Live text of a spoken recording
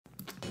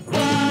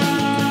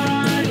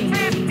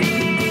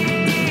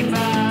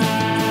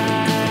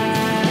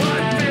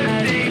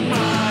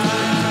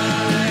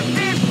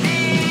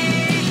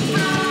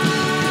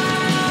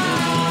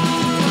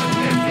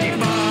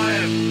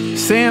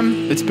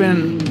It's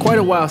been quite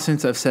a while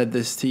since I've said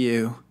this to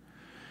you.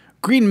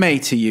 Green May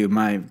to you,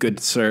 my good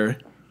sir.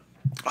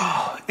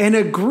 Oh, and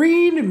a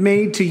Green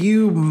May to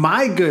you,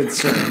 my good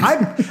sir.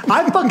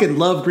 I fucking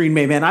love Green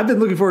May, man. I've been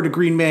looking forward to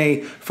Green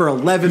May for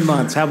 11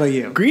 months. How about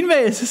you? Green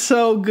May is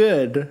so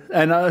good.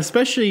 And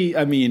especially,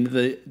 I mean,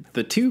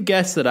 the two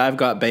guests that I've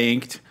got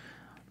banked,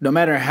 no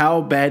matter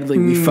how badly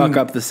we fuck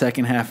up the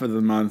second half of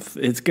the month,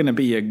 it's going to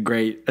be a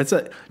great...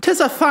 Tis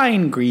a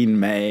fine Green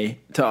May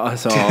to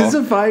us all. Tis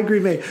a fine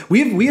Green May.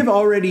 We have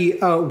already...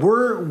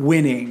 we're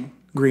winning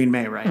Green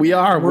May right now. We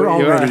are. We're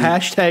already...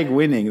 hashtag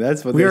winning.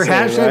 That's what we are say,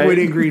 hashtag right?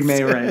 winning Green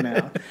May right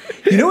now.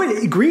 You know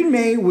what? Green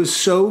May was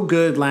so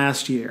good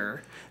last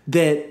year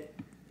that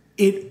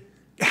it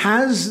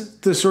has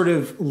the sort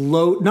of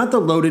not the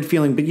loaded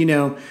feeling, but you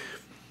know,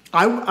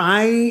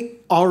 I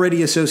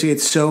already associate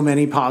so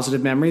many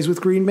positive memories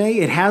with Green May.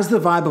 It has the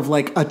vibe of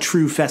like a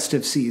true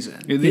festive season,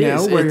 where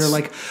you're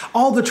like,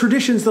 all the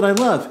traditions that I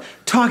love,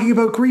 talking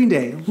about Green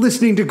Day,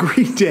 listening to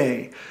Green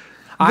Day,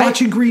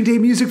 watching Green Day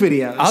music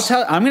videos.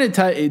 I'm going to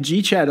tell you,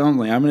 G-Chat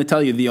only, I'm going to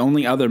tell you the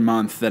only other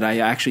month that I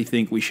actually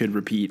think we should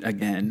repeat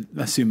again,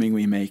 assuming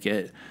we make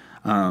it.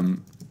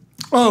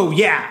 Oh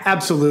yeah,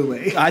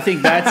 absolutely. I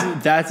think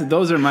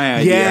those are my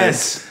ideas.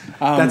 Yes,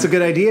 that's a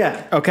good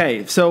idea.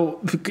 Okay,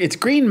 so it's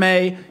Green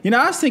May. You know,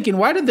 I was thinking,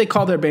 why did they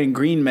call their band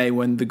Green May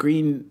when the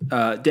Green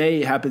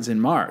Day happens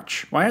in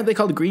March? Why aren't they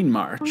called Green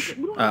March?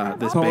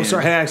 This band?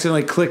 Sorry, I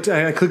accidentally clicked.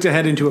 I clicked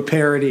ahead into a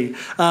parody.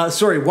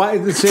 Sorry,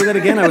 why? Say that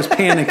again. I was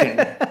panicking.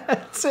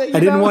 I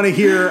didn't want to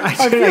hear. I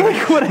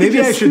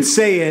should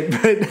say it,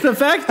 but the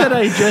fact that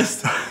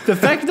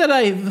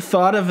I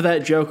thought of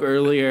that joke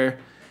earlier.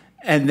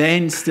 And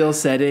then still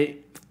said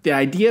it. The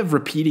idea of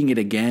repeating it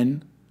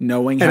again,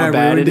 knowing how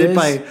bad it is.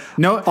 The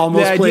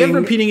idea of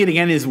repeating it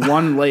again is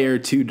one layer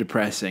too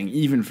depressing,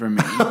 even for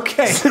me.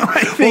 Okay. So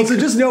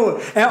just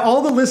know,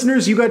 all the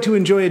listeners, you got to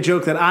enjoy a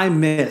joke that I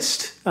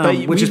missed,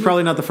 which is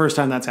probably not the first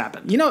time that's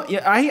happened. You know,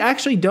 I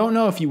actually don't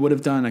know if you would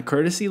have done a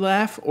courtesy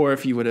laugh or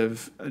if you would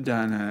have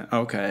done a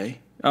okay.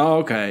 Oh,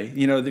 okay.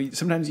 You know,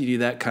 sometimes you do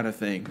that kind of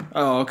thing.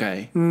 Oh,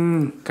 okay.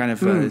 Kind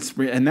of,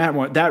 and that's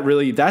what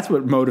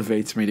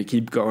motivates me to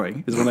keep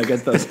going is when I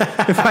get those.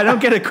 If I don't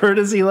get a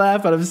courtesy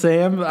laugh out of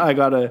Sam,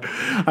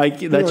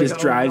 that just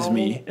drives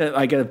me.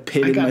 I get a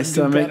pit in my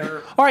stomach.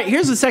 All right,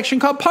 here's a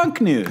section called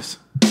Punk News.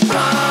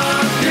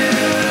 Punk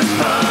News,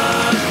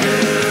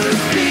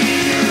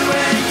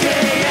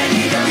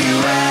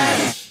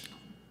 P-U-N-K-N-E-W-S.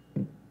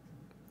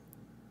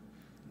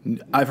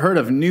 I've heard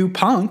of new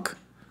punk.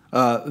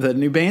 The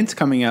new bands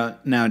coming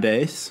out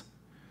nowadays,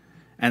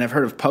 and I've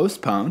heard of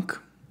post-punk,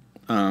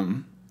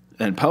 and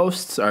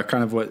posts are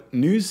kind of what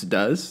news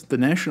does, the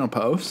National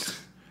Post,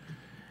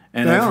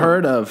 and I've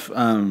heard of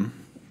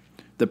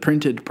the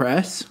printed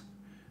press,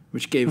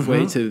 which gave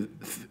way to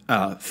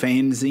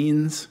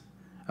fanzines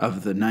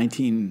of the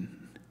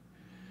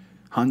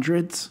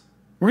 1900s.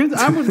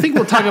 I think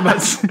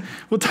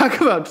we'll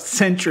talk about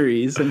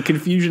centuries and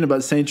confusion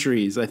about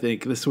centuries. I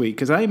think this week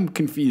because I'm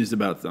confused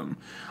about them.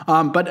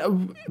 But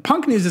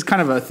punk news is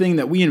kind of a thing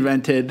that we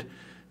invented.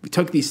 We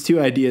took these two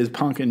ideas,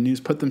 punk and news,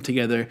 put them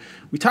together.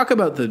 We talk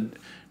about the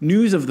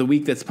news of the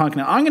week that's punk.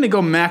 Now I'm going to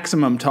go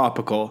maximum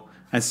topical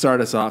and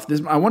start us off.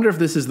 I wonder if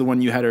this is the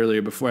one you had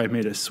earlier before I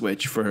made a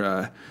switch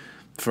for.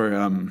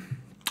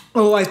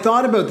 Oh, I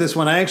thought about this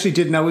one. I actually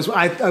didn't. I was this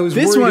worried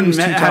one it was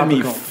too had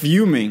me topical.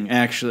 Fuming.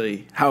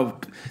 Actually, how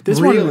this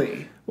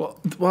really? one?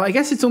 Well, I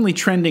guess it's only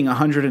trending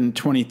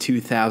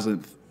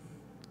 122,000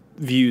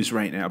 views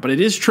right now, but it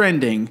is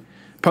trending.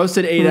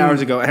 Posted 8 hours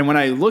ago, and when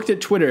I looked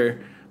at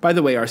Twitter, by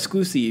the way, our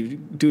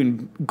exclusive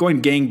going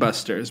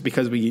gangbusters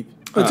because we.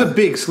 It's a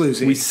big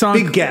exclusive.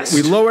 Big guest.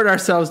 We lowered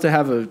ourselves to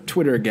have a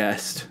Twitter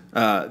guest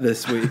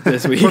this week.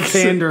 We're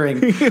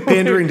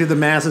pandering to the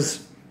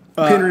masses.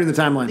 Pandering the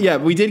timeline. Yeah,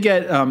 we did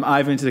get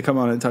Ivan to come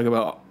on and talk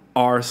about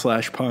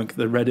r/punk,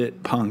 the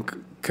Reddit punk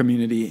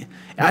community.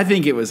 I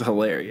think it was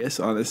hilarious,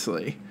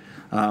 honestly.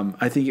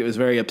 I think it was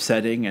very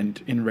upsetting and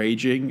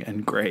enraging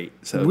and great.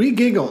 So we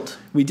giggled.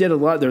 We did a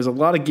lot. There was a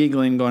lot of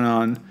giggling going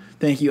on.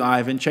 Thank you,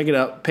 Ivan. Check it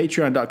out.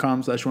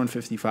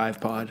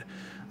 Patreon.com/155pod.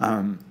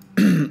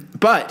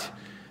 But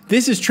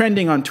this is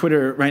trending on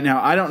Twitter right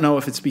now. I don't know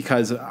if it's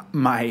because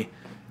my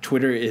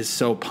Twitter is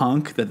so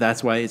punk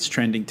that's why it's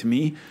trending to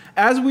me.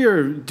 As we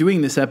are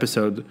doing this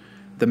episode,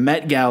 the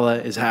Met Gala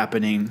is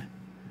happening.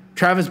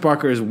 Travis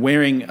Barker is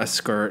wearing a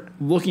skirt,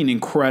 looking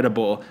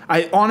incredible.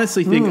 I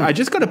honestly think, I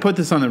just got to put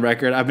this on the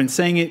record. I've been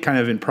saying it kind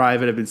of in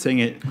private. I've been saying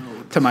it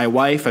to my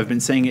wife. I've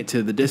been saying it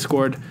to the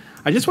Discord.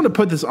 I just want to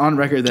put this on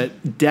record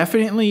that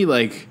definitely,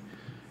 like,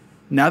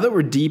 now that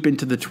we're deep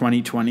into the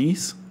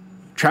 2020s,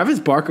 Travis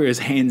Barker is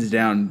hands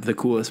down the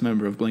coolest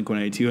member of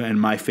Blink-182 and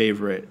my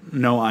favorite.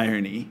 No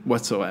irony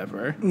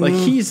whatsoever. Like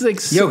he's like,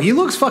 he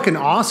looks fucking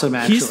awesome.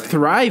 Actually, he's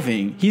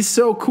thriving. He's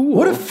so cool.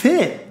 What a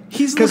fit.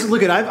 Because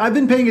look at I've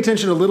been paying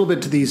attention a little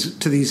bit to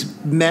these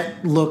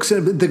Met looks.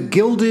 The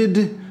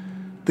gilded,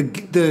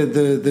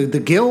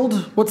 the guild.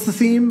 What's the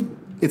theme?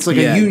 It's like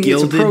a union.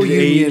 It's a pro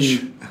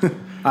union.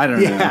 I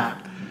don't know.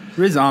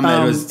 Riz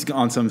Ahmed was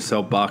on some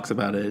soapbox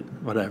about it.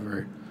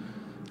 Whatever.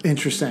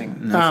 Interesting.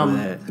 Enough of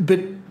that. But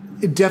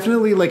it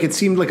definitely, like, it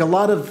seemed like a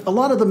lot of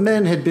the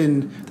men had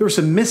been. There were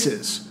some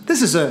misses.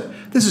 This is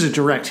a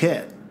direct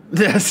hit.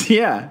 Yes,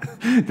 yeah.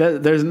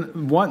 There's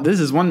one. This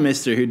is one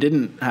mister who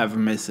didn't have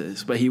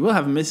misses, but he will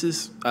have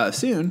misses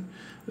soon.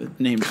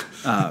 Named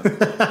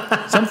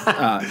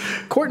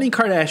Kourtney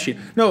Kardashian.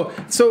 No,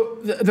 so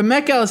the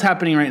Met Gala is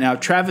happening right now.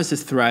 Travis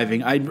is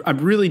thriving. I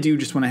really do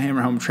just want to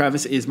hammer home.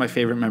 Travis is my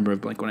favorite member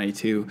of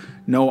Blink-182.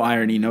 No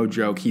irony, no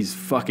joke. He's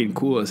fucking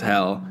cool as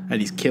hell,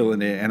 and he's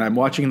killing it. And I'm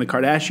watching the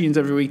Kardashians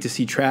every week to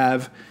see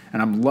Trav, and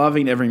I'm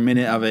loving every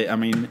minute of it. I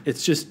mean,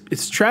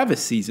 it's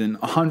Travis season,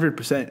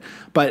 100%.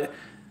 But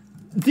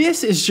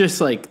this is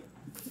just like,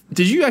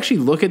 did you actually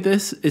look at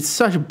this? It's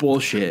such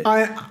bullshit.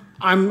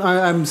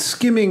 I'm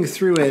skimming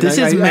through it. This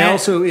is Matt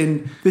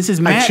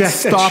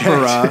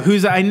Stoppera,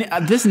 who's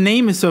this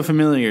name is so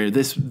familiar.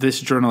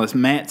 This journalist,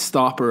 Matt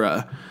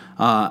Stoppera.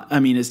 I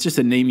mean, it's just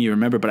a name you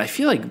remember, but I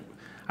feel like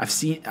I've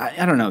seen.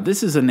 I don't know.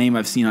 This is a name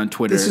I've seen on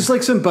Twitter. This is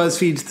like some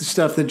BuzzFeed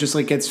stuff that just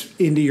like gets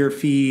into your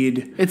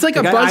feed. It's like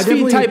a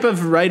BuzzFeed type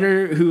of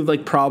writer who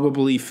like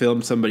probably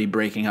filmed somebody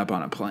breaking up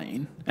on a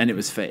plane, and it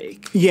was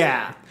fake.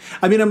 Yeah,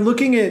 I mean, I'm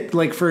looking at,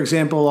 like, for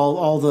example,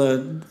 all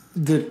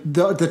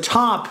the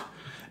top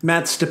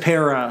Matt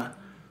Stopera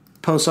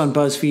posts on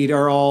BuzzFeed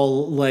are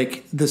all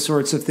like the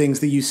sorts of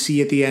things that you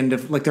see at the end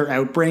of, like, their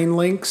Outbrain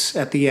links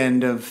at the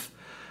end of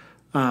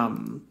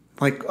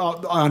like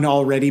an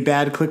already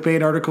bad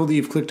clickbait article that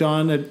you've clicked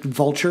on at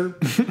Vulture.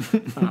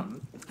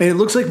 And it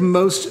looks like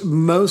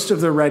most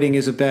of the writing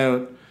is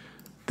about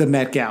the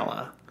Met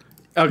Gala.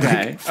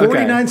 Okay.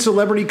 49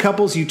 celebrity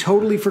couples you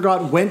totally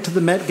forgot went to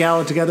the Met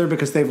Gala together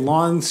because they've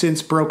long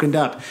since broken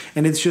up.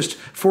 And it's just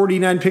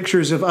 49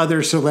 pictures of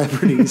other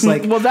celebrities.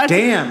 Like, well,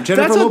 damn,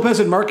 Jennifer Lopez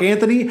and Mark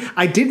Anthony.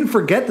 I didn't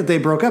forget that they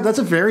broke up. That's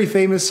a very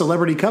famous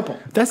celebrity couple.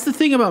 That's the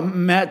thing about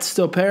Matt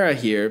Stopera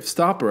here,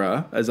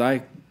 Stoppera, as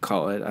I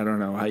call it. I don't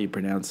know how you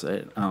pronounce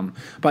it.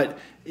 But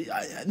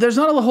there's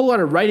not a whole lot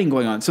of writing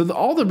going on. So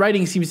all the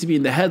writing seems to be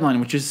in the headline,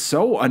 which is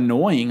so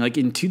annoying. Like,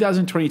 in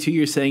 2022,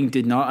 you're saying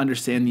did not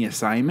understand the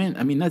assignment.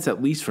 I mean, that's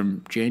at least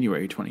from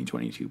January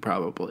 2022,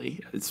 probably.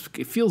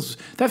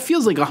 That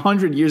feels like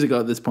 100 years ago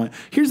at this point.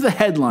 Here's the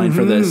headline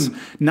for this.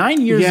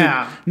 9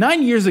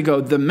 years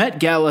ago, the Met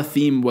Gala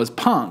theme was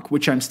punk,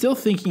 which I'm still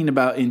thinking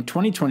about in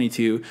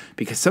 2022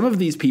 because some of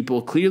these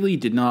people clearly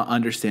did not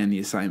understand the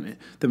assignment.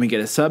 Then we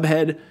get a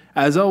subhead.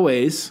 As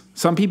always,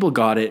 some people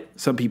got it,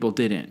 some people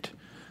didn't.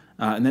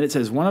 And then it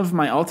says, one of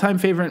my all-time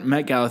favorite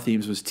Met Gala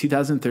themes was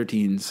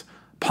 2013's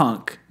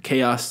Punk,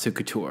 Chaos to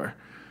Couture.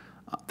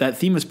 That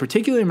theme was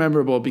particularly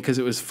memorable because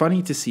it was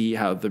funny to see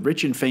how the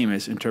rich and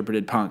famous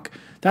interpreted punk.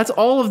 That's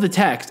all of the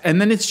text, and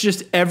then it's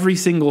just every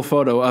single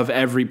photo of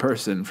every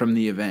person from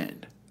the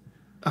event.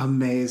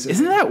 Amazing.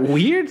 Isn't that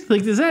weird?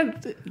 Like, is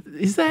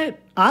that...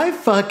 I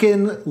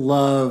fucking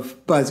love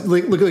Buzz.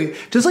 Look,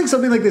 just like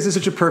something like this is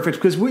such a perfect,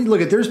 because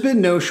there's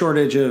been no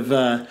shortage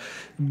of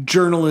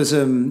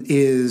journalism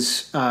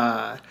is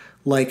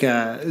like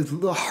a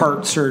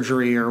heart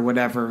surgery or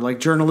whatever. Like,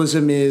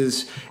 journalism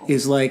is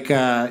like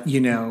a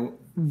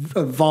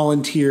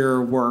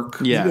volunteer work,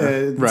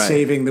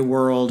 saving the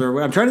world.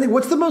 Or I'm trying to think,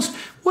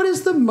 what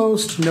is the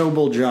most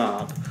noble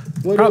job?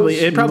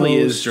 It probably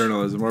is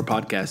journalism or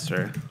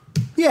podcaster.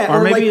 Yeah,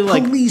 or maybe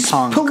like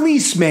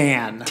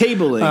policeman.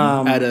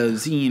 Tabling at a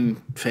zine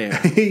fair, I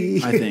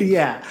think.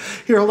 Yeah.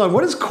 Here, hold on.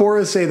 What does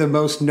Cora say the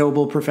most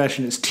noble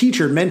profession is?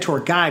 Teacher, mentor,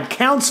 guide,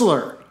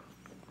 counselor.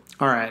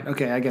 All right.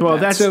 Okay, I get that. Well,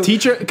 that's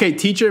teacher. Okay,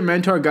 teacher,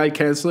 mentor, guide,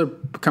 counselor.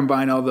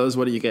 Combine all those.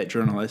 What do you get?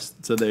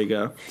 Journalist. So there you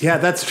go. Yeah,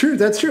 that's true.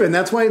 That's true, and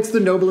that's why it's the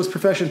noblest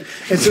profession.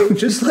 And so,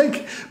 just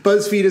like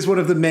BuzzFeed is one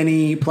of the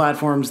many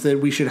platforms that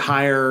we should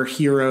hire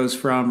heroes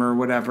from or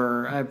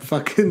whatever, I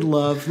fucking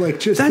love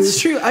That's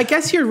true. I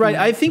guess you're right.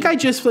 I think I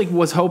just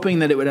was hoping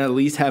that it would at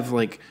least have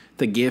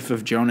the gif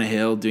of Jonah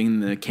Hill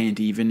doing the can't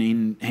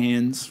evening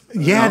hands.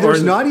 Yeah,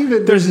 there's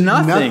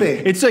nothing.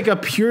 It's like a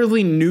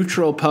purely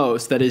neutral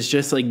post that is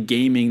just like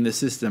gaming the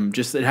system.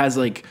 Just it has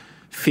like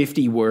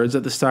 50 words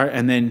at the start,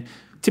 and then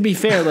to be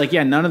fair,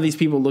 none of these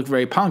people look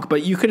very punk,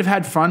 but you could have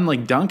had fun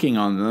dunking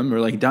on them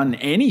or done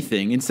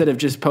anything instead of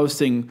just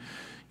posting.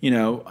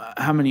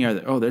 How many are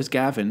there? Oh, there's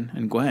Gavin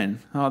and Gwen.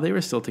 Oh, they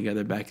were still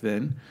together back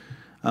then.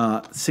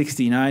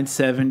 69,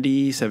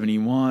 70,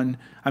 71.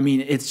 I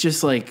mean, it's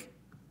just like.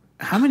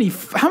 How many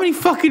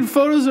fucking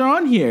photos are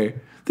on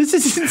here? This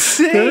is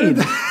insane.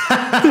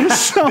 There's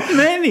so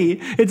many.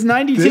 It's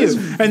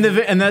 92,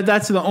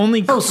 that's the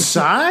only. Oh,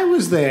 Psy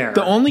was there.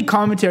 The only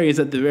commentary is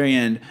at the very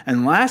end,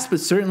 and last but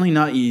certainly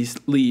not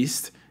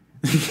least,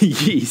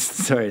 yeast.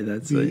 Sorry,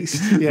 that's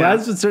yeast. Yeah.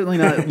 Last but certainly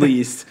not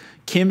least,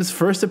 Kim's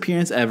first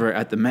appearance ever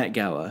at the Met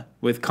Gala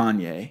with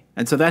Kanye,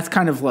 and so that's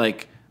kind of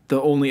like.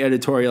 The only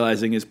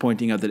editorializing is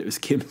pointing out that it was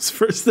Kim's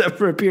first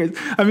ever appearance.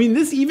 I mean,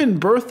 this even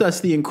birthed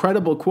us the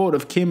incredible quote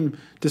of Kim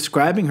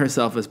describing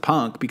herself as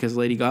punk because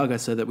Lady Gaga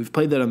said that. We've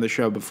played that on the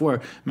show before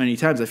many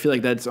times. I feel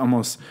like that's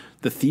almost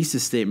the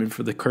thesis statement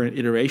for the current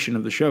iteration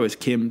of the show is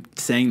Kim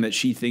saying that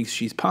she thinks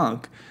she's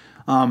punk.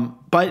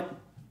 But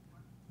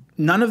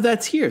none of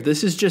that's here.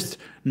 This is just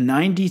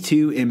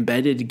 92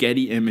 embedded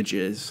Getty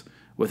images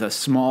with a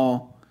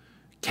small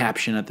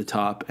caption at the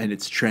top, and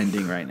it's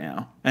trending right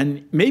now.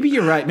 And maybe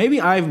you're right.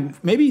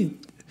 Maybe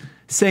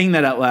saying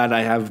that out loud,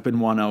 I have been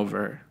won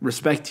over.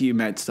 Respect to you,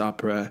 Matt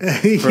Stopra,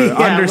 for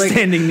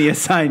understanding the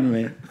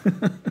assignment.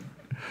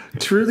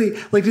 Truly,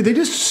 like, did they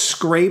just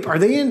scrape? Are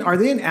they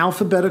in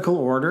alphabetical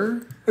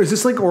order? Or is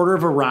this like order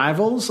of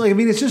arrivals? Like, I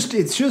mean, it's just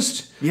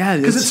yeah.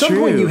 Because at some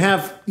point you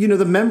have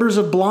the members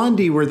of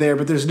Blondie were there,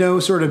 but there's no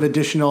sort of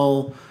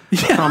additional.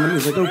 Comment.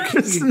 It's like, okay.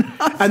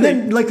 And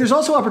then like there's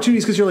also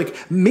opportunities because you're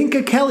like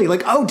Minka Kelly,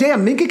 like, oh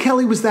damn, Minka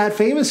Kelly was that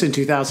famous in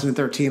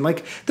 2013.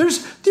 Like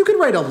you could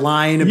write a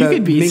line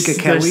about Minka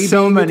Kelly. There's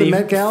so many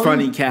Met Galley.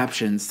 funny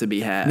captions to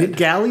be had. Met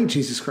Galley?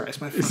 Jesus Christ,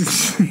 my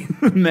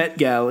friend. Met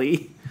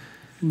Galley.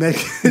 Met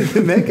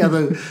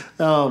Galley.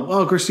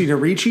 Christina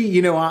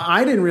Ricci.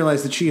 I didn't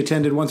realize that she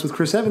attended once with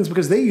Chris Evans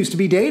because they used to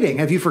be dating.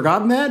 Have you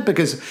forgotten that?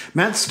 Because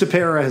Matt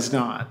Stopera has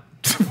not.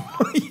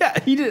 Yeah,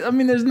 he did. I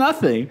mean, there's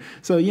nothing.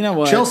 So you know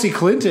what? Chelsea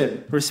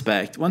Clinton.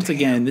 Respect. Once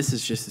again, this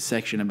is just a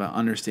section about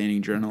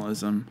understanding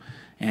journalism,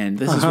 and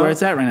this is where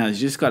it's at right now. You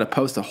just got to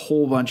post a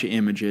whole bunch of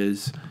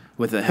images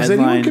with a headline.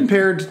 Has anyone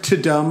compared to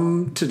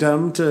dumb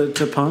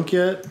to punk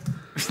yet?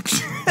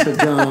 To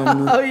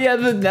dumb. Oh yeah,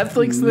 the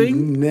Netflix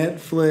thing.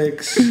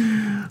 Netflix.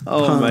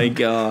 Oh punk. My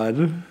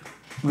God.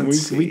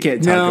 We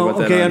can't talk about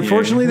that. Okay, on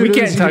unfortunately, here.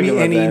 there doesn't be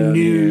any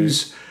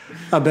news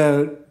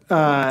about.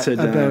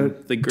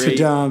 The great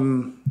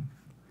Tudum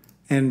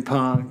and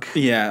punk.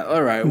 Yeah,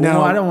 all right.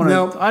 Well, I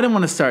don't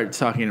want to start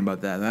talking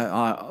about that.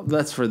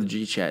 That's for the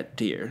G Chat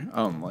tier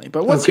only.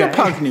 But what's your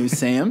punk news,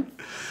 Sam?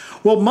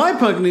 Well, my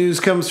punk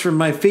news comes from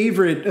my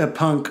favorite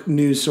punk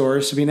news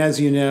source. I mean, as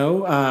you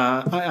know,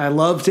 I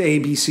love to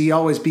ABC,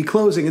 always be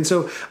closing, and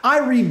so I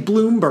read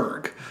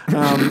Bloomberg.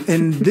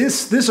 And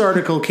this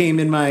article came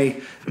in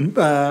my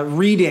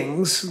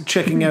readings,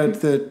 checking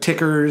out the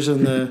tickers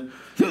and the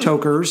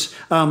tokers.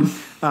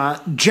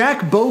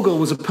 Jack Bogle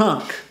was a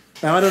punk.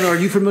 Now, I don't know. Are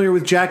you familiar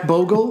with Jack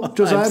Bogle,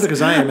 Josiah?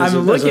 Because I am.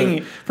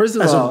 First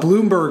of all, as a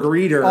Bloomberg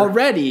reader.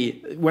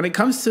 Already, when it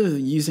comes to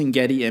using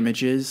Getty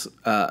images,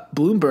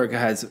 Bloomberg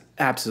has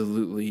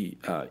absolutely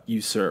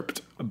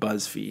usurped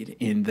BuzzFeed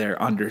in their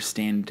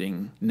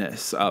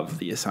understandingness of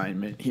the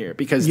assignment here.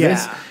 Because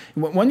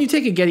when you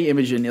take a Getty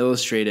image and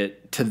illustrate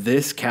it to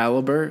this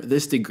caliber,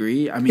 this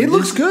degree, I mean, it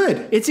looks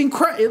good. It's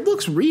incredible. It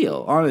looks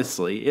real,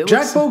 honestly.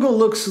 Jack Bogle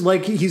looks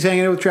like he's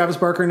hanging out with Travis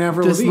Barker and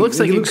Avril Lavigne. Looks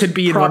like it could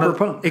be in one of.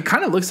 Punk. It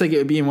kind of looks like it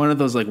would be in one of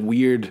those like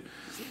weird,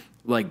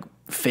 like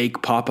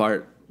fake pop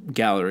art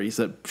galleries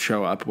that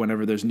show up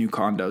whenever there's new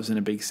condos in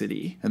a big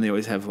city, and they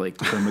always have like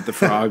Kermit the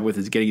Frog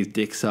with getting his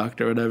dick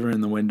sucked or whatever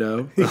in the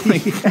window,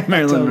 like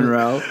Marilyn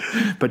Monroe,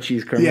 but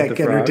she's Kermit the Frog. Yeah,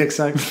 getting her dick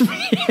sucked.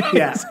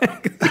 Yeah,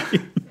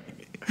 exactly.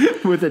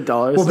 With a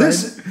dollar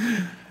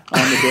sign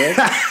on the dick.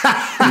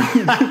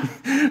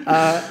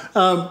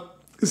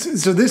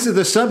 So this is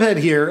the subhead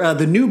here.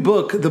 The new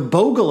book, The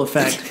Bogle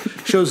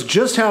Effect, shows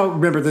just how.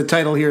 Remember, the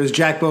title here is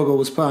Jack Bogle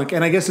was punk,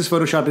 and I guess this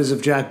Photoshop is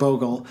of Jack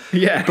Bogle,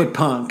 but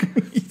punk.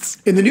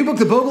 In the new book,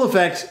 The Bogle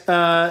Effect,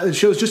 it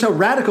shows just how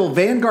radical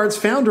Vanguard's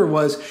founder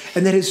was,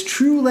 and that his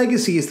true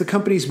legacy is the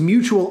company's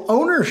mutual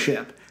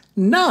ownership,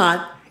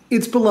 not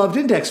its beloved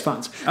index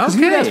funds. Because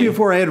you asked me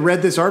before I had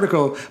read this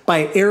article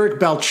by Eric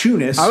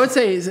Balchunas. I would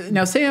say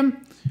now, Sam.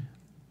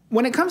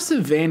 When it comes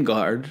to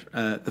Vanguard,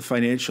 the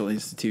financial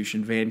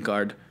institution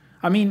Vanguard,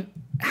 I mean,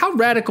 how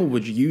radical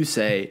would you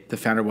say the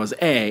founder was,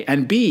 A?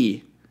 And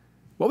B,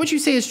 what would you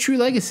say his true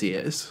legacy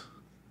is?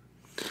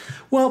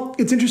 Well,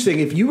 it's interesting.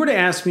 If you were to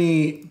ask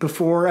me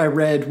before I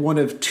read one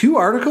of two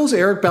articles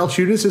Eric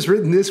Balchunas has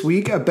written this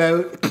week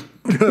about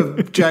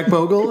Jack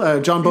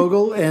Bogle, John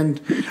Bogle, and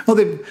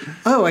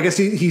I guess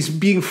he's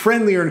being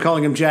friendlier and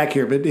calling him Jack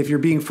here. But if you're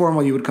being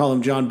formal, you would call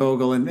him John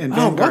Bogle and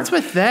Vanguard. What's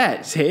with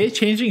that? Hey,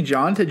 changing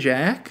John to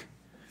Jack?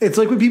 It's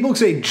like when people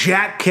say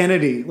Jack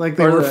Kennedy, like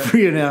they were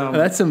free to know.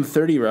 That's some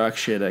 30 Rock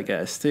shit, I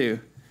guess, too.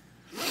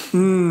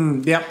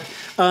 Yep.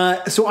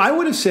 So I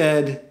would have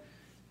said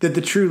that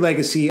the true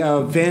legacy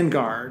of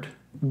Vanguard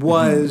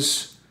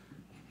was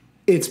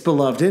its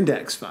beloved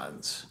index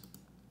funds.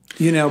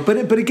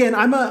 But again,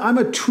 I'm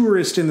a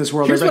tourist in this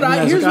world. Here's what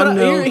I think.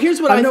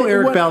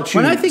 Eric Balchunas.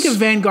 When I think of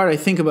Vanguard, I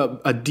think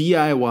about a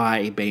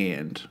DIY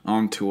band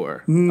on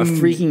tour, a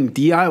freaking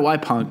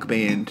DIY punk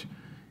band.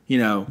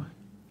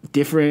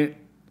 Different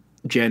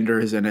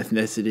genders and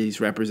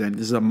ethnicities represented.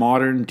 This is a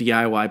modern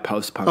DIY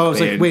post-punk band. Oh,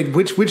 it's like, wait,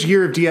 which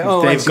year of DIY?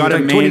 Oh, they've got a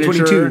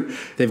manager.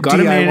 They've got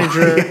DIY. A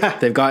manager.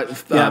 They've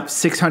got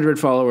 600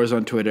 followers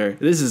on Twitter.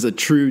 This is a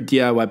true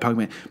DIY punk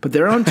band. But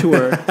they're on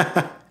tour.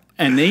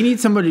 And they need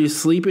somebody to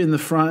sleep in the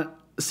front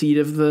seat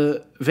of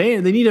the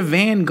van. They need a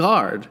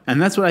Vanguard. And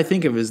that's what I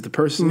think of as the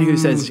person who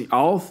says,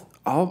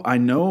 I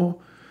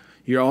know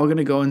you're all going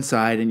to go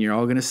inside and you're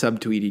all going to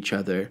subtweet each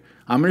other.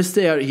 I'm going to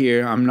stay out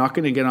here. I'm not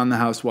going to get on the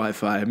house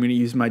Wi-Fi. I'm going to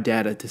use my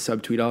data to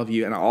subtweet all of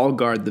you, and I'll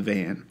guard the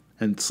van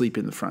and sleep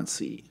in the front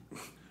seat.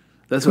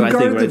 That's what I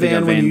think when I think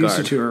of Vanguard. You used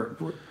to tour?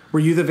 Were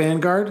you the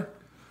Vanguard?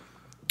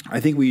 I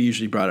think we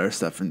usually brought our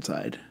stuff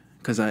inside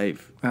because I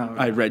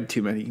read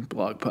too many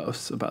blog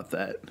posts about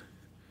that.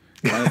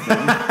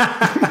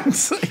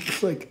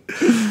 It's like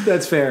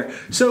that's fair.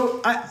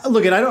 So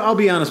I'll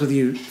be honest with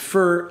you.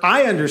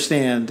 I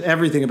understand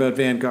everything about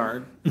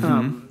Vanguard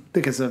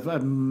because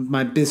of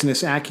my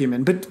business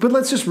acumen. But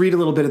let's just read a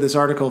little bit of this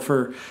article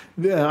for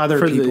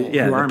other people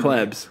who aren't the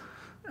plebs.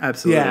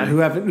 Absolutely. Yeah,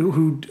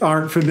 who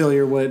aren't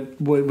familiar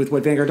with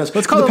what Vanguard does.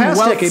 Let's call them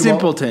wealth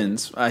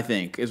simpletons, I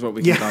think, is what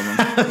we can call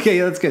them. Okay,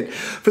 that's good.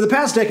 For the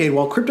past decade,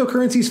 while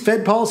cryptocurrencies,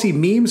 Fed policy,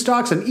 meme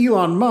stocks, and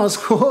Elon Musk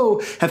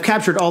have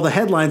captured all the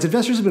headlines,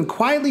 investors have been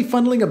quietly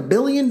funneling $1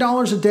 billion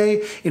a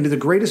day into the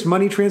greatest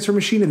money transfer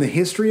machine in the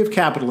history of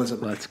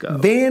capitalism. Let's go.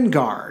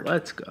 Vanguard.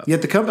 Let's go.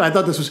 Yet the company, I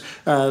thought this was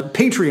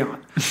Patreon.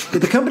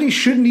 Yet the company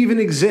shouldn't even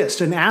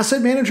exist. An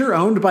asset manager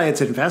owned by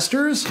its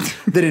investors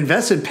that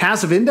invests in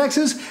passive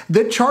indexes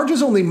that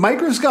charges only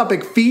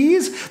microscopic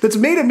fees, that's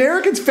made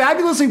Americans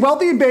fabulously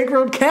wealthy and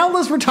bankrolled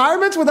countless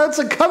retirements without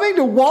succumbing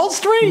to Wall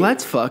Street.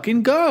 Let's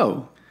fucking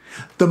go.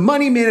 The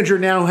money manager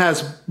now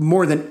has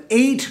more than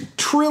 $8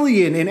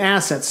 trillion in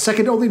assets,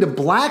 second only to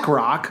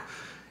BlackRock,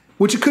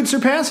 which it could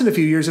surpass in a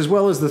few years, as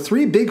well as the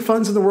 3 big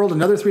funds in the world,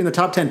 another 3 in the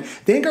top 10.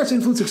 Vanguard's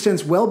influence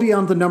extends well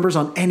beyond the numbers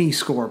on any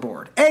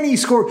scoreboard.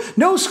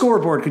 No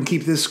scoreboard can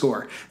keep this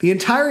score. The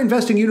entire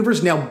investing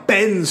universe now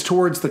bends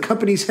towards the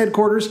company's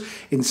headquarters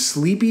in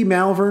sleepy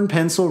Malvern,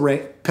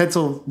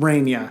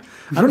 Pennsylvania.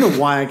 I don't know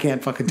why I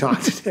can't fucking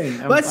talk today.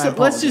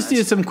 Let's just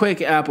do some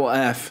quick Apple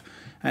F.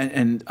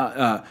 And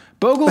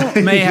Bogle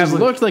may have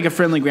looked like a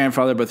friendly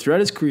grandfather, but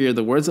throughout his career,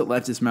 the words that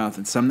left his mouth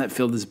and some that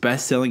filled his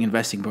best-selling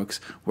investing books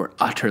were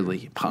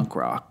utterly punk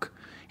rock.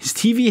 His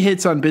TV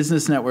hits on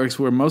business networks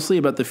were mostly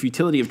about the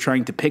futility of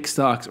trying to pick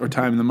stocks or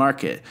time the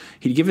market.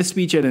 He'd give a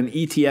speech at an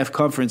ETF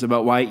conference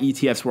about why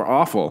ETFs were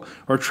awful,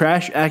 or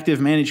trash active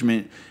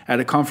management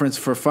at a conference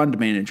for fund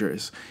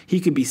managers.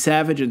 He could be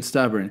savage and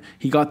stubborn.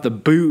 He got the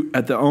boot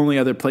at the only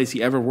other place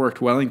he ever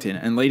worked, Wellington,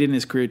 and late in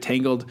his career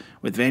tangled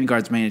with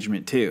Vanguard's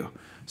management too.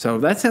 So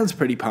that sounds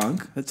pretty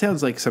punk. That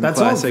sounds like some classic.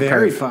 That's all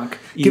very punk.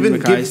 Give him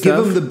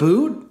the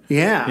boot?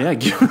 Yeah. Yeah,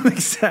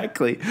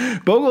 exactly.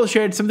 Bogle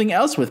shared something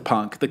else with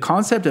punk, the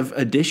concept of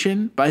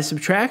addition by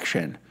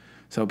subtraction.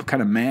 So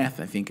kind of math,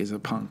 I think, is a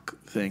punk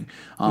thing.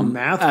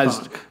 As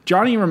punk.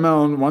 Johnny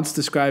Ramone once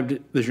described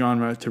the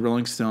genre to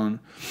Rolling Stone,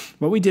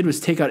 what we did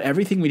was take out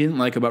everything we didn't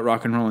like about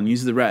rock and roll and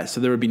use the rest.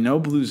 So there would be no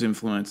blues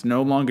influence,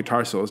 no long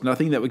guitar solos,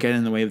 nothing that would get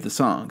in the way of the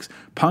songs.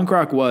 Punk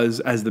rock was,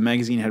 as the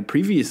magazine had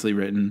previously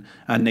written,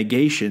 a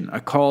negation,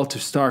 a call to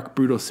stark,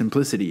 brutal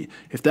simplicity.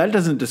 If that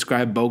doesn't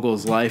describe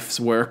Bogle's life's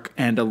work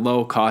and a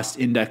low-cost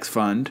index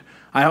fund,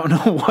 I don't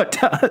know what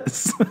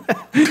does.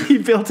 He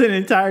built an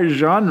entire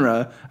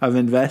genre of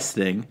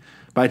investing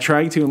by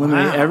trying to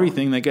eliminate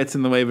everything that gets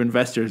in the way of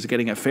investors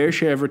getting a fair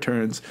share of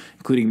returns,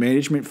 including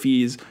management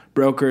fees,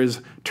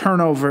 brokers,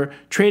 turnover,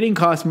 trading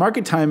costs,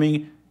 market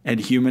timing, and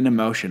human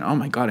emotion. Oh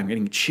my God, I'm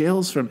getting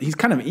chills from... He's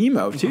kind of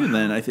emo too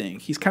then, I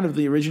think. He's kind of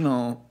the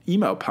original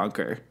emo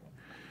punker.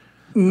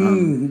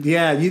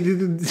 Yeah,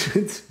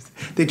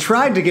 they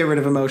tried to get rid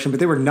of emotion,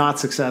 but they were not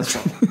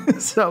successful.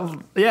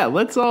 So, yeah,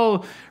 let's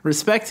all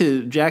respect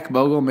to Jack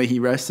Bogle. May he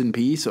rest in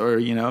peace. Or,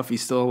 if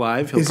he's still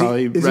alive, he'll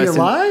probably rest in peace. Is he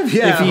alive?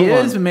 Yeah, if he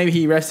is, maybe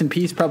he rests in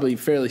peace probably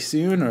fairly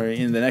soon or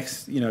in the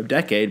next,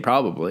 decade,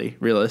 probably,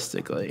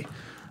 realistically.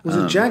 Was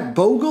it Jack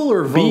Bogle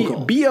or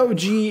Vogel?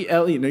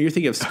 B-O-G-L-E. No, you're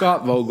thinking of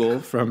Scott Vogel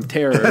from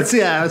Terror. Terror,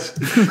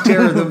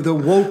 the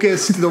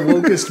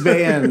wokest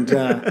band.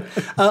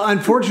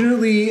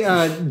 Unfortunately,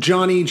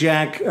 Johnny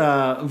Jack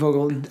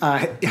Vogel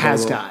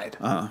has died.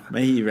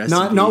 May he rest in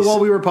peace. Not while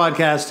we were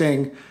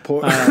podcasting.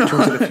 Turns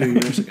out a few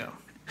years ago.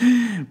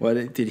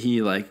 What did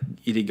he like?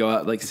 Did he go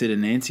out like Sid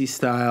and Nancy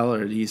style,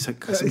 or did he some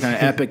kind of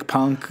epic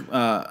punk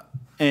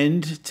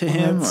end to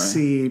him? Let's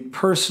see.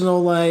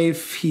 Personal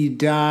life. He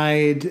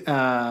died.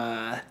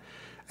 I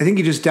think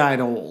he just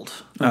died old.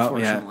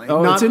 Unfortunately.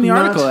 Oh, yeah. It's in the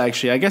article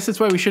actually. I guess that's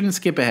why we shouldn't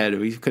skip ahead.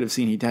 We could have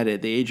seen he died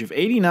at the age of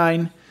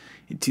 89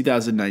 in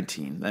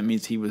 2019. That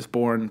means he was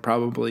born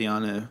probably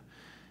on a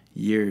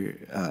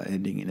year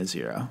ending in a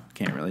 0.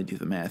 Can't really do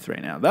the math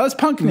right now. That was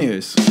punk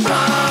news.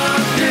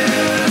 Punk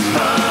news,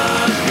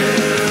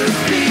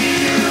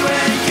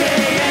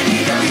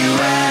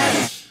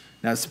 P-U-N-K-N-E-W-S.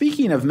 Now,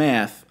 speaking of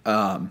math,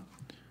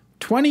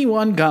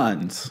 21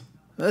 guns.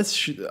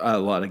 That's a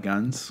lot of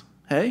guns.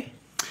 Hey?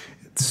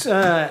 It's,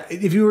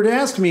 if you were to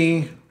ask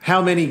me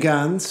how many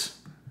guns,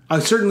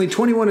 certainly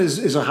 21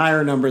 is a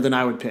higher number than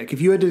I would pick.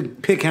 If you had to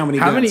pick how many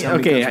guns.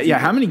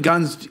 How many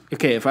guns?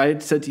 Okay, if I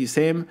had said to you,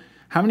 Sam,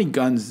 how many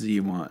guns do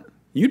you want?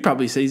 You'd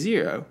probably say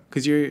 0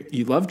 because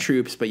you love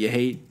troops, but you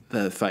hate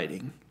the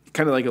fighting.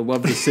 Kind of like a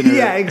love the sinner,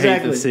 yeah,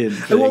 exactly. hate the sin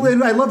thing. Well,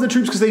 and I love the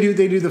troops because they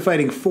do the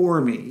fighting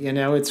for me.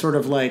 It's sort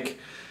of like,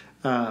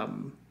 I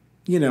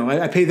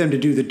pay them to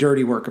do the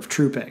dirty work of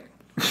trooping,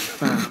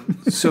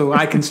 so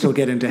I can still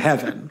get into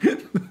heaven.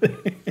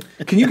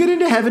 Can you get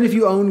into heaven if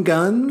you own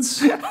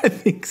guns? I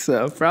think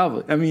so,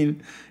 probably. I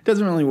mean, it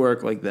doesn't really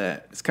work like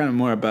that. It's kind of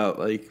more about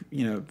like,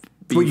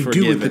 It's what you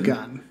do with the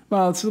gun.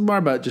 Well, it's more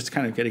about just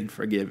kind of getting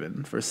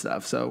forgiven for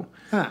stuff. So,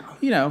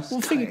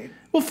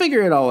 we'll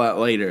figure it all out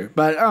later.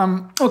 But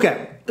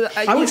okay,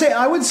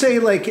 I would say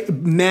like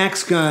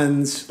max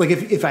guns. Like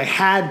if I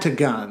had to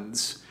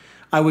guns,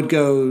 I would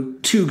go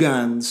 2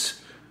 guns,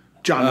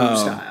 John Woo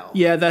style.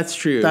 Yeah, that's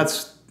true.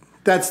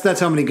 That's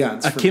how many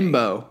guns.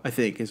 Akimbo, I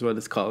think, is what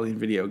it's called in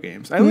video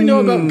games. I only know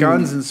about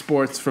guns and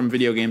sports from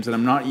video games, and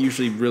I'm not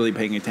usually really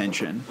paying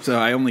attention. So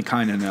I only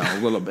kind of know a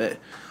little bit.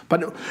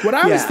 But what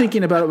I was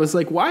thinking about it was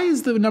like, why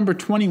is the number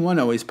 21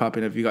 always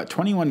popping up? You got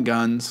 21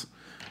 guns,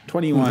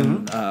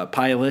 21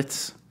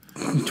 pilots,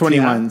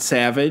 21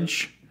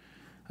 Savage.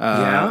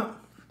 I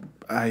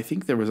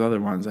think there was other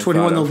ones.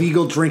 21 the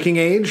legal drinking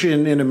age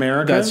in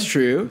America. That's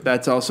true.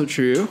 That's also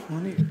true.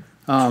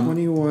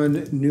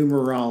 21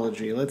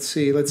 numerology. Let's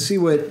see what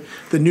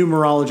the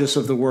numerologists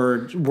of the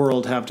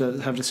world have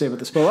to say about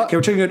this. Okay,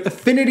 we're checking out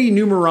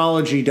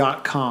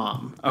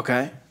affinitynumerology.com.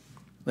 Okay.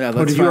 Yeah,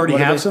 did you already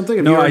have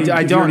something? No,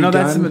 I don't. No,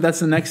 that's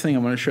the next thing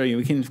I'm going to show you.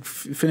 We can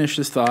finish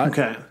this thought.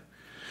 Okay.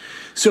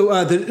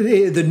 So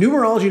the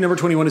numerology number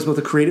 21 is both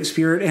a creative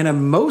spirit and a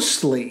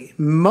mostly,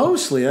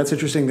 that's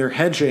interesting, they're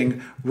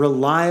hedging,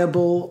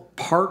 reliable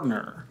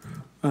partner.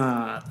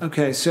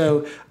 Okay,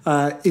 so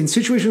in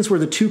situations where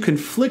the two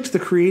conflict, the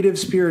creative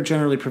spirit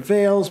generally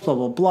prevails, blah,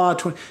 blah, blah,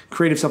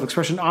 creative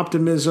self-expression,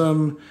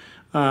 optimism.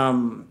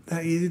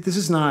 This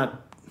is...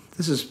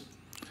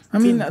 I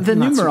mean, the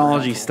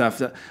numerology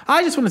stuff.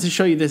 I just wanted to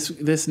show you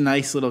this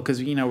nice little,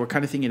 because, we're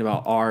kind of thinking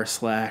about r/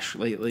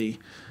 lately.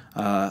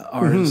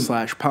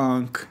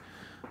 r/punk,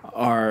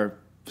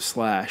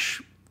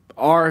 r/fic,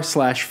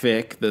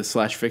 the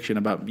 /fiction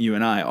about you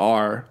and I,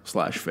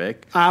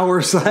 r/fic.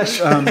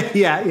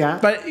 Yeah.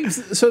 But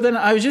so then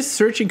I was just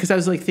searching because I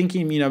was like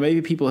thinking,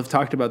 maybe people have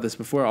talked about this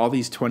before, all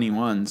these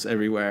 21s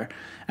everywhere.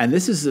 And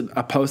this is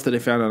a post that I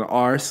found on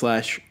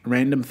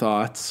r/random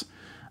thoughts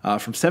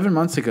from 7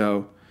 months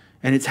ago.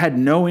 And it's had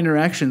no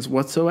interactions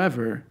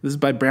whatsoever. This is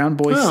by Brown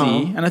Boy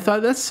C. And I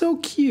thought, that's so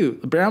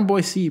cute. Brown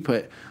Boy C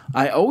put,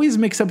 I always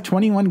mix up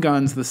 21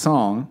 Guns, the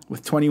song,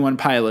 with 21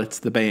 Pilots,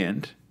 the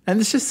band. And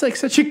it's just like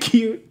such a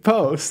cute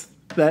post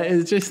that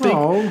is just like,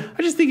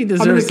 I just think it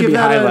deserves to be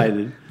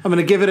highlighted. I'm going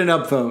to give it an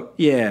upvote.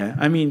 Yeah.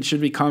 I mean,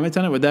 should we comment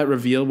on it? Would that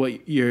reveal what's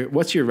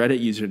your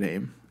Reddit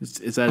username?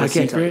 Is that a secret? I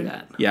can't tell you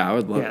that. Yeah, I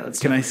would love it.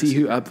 Can I see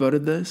who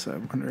upvoted this? I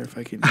wonder if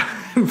I can.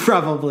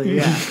 Probably,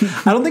 yeah.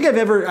 I don't think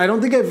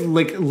I've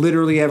like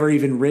literally ever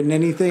even written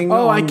anything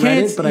on I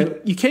can't. Reddit,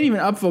 but you can't even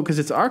upvote because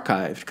it's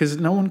archived because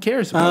no one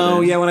cares about it. Oh,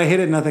 yeah, when I hit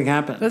it, nothing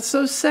happened. That's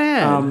so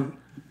sad.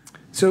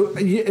 So what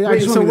do you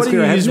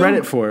use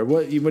Reddit for?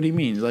 What do you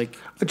mean? Like,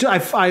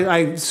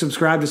 I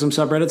subscribe to some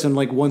subreddits, and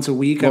like once a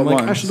week, I'm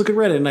like, I should look at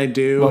Reddit, and I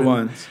do. What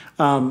ones?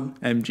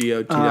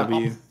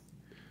 MGOTW.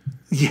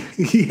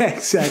 Yeah,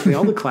 exactly.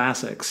 All the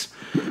classics.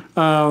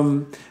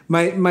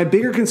 My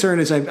bigger concern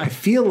is I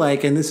feel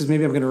like, and this is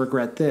maybe I'm going to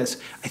regret this.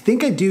 I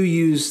think I do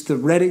use the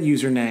Reddit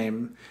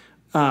username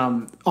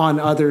on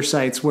other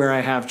sites where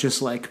I have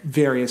just like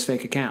various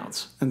fake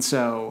accounts, and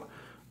so.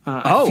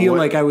 I feel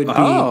like I would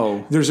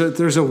be.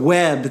 There's a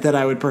web that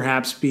I would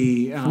perhaps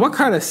be. What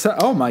kind of?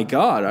 Oh my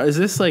God! Is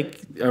this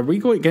like? Are we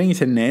getting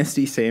into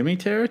Nasty Sammy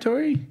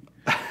territory?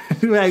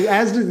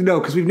 No,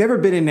 because we've never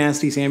been in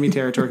Nasty Sammy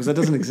territory because that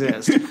doesn't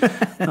exist.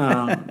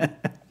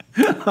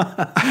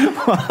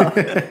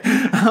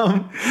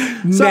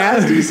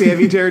 Nasty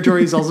Sammy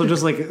territory is also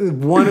just like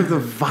one of the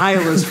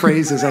vilest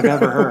phrases I've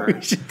ever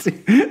heard.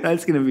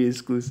 That's going to be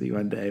exclusive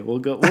one day. We'll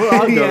go.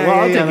 I'll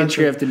take a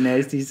trip to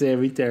Nasty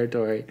Sammy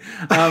territory.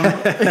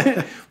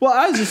 Well,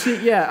 I was just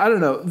I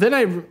don't know.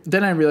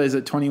 Then I realized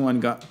that 21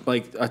 gun,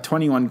 like a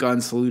 21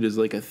 gun salute is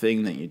like a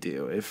thing that you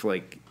do if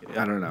like.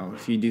 I don't know,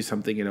 if you do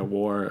something in a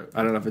war,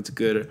 I don't know if it's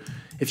good.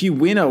 If you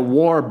win a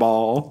war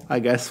ball, I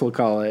guess we'll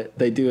call it,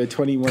 they do a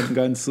 21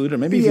 gun salute. Or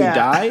maybe if you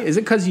die. Is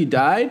it because you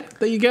died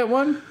that you get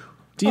one?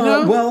 Do you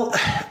know? Well,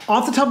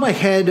 off the top of my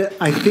head,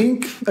 I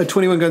think a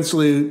 21 gun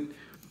salute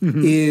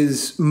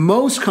is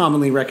most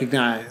commonly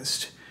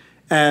recognized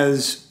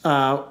as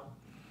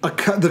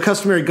the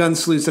customary gun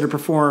salutes that are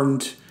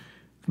performed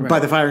by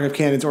the firing of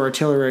cannons or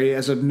artillery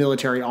as a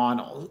military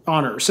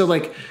honor. So,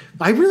 like,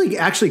 I really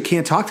actually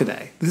can't talk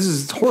today. This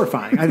is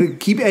horrifying. I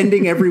keep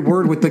ending every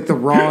word with, like, the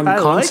wrong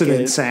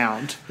consonant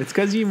sound. It's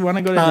because you want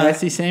to go to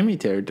Nasty Sammy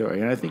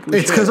territory, and I think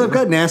it's because I've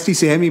got Nasty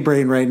Sammy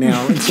brain right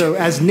now. And so,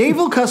 as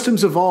naval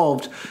customs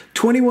evolved,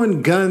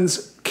 21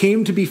 guns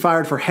came to be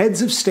fired for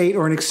heads of state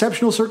or, in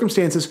exceptional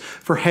circumstances,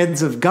 for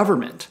heads of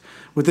government,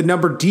 with the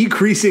number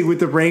decreasing with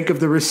the rank of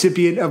the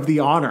recipient of the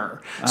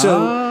honor.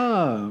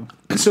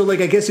 So,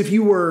 like, I guess if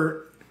you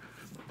were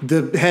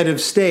the head of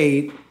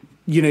state,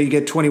 you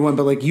get 21,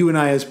 but, like, you and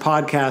I as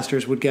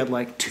podcasters would get,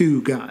 like,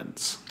 2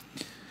 guns.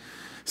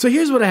 So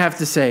here's what I have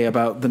to say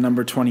about the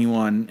number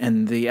 21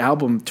 and the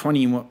album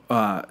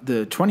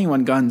the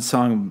 21 Guns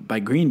song by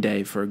Green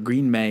Day for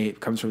Green May. It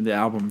comes from the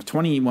album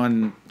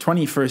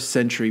 21st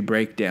Century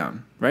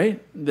Breakdown,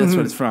 right? That's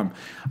what it's from.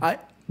 I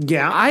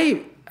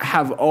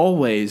have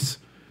always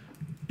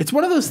It's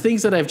one of those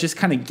things that I've just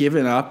kind of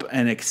given up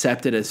and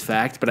accepted as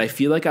fact, but I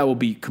feel like I will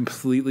be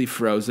completely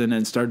frozen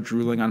and start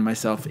drooling on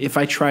myself if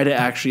I try to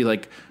actually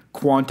like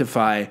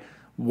quantify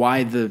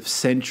why the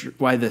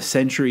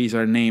centuries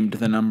are named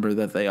the number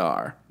that they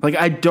are. Like,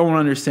 I don't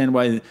understand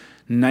why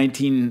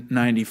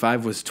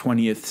 1995 was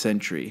 20th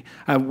century.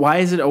 Why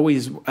is it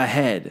always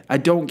ahead? I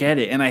don't get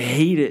it, and I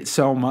hate it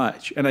so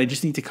much. And I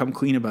just need to come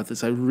clean about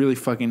this. I really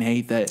fucking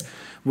hate that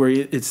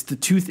it's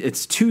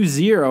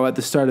 2-0 at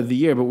the start of the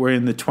year, but we're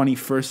in the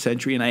 21st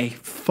century, and I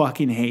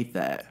fucking hate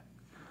that.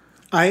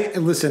 I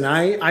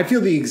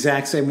feel the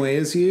exact same way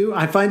as you.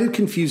 I find it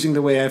confusing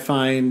the way I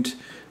find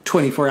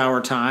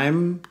 24-hour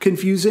time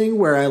confusing,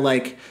 where I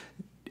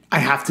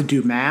have to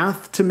do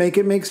math to make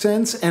it make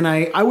sense. And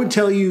I would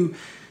tell you,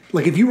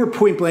 like, if you were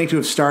point blank to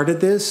have started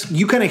this,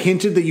 you kind of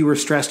hinted that you were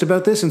stressed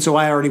about this, and so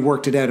I already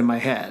worked it out in my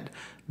head.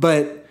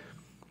 But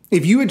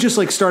if you had just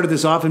like started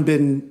this off and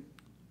been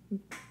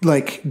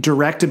like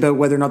direct about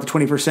whether or not the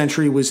 21st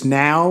century was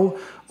now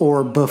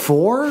or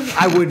before,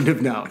 I wouldn't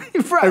have known.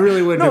 I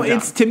really wouldn't have known. No,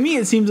 to me,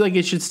 it seems like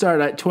it should start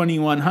at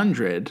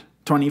 2100.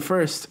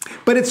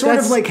 21st. But it's sort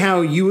of like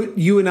how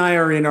you and I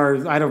are in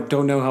our, I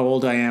don't know how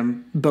old I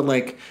am, but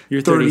like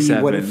you're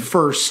 37.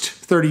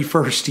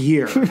 31st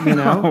year, you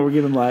know? We're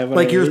getting live.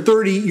 Like you're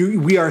 30,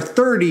 we are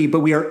 30, but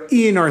we are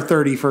in our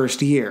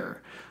 31st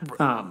year.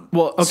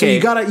 Well, okay. So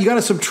you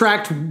gotta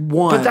subtract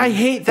one. But I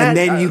hate that. And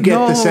then you get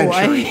the century.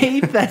 I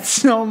hate that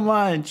so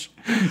much.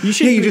 You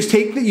should. Yeah, you just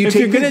take the. If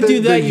you're gonna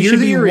do that, you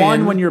should be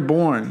one when you're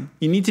born.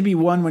 You need to be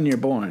one when you're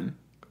born.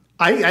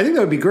 I think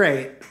that would be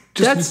great.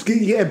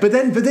 Yeah, but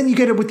then you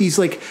get it with these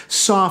like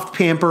soft,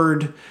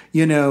 pampered,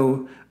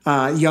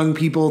 young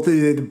people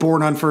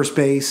born on first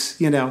base.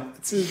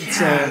 That's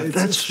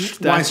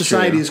why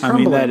society is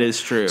crumbling. I mean, that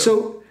is true.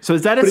 So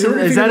is that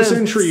a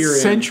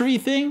century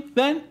thing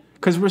then?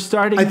 Because we're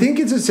starting. I think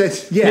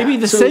it's maybe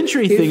the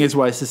century thing is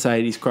why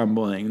society's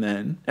crumbling.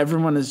 Then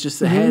everyone is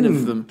just ahead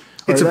of them.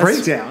 It's a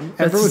breakdown.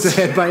 Everyone's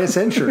ahead by a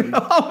century.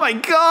 Oh my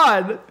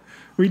god,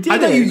 we did. I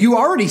thought you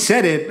already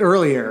said it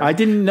earlier. I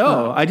didn't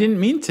know. I didn't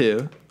mean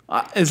to.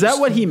 Is that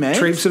what he meant?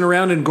 Traipsing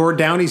around in Gord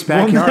Downey's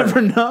backyard. We'll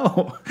never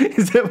know.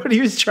 Is that what he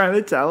was trying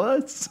to tell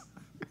us?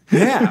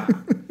 Yeah.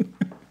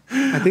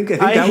 I think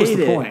that was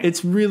the point.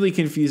 It's really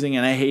confusing,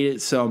 and I hate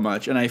it so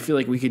much. And I feel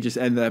like we could just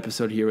end the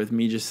episode here with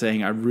me just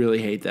saying I really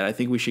hate that. I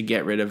think we should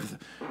get rid of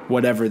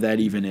whatever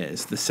that even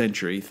is, the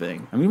century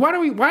thing. I mean, why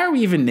are we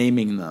even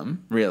naming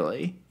them?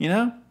 Really,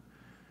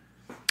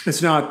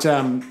 It's not.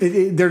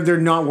 They're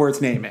not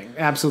worth naming.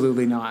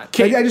 Absolutely not.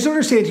 I just don't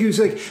understand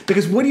too.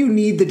 Because what do you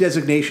need the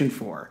designation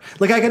for?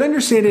 Like, I could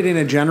understand it in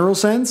a general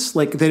sense,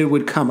 like that it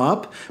would come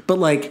up, but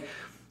like,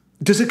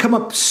 does it come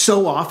up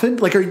so often?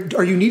 Like,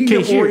 are you needing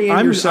to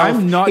orient yourself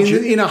in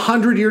a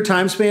 100-year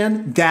time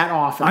span that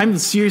often? I'm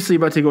seriously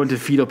about to go into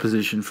fetal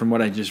position from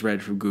what I just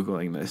read from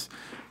Googling this.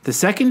 The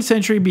second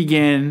century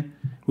began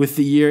with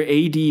the year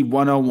AD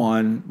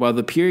 101, while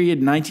the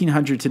period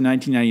 1900 to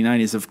 1999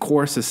 is, of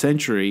course, a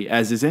century,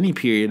 as is any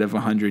period of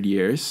 100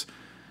 years.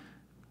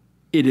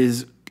 It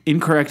is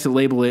incorrect to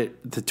label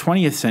it the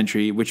 20th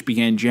century, which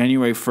began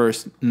January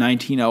 1st,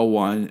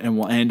 1901, and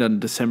will end on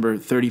December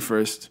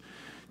 31st,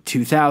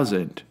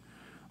 2000.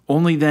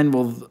 Only then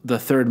will the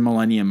third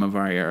millennium of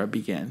our era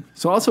begin.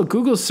 So also,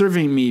 Google's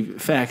serving me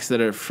facts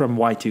that are from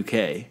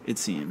Y2K, it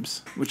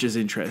seems, which is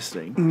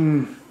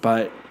interesting.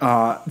 But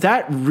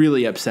that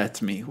really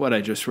upsets me, what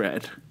I just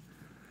read.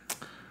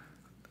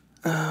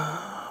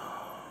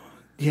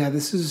 Yeah,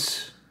 this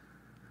is...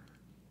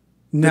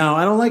 No,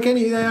 I don't like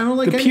any...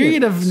 The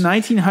period of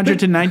 1900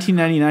 to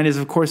 1999 is,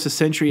 of course, a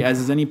century,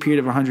 as is any period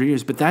of 100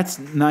 years. But that's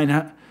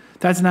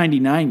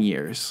 99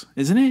 years,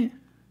 isn't it?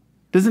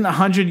 Doesn't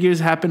 100 years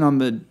happen on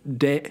the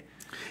day?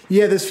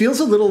 Yeah, this feels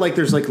a little like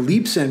there's like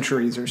leap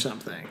centuries or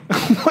something.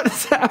 What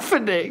is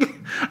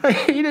happening? I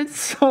hate it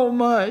so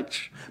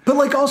much. But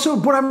like also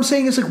what I'm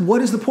saying is like,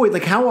 what is the point?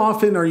 Like, how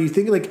often are you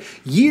thinking like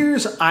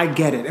years? I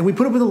get it. And we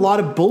put up with a lot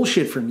of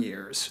bullshit from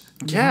years.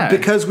 Yeah.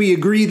 Because we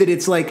agree that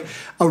it's like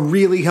a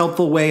really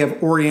helpful way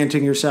of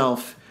orienting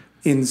yourself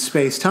in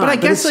space-time. But I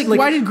guess like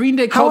why did Green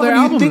Day call their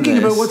album How are you thinking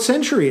about what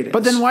century it is?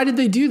 But then why did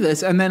they do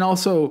this? And then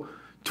also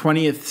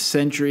 20th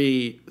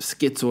century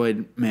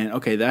schizoid man.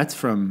 Okay, that's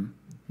from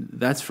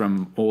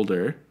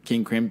older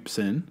King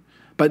Crimson.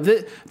 But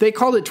they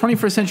called it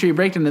 21st Century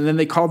Breakdown, and then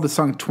they called the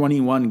song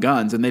 21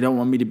 Guns, and they don't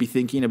want me to be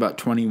thinking about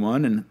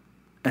 21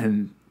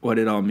 and what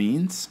it all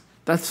means.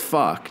 That's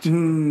fucked.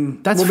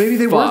 That's maybe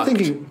they were fucked.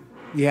 thinking.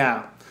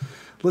 Yeah.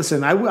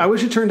 Listen, I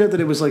wish it turned out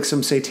that it was like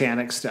some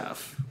satanic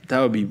stuff. That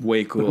would be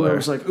way cooler. It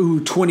was like,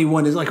 ooh,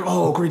 21 is like,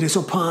 oh, Green Day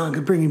so punk,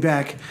 and bringing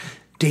back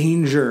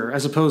Danger,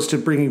 as opposed to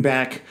bringing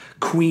back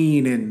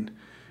Queen and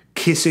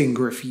kissing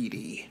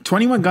graffiti.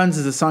 21 Guns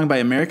is a song by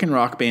American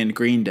rock band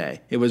Green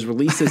Day. It was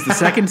released as the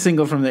second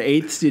single from their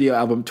 8th studio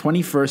album,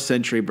 21st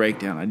Century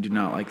Breakdown. I do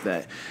not like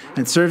that.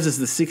 And serves as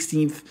the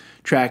 16th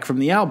track from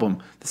the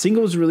album. The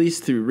single was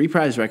released through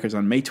Reprise Records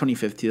on May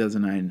 25th,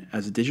 2009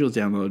 as a digital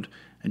download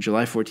and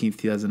July 14th,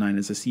 2009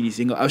 is a CD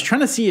single. I was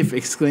trying to see if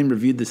Exclaim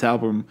reviewed this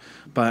album,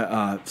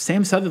 but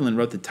Sam Sutherland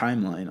wrote the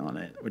timeline on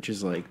it, which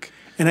is like...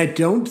 And I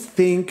don't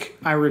think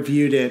I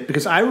reviewed it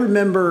because I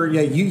remember,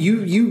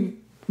 you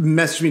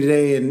messaged me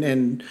today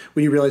and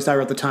when you realized I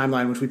wrote the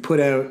timeline, which we put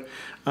out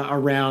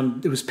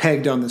around, it was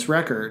pegged on this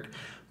record.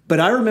 But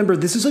I remember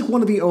this is like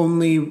one of the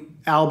only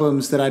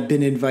albums that I've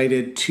been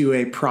invited to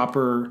a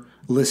proper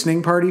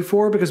listening party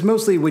for, because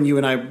mostly when you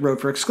and I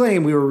wrote for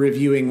Exclaim, we were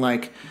reviewing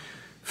like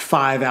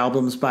 5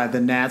 albums by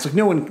the Nats. Like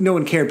no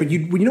one cared. But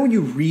when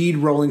you read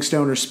Rolling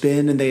Stone or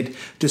Spin and they'd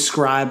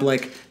describe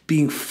like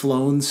being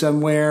flown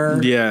somewhere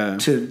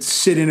to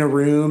sit in a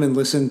room and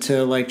listen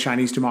to like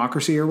Chinese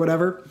Democracy or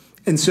whatever.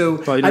 And so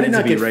well, you don't need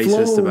to be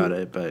racist about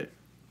it, but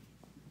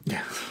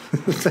yeah.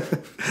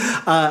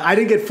 I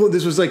didn't get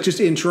this was like just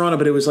in Toronto,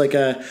 but it was like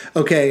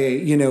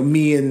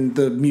me and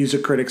the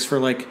music critics for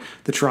like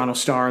the Toronto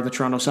Star, the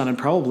Toronto Sun, and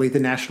probably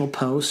the National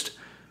Post.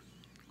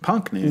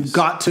 Punk news.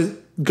 Got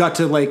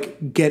to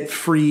like get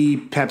free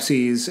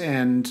Pepsis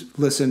and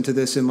listen to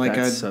this in like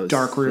a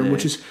dark room,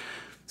 which is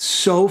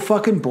so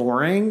fucking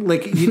boring.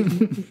 Like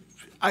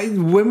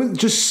when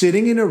just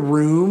sitting in a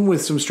room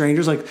with some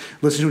strangers, like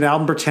listening to an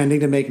album,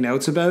 pretending to make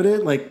notes about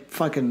it, like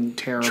fucking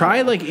terrible.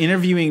 Try like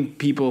interviewing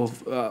people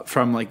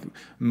from like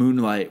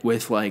Moonlight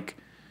with like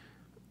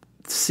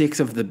 6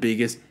 of the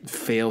biggest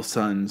fail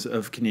sons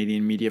of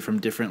Canadian media from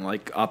different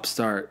like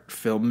upstart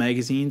film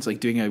magazines, like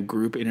doing a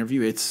group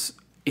interview.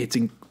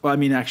 Well, I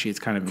mean, actually, it's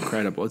kind of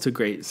incredible. It's a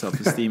great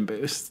self-esteem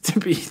boost to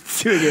be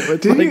doing it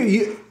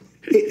with.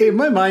 In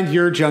my mind,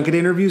 your junket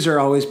interviews are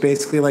always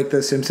basically like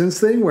the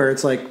Simpsons thing, where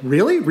it's like,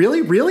 really,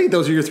 really, really,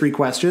 those are your 3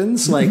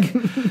 questions. Like,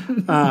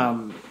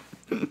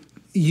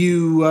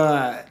 you've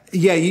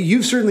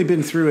certainly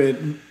been through it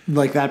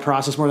like that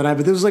process more than I.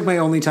 But this was like my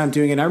only time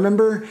doing it. I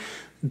remember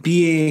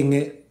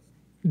being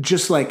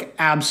just like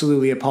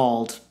absolutely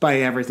appalled by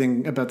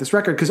everything about this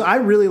record because I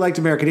really liked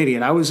American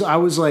Idiot. I was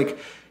like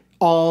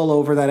all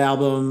over that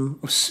album.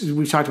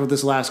 We've talked about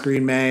this last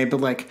Green May,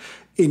 but like.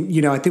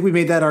 I think we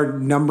made that our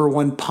number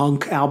 1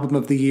 punk album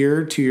of the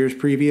year 2 years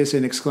previous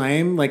in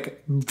Exclaim.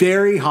 Like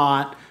very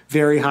hot,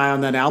 very high on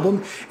that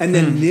album. And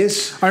then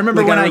this, I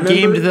remember when I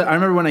gamed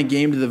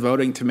the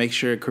voting to make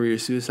sure Career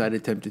Suicide,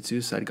 Attempted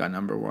Suicide got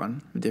number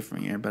 1 a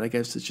different year. But I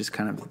guess it's just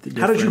kind of the difference.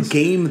 How did you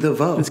game the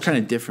vote? It's kind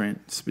of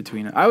difference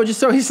between it. I would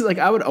just always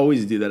I would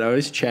always do that. I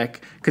always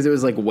check because it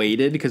was like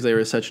weighted because they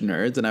were such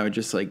nerds, and I would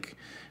just like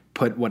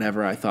put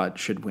whatever I thought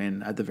should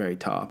win at the very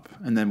top,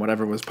 and then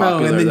whatever was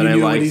popular and then that I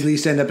liked. Would at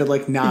least end up at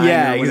like 9.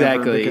 Yeah, or whatever,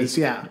 exactly. Because,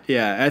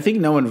 yeah. I think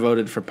no one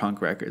voted for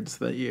punk records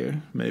that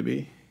year.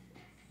 Maybe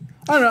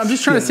I don't know. I'm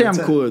just trying to say I'm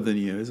cooler than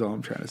you. Is all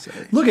I'm trying to say.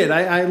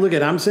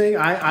 I'm saying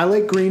I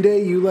like Green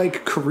Day. You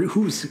like career.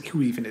 Who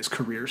even is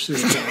Career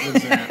Suicide?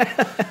 What's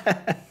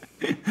that?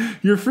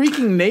 Your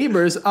freaking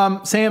neighbors.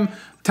 Sam.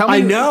 Tell me.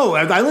 I know.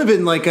 I live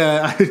in like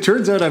it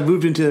turns out I've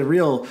moved into a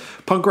real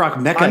punk rock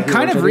mecca. I'm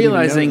kind of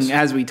realizing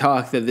as we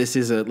talk that this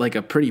is a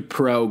pretty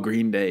pro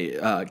Green Day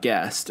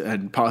guest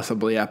and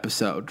possibly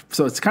episode.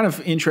 So it's kind of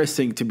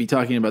interesting to be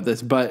talking about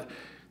this. But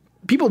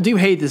people do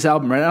hate this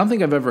album, right? I don't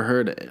think I've ever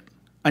heard it.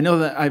 I know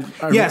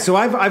that So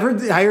I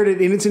heard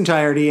it in its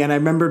entirety, and I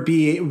remember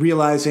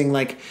realizing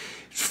like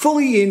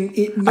fully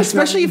in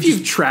especially if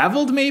you've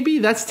traveled. Maybe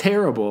that's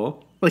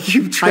terrible. Like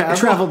you've traveled. I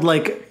traveled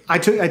like I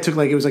took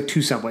like it was like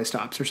 2 subway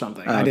stops or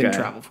something. Okay. I didn't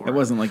travel for it. It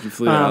wasn't like you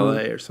flew to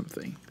LA or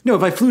something. No,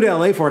 if I flew to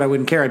LA for it, I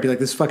wouldn't care. I'd be like,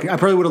 this fucking. I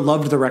probably would have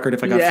loved the record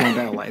if I got flown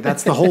to LA.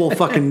 That's the whole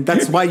fucking.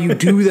 That's why you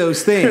do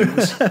those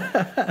things.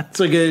 It's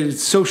like a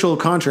social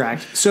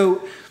contract.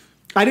 So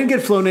I didn't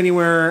get flown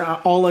anywhere.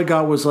 All I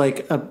got was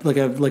like a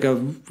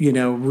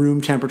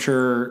room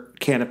temperature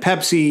can of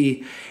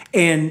Pepsi,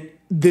 and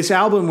this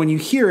album when you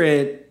hear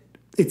it.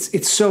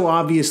 It's so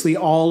obviously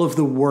all of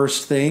the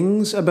worst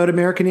things about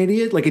American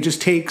Idiot. Like it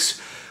just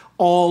takes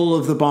all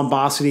of the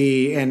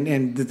bombosity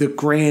and the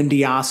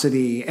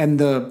grandiosity and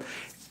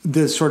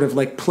the sort of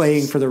like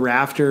playing for the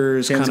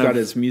rafters. Sam's kind got of,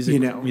 his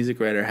music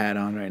writer hat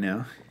on right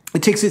now.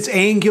 It takes its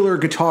angular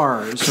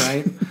guitars,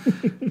 right?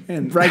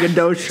 And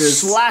braggadocious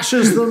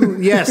slashes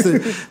them. Yes,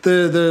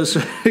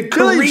 the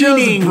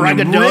careening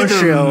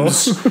braggadocio.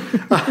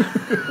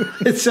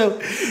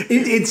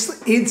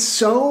 It's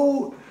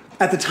so.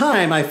 At the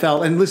time, I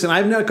felt, and listen,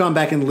 I've not gone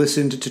back and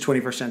listened to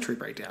 21st Century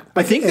Breakdown.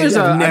 I think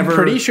I'm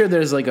pretty sure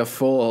there's like a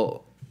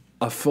full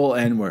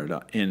N-word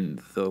in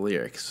the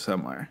lyrics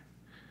somewhere.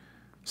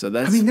 So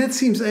that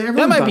seems that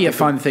might be a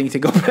fun thing to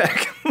go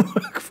back and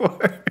look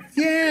for.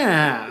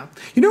 Yeah,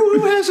 you know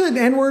who has an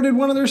N-word in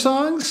one of their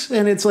songs,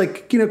 and it's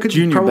like could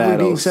Junior probably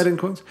Battles. being said in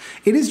quotes.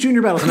 It is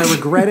Junior Battles, and I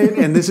regret it.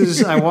 And this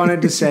is I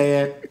wanted to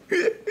say it.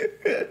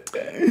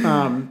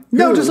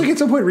 No, just like at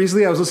some point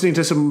recently, I was listening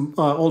to some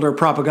older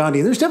Propaganda,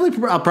 and there's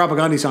definitely a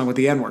Propaganda song with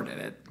the N-word in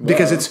it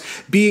because it's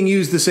being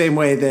used the same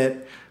way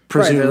that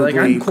presumably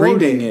I'm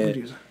quoting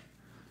it.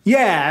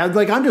 Yeah,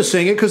 like I'm just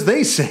saying it because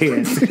they say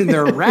it in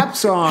their rap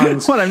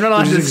songs. What, I'm not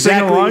allowed to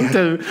sing along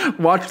to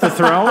Watch the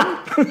Throne?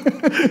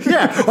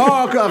 Yeah.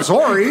 Oh, I'm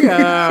sorry.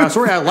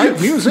 Sorry, I like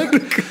music.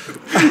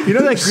 You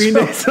know that Green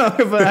Day song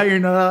about how you're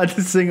not allowed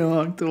to sing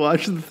along to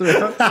Watch the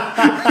Throne?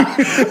 I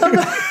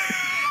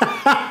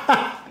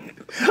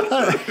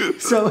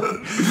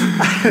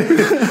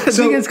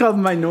think it's called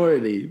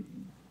Minority.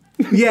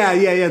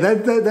 Yeah.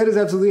 That is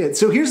absolutely it.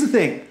 So here's the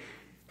thing.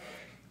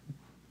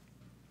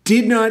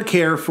 Did not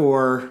care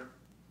for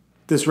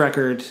this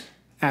record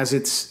as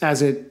it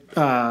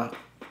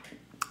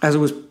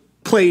was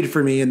played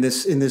for me in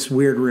this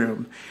weird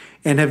room,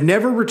 and have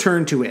never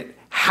returned to it.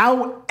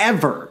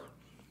 However,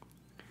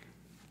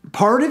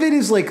 part of it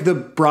is like the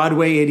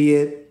Broadway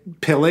idiot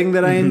pilling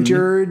that I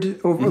endured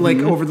over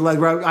the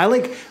last. I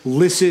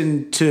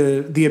listened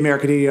to the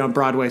American Idiot on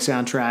Broadway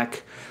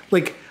soundtrack.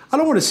 Like, I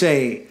don't want to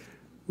say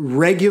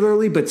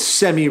regularly, but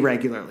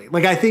semi-regularly.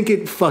 Like, I think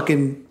it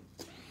fucking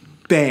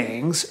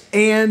bangs.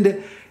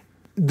 And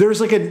there's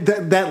like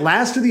that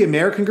last of the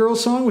American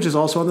Girls song, which is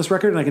also on this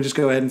record, and I can just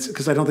go ahead and,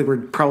 because I don't think we're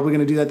probably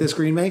going to do that this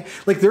Green May.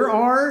 Like, there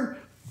are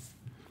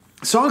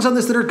songs on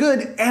this that are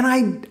good, and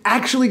I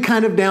actually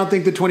kind of now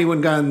think that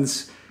 21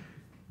 Guns,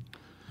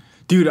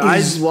 dude,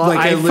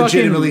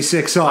 legitimately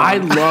sick song. I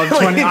love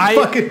 20.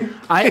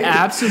 I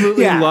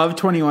absolutely love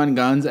 21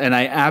 Guns, and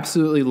I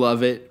absolutely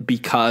love it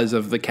because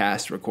of the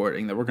cast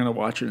recording that we're gonna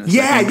watch in a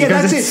second. Yeah,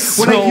 that's it.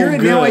 So when I hear it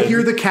good. now, I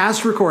hear the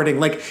cast recording.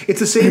 Like,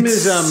 it's the same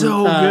as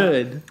so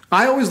good.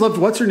 I always loved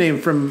what's her name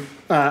from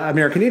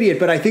American Idiot,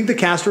 but I think the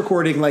cast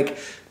recording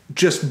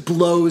just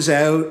blows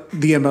out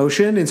the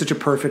emotion in such a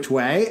perfect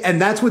way,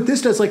 and that's what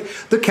this does. Like,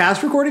 the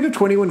cast recording of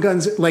 21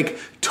 Guns,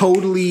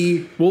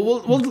 totally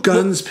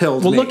guns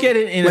pilled. We'll look at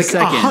it in a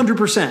second,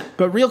 100%.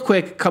 But real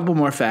quick, couple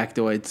more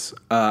factoids.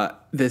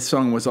 This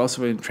song was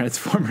also in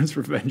Transformers: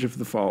 Revenge of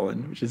the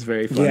Fallen, which is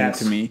very funny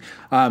to me.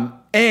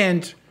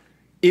 And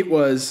it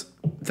was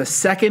the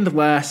second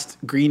last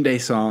Green Day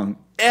song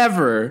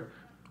ever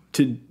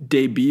to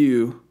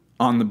debut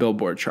on the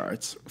Billboard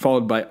charts,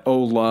 followed by "Oh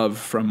Love"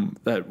 from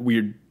that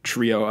weird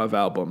trio of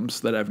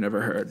albums that I've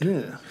never heard.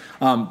 Yeah.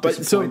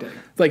 But so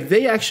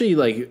they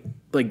actually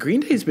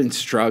Green Day's been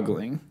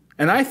struggling,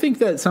 and I think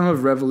that some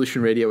of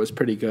Revolution Radio was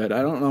pretty good.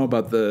 I don't know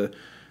about the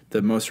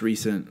most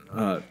recent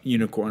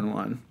Unicorn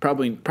one.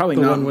 Probably not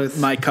one with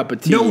my cup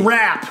of tea. No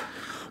rap.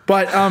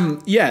 But I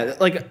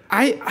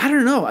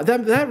don't know.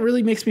 That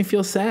really makes me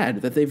feel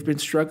sad that they've been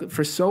struggling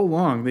for so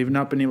long. They've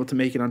not been able to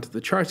make it onto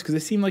the charts because they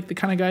seem like the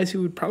kind of guys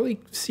who would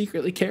probably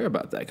secretly care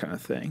about that kind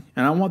of thing.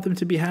 And I want them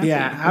to be happy.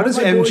 Yeah. How does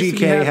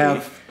MGK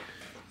have?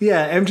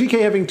 Yeah,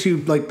 MGK having two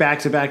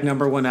back-to-back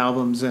 #1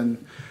 albums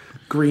and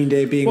Green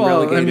Day being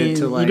relegated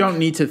to you don't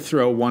need to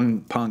throw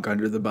one punk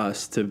under the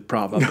bus to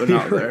prop up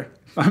another.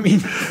 I mean,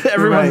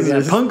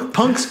 everyone's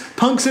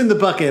punk's in the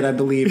bucket, I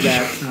believe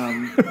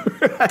that.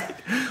 Right.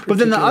 But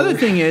then the other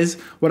thing is,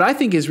 what I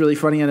think is really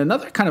funny, and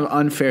another kind of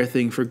unfair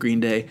thing for Green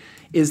Day,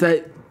 is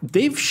that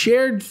they've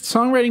shared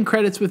songwriting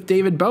credits with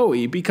David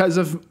Bowie because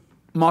of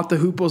Mott the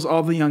Hoople's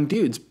All the Young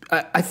Dudes.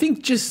 I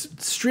think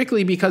just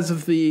strictly because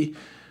of the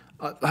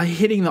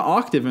hitting the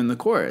octave in the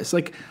chorus.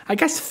 Like, I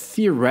guess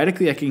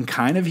theoretically I can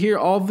kind of hear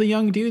All the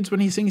Young Dudes when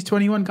he sings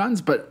 21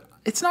 Guns, but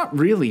it's not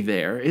really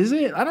there, is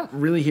it? I don't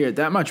really hear it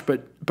that much,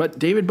 but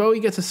David Bowie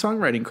gets a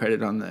songwriting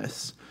credit on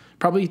this.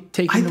 Probably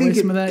taking away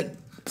some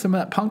of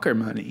that punker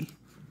money.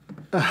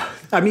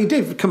 I mean,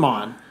 Dave, come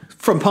on.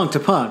 From punk to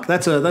punk.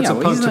 That's a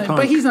punk to punk.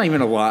 But he's not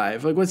even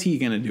alive. Like, what's he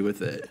going to do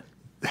with it?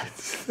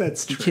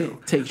 That's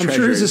true. I'm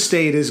sure his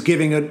estate is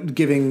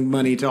giving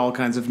money to all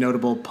kinds of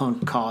notable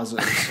punk causes.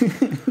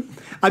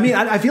 I mean,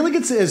 I feel like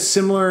it's as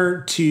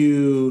similar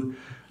to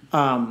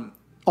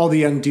All the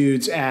Young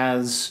Dudes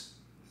as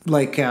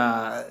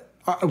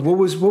what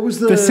was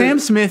the Sam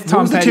Smith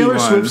Tom Petty Taylor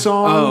one? Swift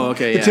song? Oh,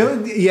 okay,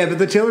 but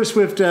the Taylor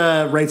Swift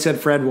Right Said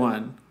Fred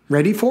one.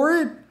 Ready for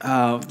it?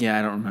 Oh, yeah,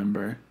 I don't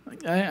remember.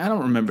 I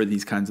don't remember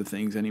these kinds of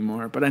things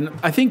anymore. But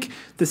I think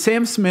the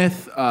Sam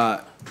Smith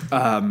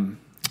Tom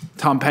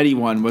Petty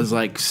one was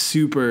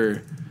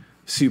super,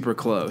 super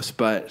close.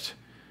 But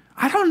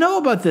I don't know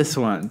about this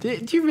one.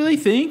 Do you really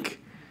think?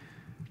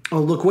 Oh,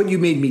 look what you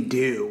made me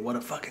do. What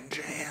a fucking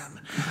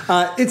jam.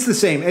 It's the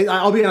same.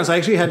 I'll be honest, I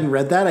actually hadn't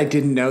read that. I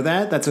didn't know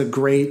that. That's a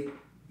great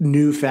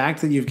new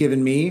fact that you've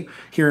given me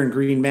here in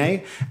Green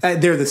May.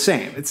 They're the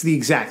same. It's the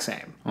exact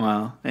same.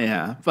 Well,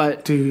 yeah.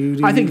 But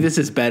I think this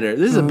is better.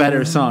 This is a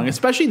better song,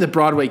 especially the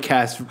Broadway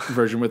cast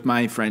version with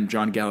my friend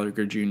John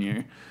Gallagher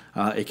Jr.,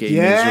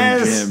 a.k.a.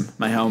 Newsroom Jim,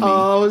 my homie.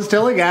 Oh, I was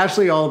telling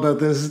Ashley all about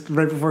this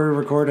right before we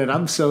recorded.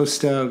 I'm so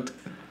stoked.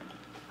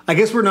 I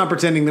guess we're not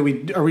pretending that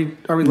we are. We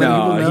letting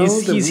people know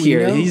he's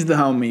here. Know? He's the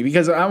homie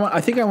because I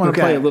think I want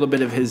to play a little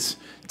bit of his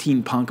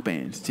teen punk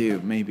band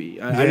too.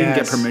 Maybe I didn't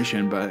get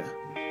permission, but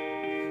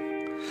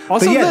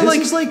also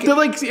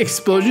the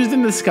explosions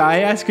in the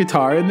sky ass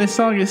guitar in this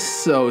song is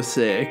so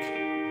sick.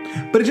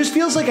 But it just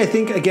feels like, I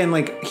think, again,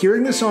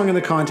 hearing this song in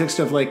the context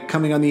of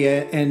coming on the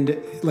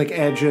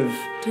edge of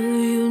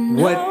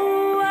what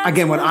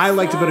I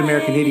liked about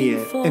American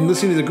Idiot, and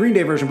listening to the Green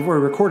Day version before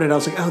we recorded, I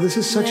was like, oh, this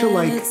is such a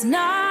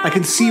I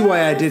can see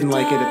why I didn't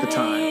like it at the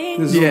time.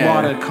 There's a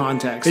lot of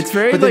context. It's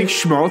very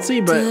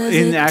schmaltzy, but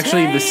in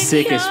actually the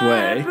sickest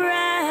way.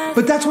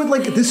 But that's what,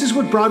 like, this is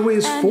what Broadway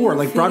is for.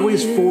 Like, Broadway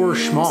is for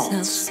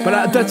schmaltz.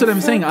 But that's what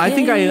I'm saying. I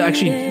think I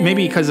actually,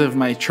 maybe because of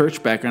my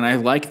church background, I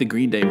like the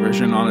Green Day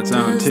version on its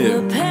own,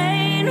 too.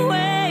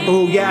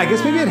 Oh, yeah, I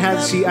guess maybe it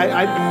had, see,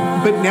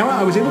 but now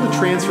I was able to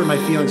transfer my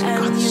feelings.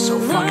 God, this is so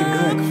fucking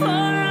good.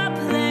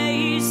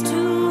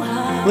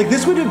 Like,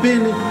 this would have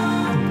been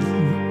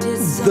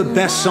the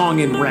best song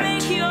in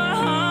Rent.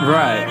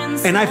 Right.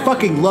 And I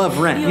fucking love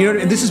Rent. You know,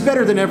 and this is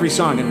better than every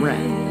song in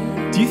Rent.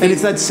 Do you think? And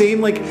it's that same,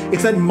 like,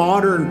 it's that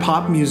modern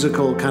pop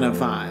musical kind of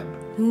vibe.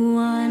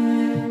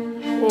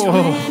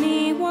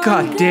 Oh,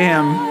 god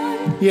damn.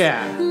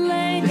 Yeah.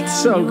 It's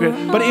so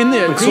good. But in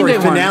the Green Day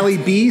finale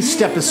B,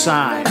 Step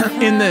Aside.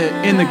 in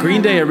the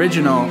Green Day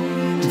original,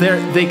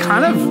 they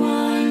kind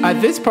of, at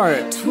this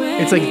part,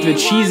 it's like the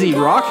cheesy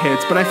rock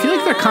hits, but I feel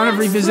like they're kind of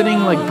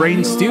revisiting like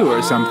Brain Stew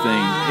or something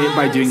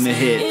by doing the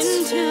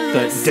hits.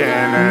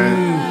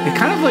 It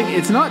kind of like,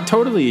 it's not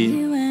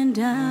totally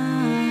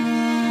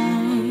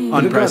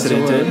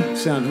unprecedented.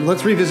 Sound.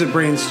 Let's revisit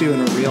Brain Stew in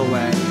a real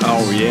way.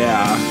 Oh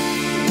yeah.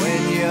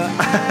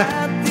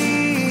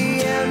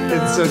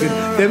 It's so good.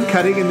 Them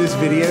cutting in this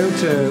video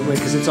to, like,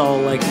 because it's all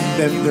like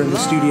they're in the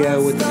studio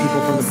with the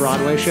people from the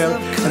Broadway show,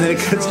 and then it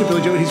cuts to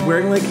Billy Joe, and he's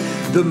wearing like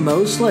the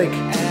most like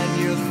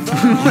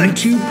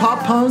YouTube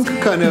pop punk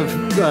kind of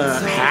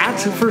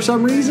hat for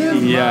some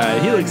reason. Yeah,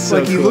 he looks so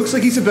like he looks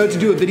like he's about to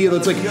do a video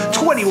that's like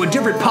 21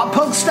 different pop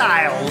punk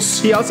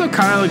styles. He also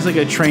kind of looks like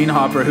a train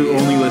hopper who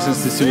only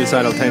listens to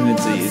Suicidal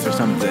Tendencies or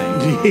something.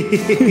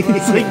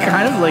 He's like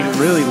kind of like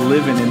really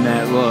living in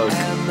that look.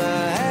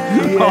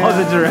 Yeah. Oh,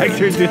 the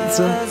director did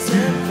some.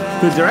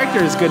 The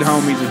director is good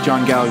homies with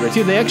John Gallagher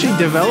too. They actually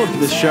developed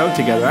this show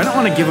together. I don't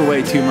want to give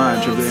away too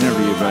much of the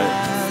interview, but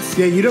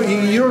yeah, you don't.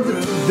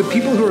 The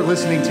people who are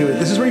listening to it.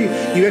 This is where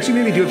you actually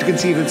maybe do have to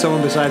conceive that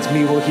someone besides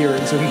me will hear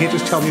it. So you can't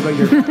just tell me about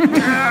your.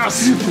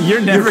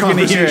 You're never going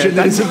to hear it.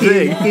 That's the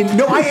thing.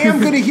 No, I am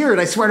going to hear it.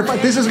 I swear to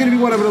God, this is going to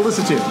be what I'm going to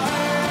listen to.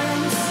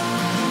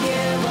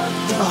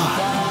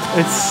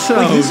 It's so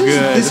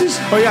good.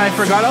 Oh yeah, I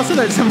forgot also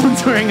that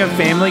someone's wearing a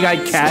Family Guy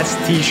cast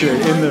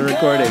T-shirt in the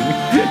recording.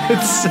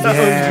 It's so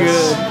good.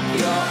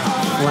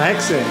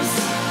 Flexing.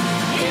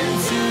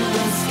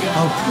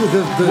 Oh,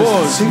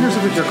 the singers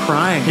of it are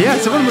crying. Yeah,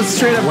 someone was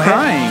straight up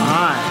crying.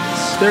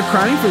 Eyes. They're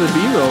crying for the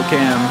B-roll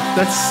cam.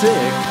 That's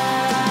sick.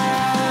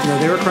 No,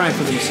 they were crying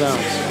for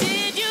themselves.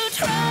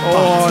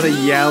 Oh, the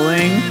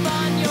yelling.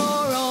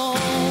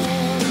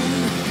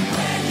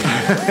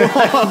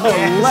 Oh,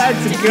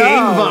 let's go.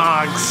 Gang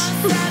box.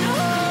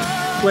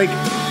 Like,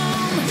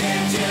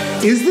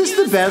 is this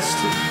the best?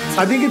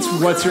 I think it's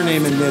What's Her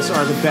Name and this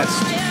are the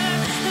best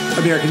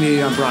American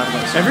Idiot on Broadway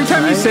songs. Every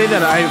time you say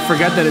that, I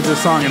forget that it's a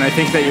song, and I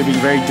think that you're being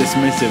very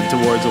dismissive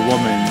towards a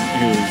woman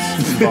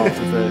who's involved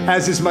with it.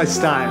 As is my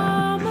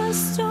style.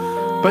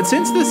 But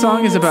since the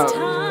song is about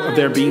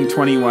there being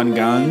 21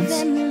 guns,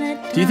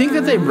 do you think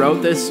that they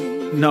wrote this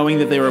knowing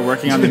that they were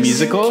working on the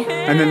musical,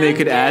 and then they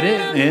could add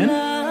it in?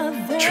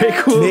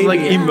 Trickle, like,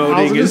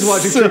 emoting is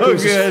so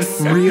good.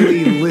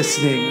 Really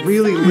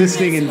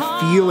listening and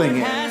feeling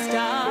it.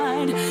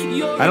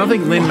 I don't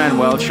think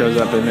Lin-Manuel shows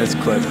up in this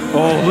clip.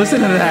 Oh,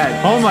 listen to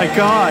that. Oh my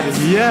god,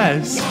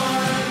 yes.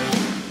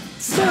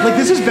 Like,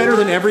 this is better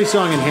than every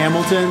song in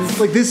Hamilton.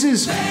 Like, this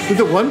is,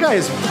 the one guy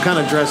is kind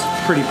of dressed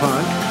pretty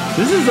punk.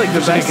 This is like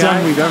the best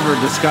song we've ever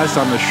discussed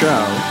on the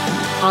show.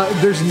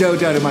 There's no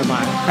doubt in my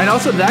mind. And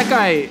also, that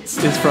guy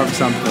is from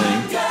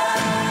something.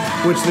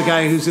 Which, the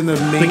guy who's in the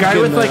main... The guy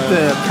with, like,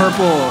 the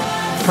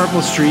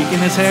purple streak in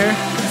his hair?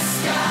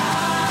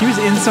 He was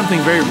in something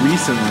very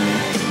recently.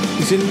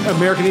 He's in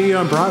American Idiot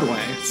on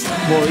Broadway.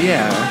 Well,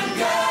 yeah.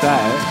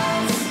 That.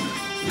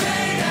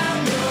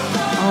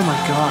 Oh, my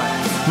God.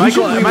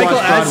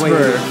 Michael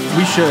Esper.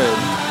 We should.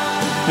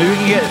 Maybe we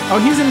can get... Oh,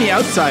 he's in The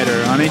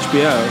Outsider on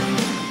HBO.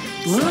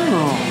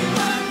 Oh.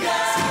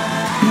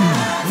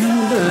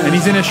 And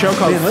he's in a show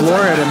called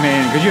Florida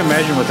Man. Could you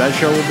imagine what that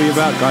show will be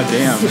about? God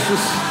damn. This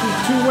is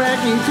too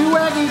wacky.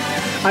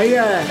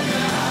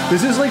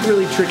 This is like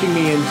really tricking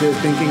me into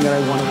thinking that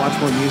I want to watch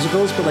more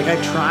musicals, but like I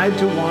tried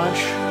to watch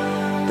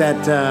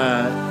that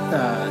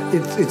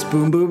it's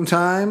Boom Boom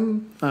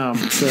Time,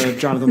 the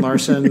Jonathan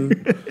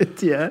Larson.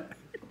 Yeah.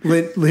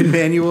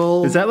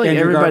 Lin-Manuel. Is that like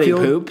Andrew Everybody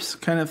Garfield Poops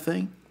kind of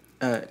thing?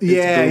 Boom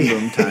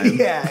Boom Time.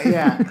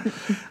 yeah.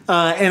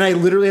 And I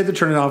literally had to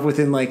turn it off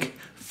within like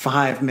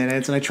 5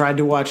 minutes, and I tried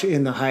to watch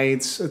In the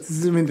Heights.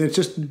 I mean, it's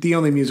just the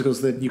only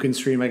musicals that you can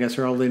stream, I guess,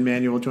 are all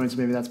Lin-Manuel joints.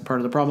 Maybe that's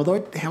part of the problem,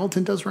 although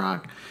Hamilton does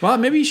rock. Well,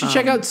 maybe you should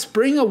check out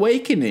Spring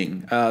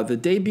Awakening, the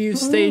debut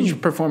stage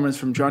performance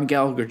from John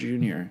Gallagher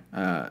Jr.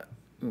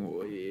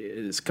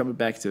 Is coming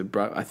back to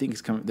Broadway. I think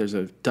it's coming. There's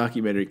a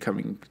documentary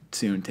coming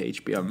soon to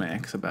HBO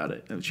Max about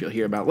it, which you'll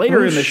hear about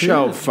later in the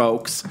show,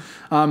 folks.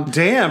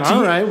 Damn.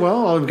 All right.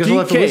 Well, I guess I'll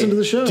have to listen to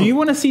the show. Do you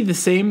want to see the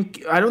same?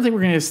 I don't think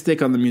we're going to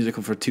stick on the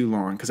musical for too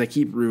long because I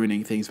keep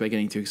ruining things by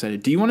getting too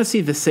excited. Do you want to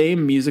see the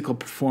same musical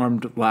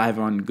performed live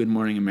on Good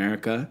Morning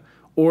America?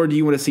 Or do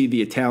you want to see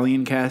the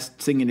Italian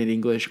cast sing it in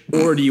English?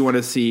 Or do you want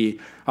to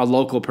see a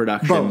local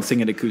production sing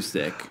it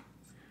acoustic?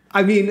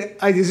 I mean,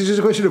 this is just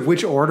a question of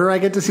which order I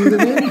get to see them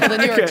in. Well, the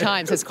New York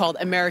Times has called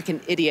American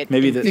Idiot.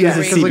 Maybe this is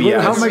like, CBS.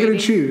 how am I going to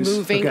choose?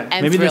 Moving Okay.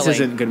 and Maybe this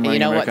thrilling. isn't Good Morning You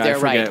know America. what? They're I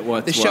forget right.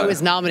 what's The show what.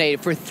 is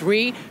nominated for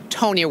 3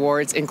 Tony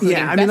Awards, including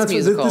Yeah, I mean, Best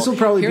Musical. this will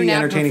probably Here be Now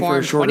entertaining for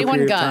a performed shorter 21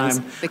 period of Guns,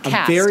 time. The I'm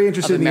cast very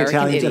interested of in the American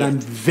Italians, and Idiot. I'm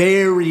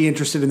very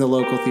interested in the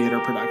local theater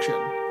production.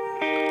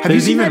 Have There's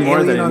you seen even that more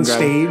Alien than on Grab-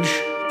 stage?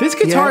 This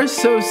guitar Yeah. is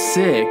so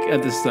sick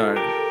at the start.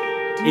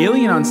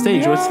 Alien on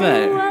stage, what's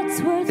that?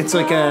 It's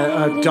like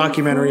a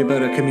documentary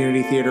about a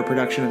community theater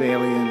production of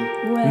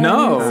Alien.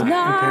 No.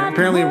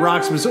 Apparently,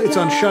 it's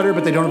on Shudder,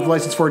 but they don't have the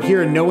license for it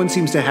here, and no one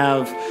seems to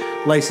have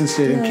licensed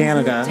it in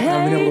Canada. I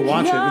haven't been able to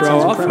watch it. It Bro,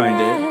 sounds I'll incredible.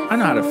 find it. I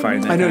know how to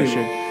find that I know kind of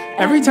you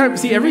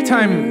shit. Every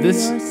time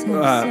this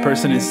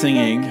person is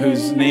singing,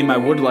 whose name I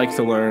would like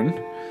to learn,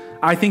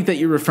 I think that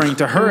you're referring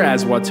to her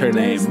as what's her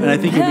name, and I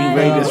think you're being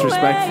very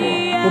disrespectful.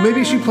 Well,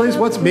 maybe she plays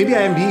maybe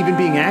I am even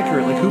being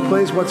accurate. Like, who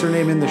plays what's her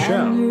name in the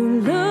show?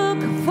 I'm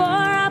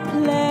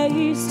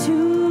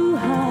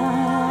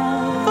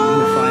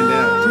gonna find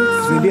out.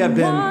 'Cause maybe I've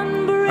been.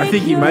 I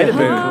think you might have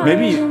been.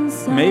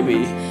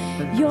 Maybe.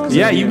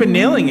 Yeah, you've been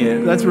nailing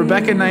it. That's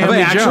Rebecca Naomi Have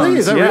I actually? Jones.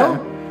 Is that yeah. real?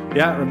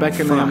 Yeah,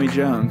 Rebecca Naomi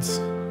Jones.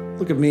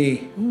 Look at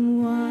me,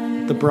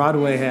 the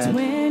Broadway head.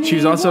 She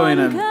was also in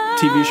a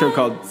TV show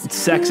called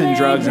Sex and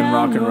Drugs and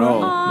Rock and Roll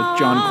with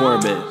John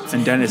Corbett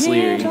and Dennis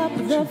Leary.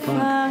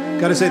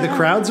 Gotta say, the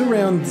crowds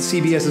around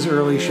CBS's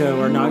early show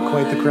are not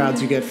quite the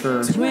crowds you get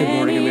for Good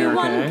Morning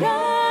America. Eh?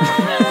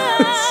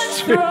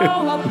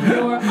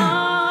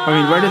 I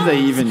mean, where did they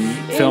even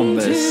film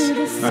this?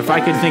 If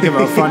I could think of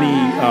a funny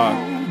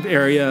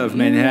area of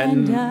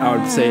Manhattan, I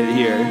would say it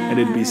here, and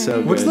it'd be so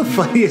good. What's the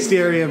funniest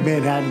area of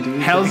Manhattan,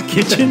 dude? Hell's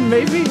Kitchen,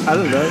 maybe? I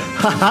don't know.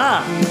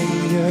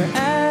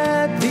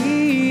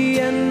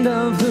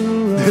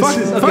 Fuck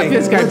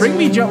this guy. Bring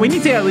me Joe. We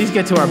need to at least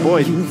get to our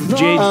boy,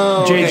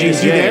 JGJ.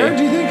 Is he there,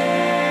 do you think?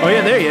 Oh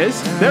yeah, there he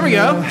is. There we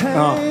go.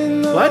 Oh,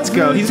 Let's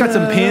go. He's got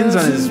some pins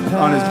on his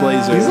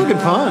blazer. he's looking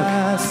punk.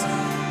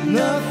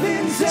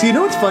 So you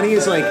know what's funny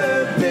is like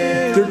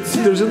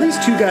there's at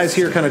least 2 guys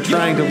here kind of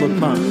trying to look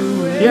punk.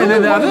 Yeah, and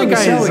then the One of other them guy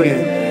is selling like,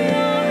 it.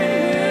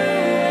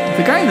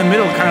 the guy in the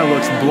middle kind of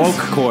looks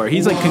blokecore.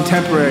 He's like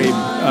contemporary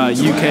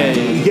UK.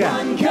 Yeah,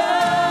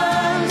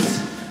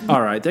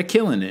 All right, they're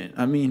killing it.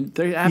 I mean,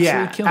 they're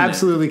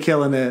absolutely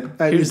killing killing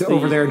it. Here's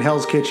Over there in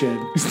Hell's Kitchen.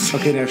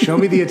 Okay, now show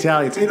me the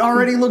Italians. It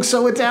already looks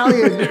so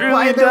Italian. really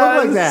Why did they look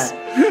like does.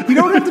 that? You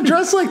don't have to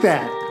dress like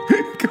that.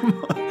 Come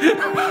on.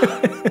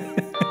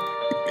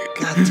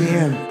 God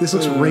damn, this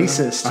looks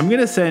racist. I'm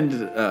gonna send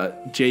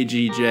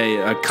JGJ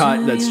a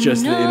cut that's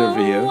just the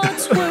interview.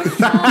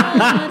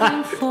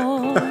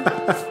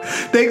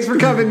 Thanks for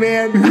coming,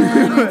 man.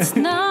 Yeah,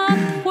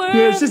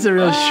 it's just a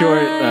real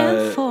short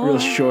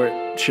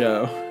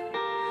show.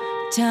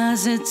 Do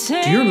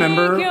you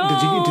remember?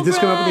 Did this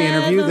come up in the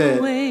interview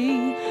that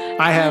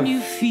I have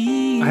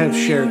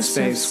shared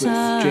space with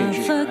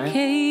JG?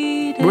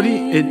 Right?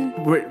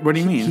 What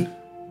do you mean?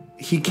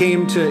 He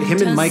came to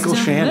him and Michael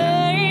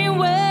Shannon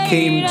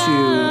came to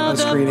a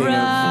screening of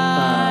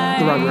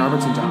the Robbie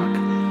Robertson doc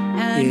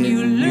in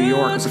New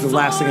York. It was like the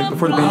last thing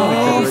before the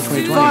pandemic,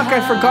 February 2020. Fuck! I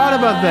forgot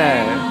about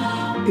that.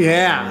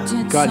 Yeah.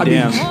 God I mean,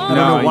 damn. I don't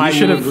know why you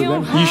should have.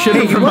 You should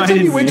have Hey, one time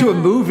reminded you went me. to a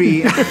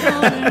movie. Do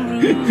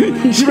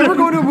you remember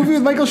going to a movie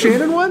with Michael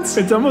Shannon once?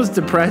 It's almost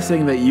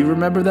depressing that you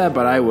remember that,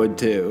 but I would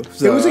too.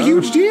 So, It was a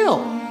huge deal.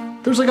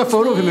 There was like a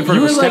photo of him in front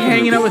You of were a like step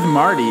hanging movie. out with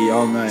Marty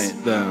all night,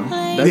 though.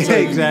 That's Yeah,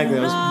 like- exactly.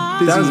 I was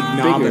busy That was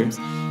knobbing.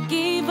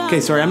 Okay,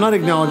 sorry, I'm not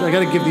acknowledging. I got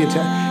to give the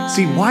attention.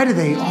 See, why do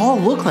they all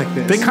look like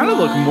this? They kind of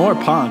look more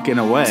punk in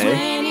a way.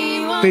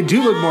 They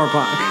do look more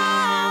punk.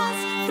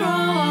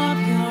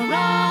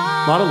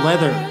 A lot of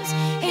leather. A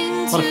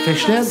lot of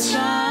fishnets.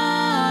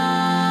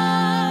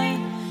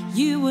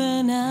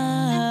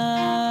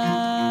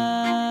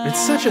 It's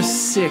such a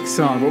sick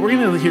song, but we're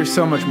gonna hear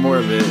so much more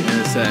of it in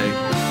a sec.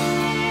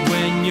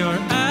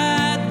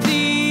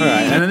 All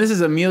right, and then this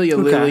is Amelia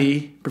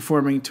Lilly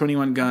performing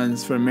 21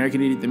 Guns for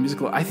American Idiot the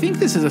Musical. I think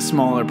this is a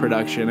smaller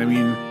production. I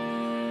mean,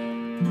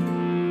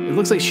 it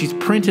looks like she's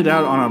printed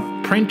out on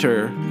a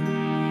printer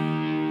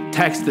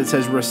text that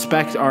says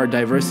respect our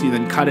diversity,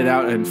 then cut it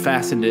out and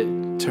fastened it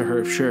to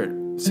her shirt.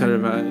 Sort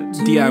of a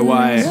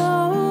DIY.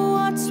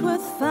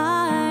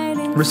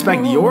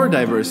 Respect your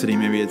diversity,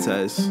 maybe it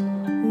says.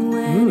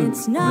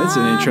 That's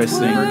an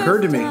interesting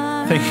Occurred to me.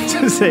 thing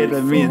to say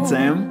to me and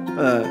Sam.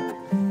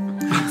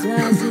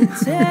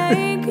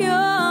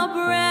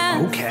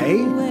 Okay.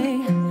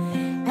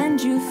 And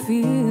you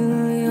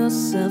feel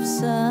yourself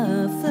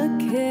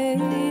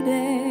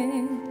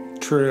suffocating.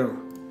 True.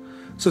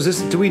 So is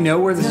this? Do we know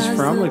where this is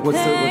from? Like, what's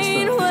the?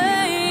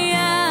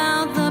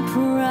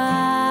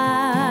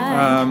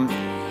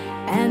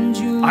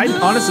 I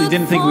honestly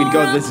didn't think we'd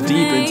go this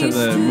deep into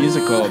the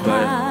musical,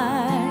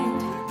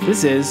 but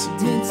this is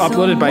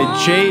uploaded by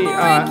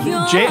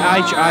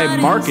JHI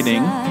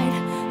Marketing.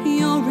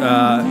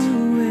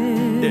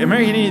 The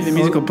American Idiot the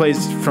Musical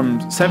plays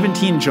from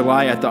 17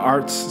 July at the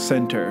Arts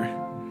Center.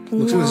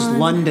 Looks like this is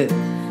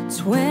London.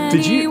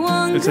 Did you?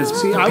 It says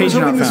See, I was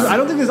hoping this. I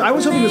don't think this. I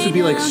was hoping this would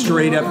be like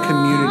straight up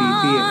community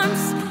theater.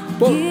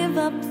 Well,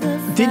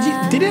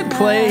 did it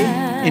play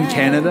in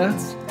Canada?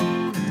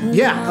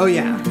 Yeah. Oh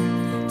yeah.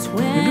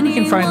 Maybe we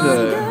can find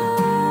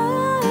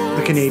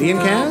The Canadian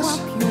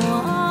cast.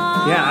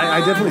 Yeah, I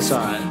definitely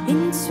saw it.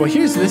 Well,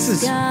 this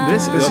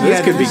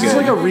could be This good. is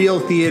like a real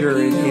theater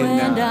in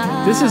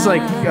This is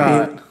like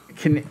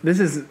this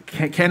is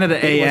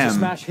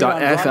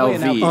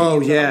CanadaAM.FLV.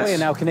 Oh, yes. And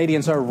now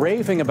Canadians are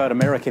raving about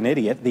American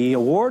Idiot. The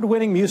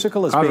award-winning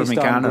musical is based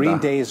on Green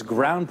Day's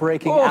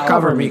groundbreaking album.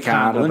 Cover Me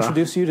Canada. We'll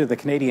introduce you to the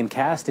Canadian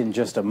cast in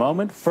just a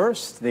moment.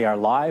 First, they are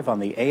live on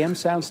the AM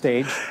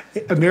soundstage.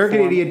 American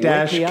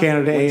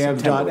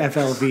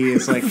Idiot-CanadaAM.FLV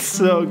is like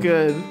so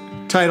good.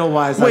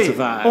 Title-wise, that's a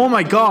vibe. Oh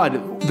my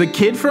God, the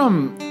kid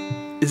from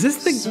is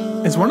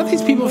one of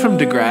these people from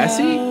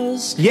Degrassi?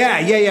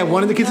 Yeah.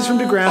 One of the kids is from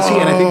Degrassi,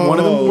 and I think one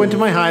of them went to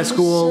my high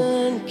school.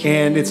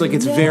 And it's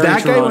very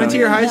that Toronto. guy went to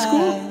your high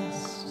school.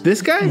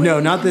 This guy? No,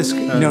 not this.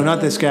 No,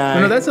 not this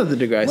guy. No, that's not the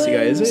Degrassi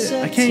guy, is it?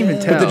 I can't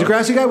even tell. But the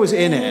Degrassi guy was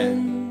in it.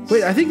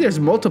 Wait, I think there's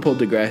multiple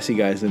Degrassi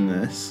guys in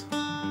this.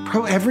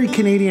 Probably every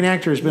Canadian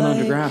actor has been on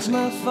Degrassi.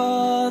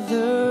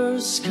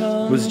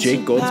 Was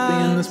Jake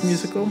Goldsby in this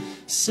musical?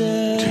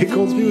 Jake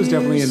Goldsby was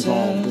definitely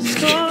involved.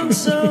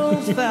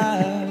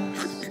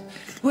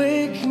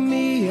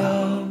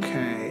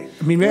 Okay.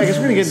 I mean, I guess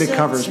we're gonna get into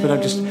covers, but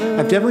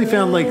I've definitely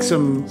found like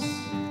some.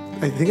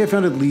 I think I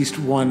found at least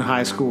one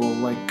high school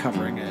like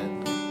covering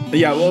it.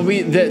 Yeah, well,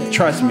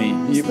 trust me,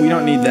 we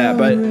don't need that.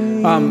 But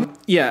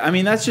yeah, I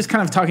mean, that's just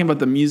kind of talking about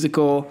the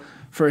musical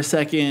for a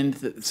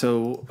second.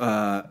 So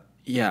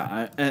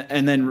yeah,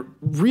 and then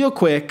real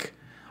quick,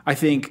 I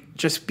think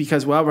just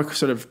because while we're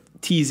sort of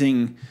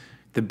teasing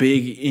the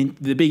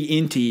big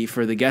intie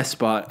for the guest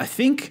spot, I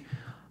think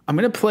I'm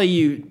going to play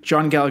you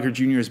John Gallagher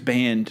Jr.'s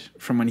band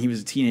from when he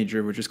was a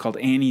teenager, which is called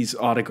Annie's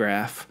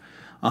Autograph.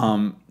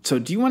 So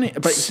do you want to?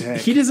 But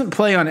Sick. He doesn't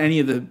play on any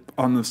of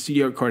the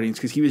studio recordings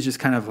because he was just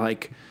kind of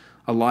like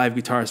a live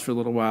guitarist for a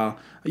little while.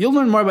 You'll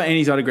learn more about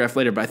Annie's Autograph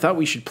later, but I thought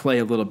we should play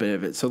a little bit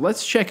of it. So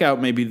let's check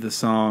out maybe the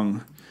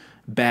song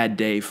 "Bad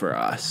Day for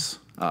Us."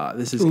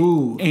 This is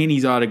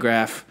Annie's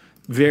Autograph.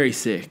 Very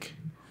sick.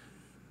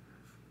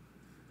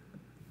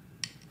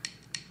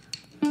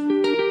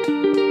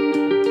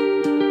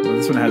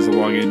 This one has a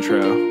long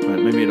intro,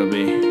 but maybe it'll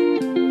be. I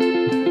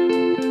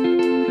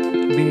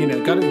mean,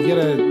 you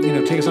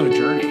gotta take us on a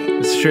journey.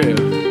 It's true.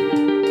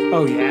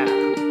 Oh yeah.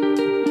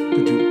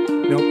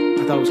 Nope,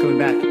 I thought it was coming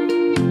back.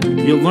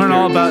 You'll learn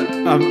all about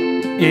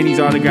Annie's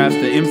Autograph,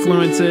 the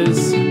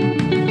influences.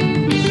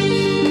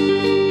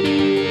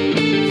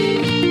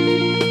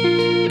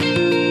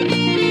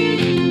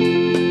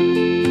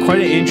 Quite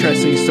an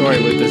interesting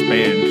story with this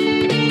band.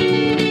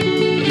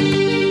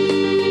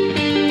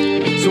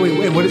 So wait,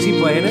 and what does he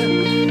play in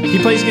it? He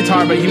plays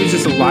guitar, but he was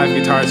just a live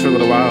guitarist for a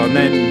little while, and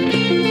then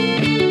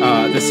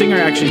the singer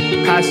actually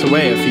passed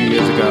away a few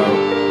years ago,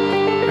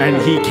 and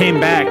he came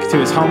back to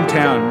his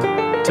hometown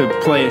to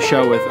play a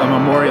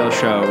memorial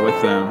show with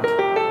them.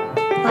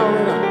 Oh,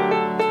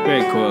 yeah.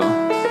 Very cool.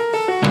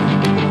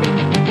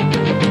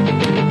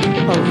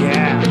 Oh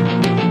yeah.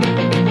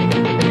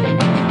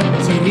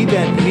 So you need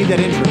that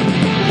intro.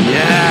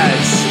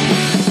 Yes.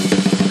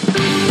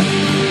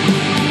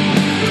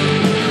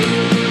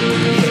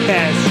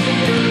 Yes.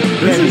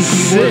 This is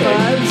sick.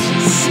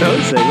 So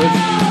sick.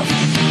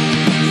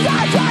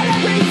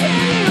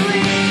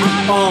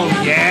 Oh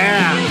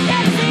yeah.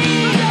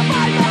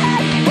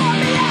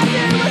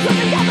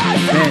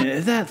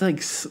 Man, that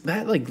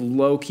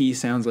low key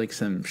sounds like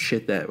some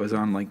shit that was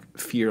on like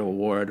Feral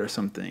Ward or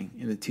something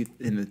in the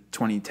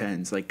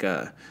 2010s, like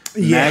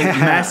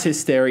Mass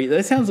Hysteria.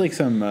 That sounds like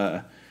some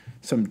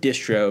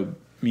distro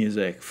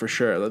music for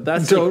sure.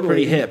 That's totally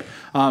pretty hip.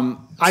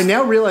 I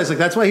now realize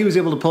that's why he was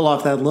able to pull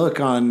off that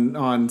look on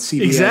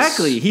CBS.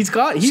 Exactly. He's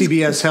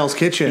CBS Hell's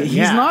Kitchen. He's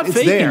not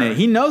faking there. it.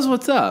 He knows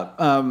what's up.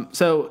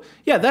 So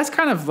yeah, that's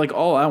kind of like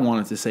all I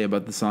wanted to say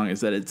about the song is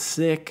that it's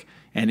sick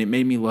and it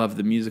made me love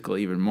the musical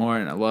even more.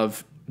 And I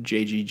love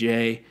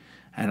JGJ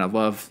and I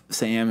love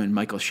Sam and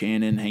Michael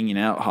Shannon hanging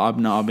out,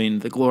 hobnobbing,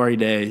 the glory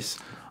days.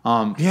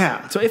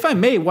 Yeah. So if I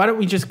may, why don't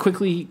we just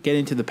quickly get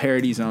into the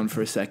parody zone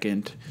for a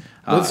second?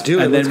 Let's do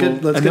it.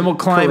 And then we'll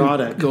climb.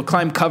 parodic. We'll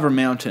climb Cover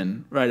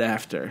Mountain right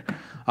after.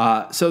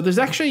 So there's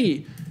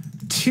actually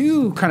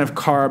two kind of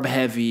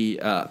carb-heavy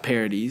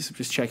parodies.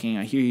 Just checking.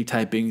 I hear you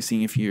typing,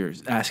 seeing if you're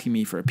asking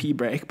me for a pee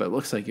break, but it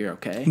looks like you're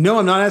okay. No,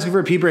 I'm not asking for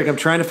a pee break. I'm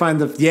trying to find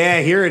the.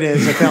 Yeah, here it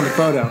is. I found the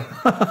photo.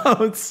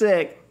 Oh, it's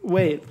sick.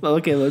 Wait.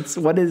 Okay.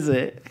 What is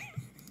it?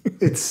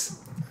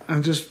 I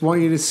just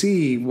want you to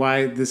see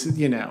why this is.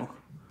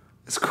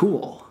 It's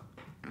cool.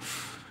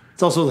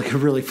 It's also like a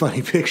really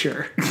funny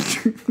picture.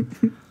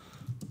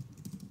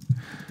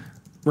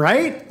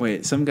 Right?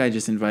 Wait, some guy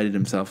just invited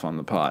himself on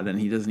the pod and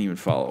he doesn't even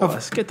follow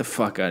us. Get the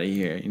fuck out of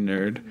here, you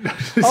nerd.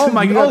 Oh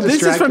my god,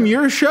 this is from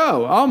your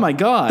show. Oh my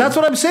god. That's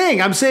what I'm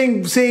saying. I'm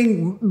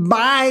saying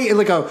my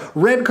like a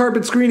red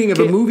carpet screening of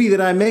a movie that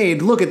I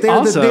made. Look at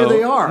there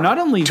they are. Not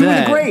only two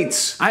that, of the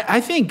greats.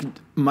 I think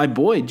my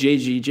boy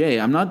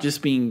JGJ, I'm not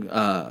just being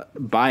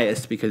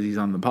biased because he's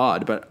on the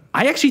pod, but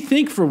I actually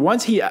think for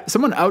once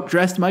someone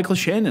outdressed Michael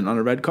Shannon on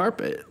a red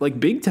carpet, like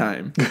big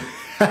time.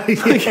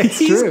 He's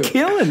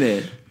killing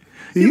it.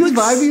 He's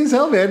vibey as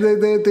hell, man.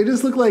 They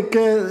just look like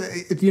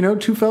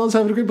two fellas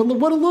having a great. But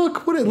what a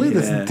look!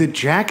 The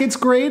jacket's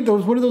great.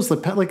 What are those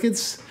lapels? Like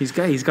he's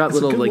got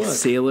little like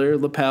sailor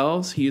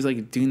lapels. He was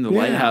like doing the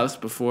lighthouse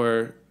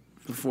before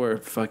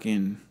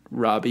fucking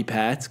Robbie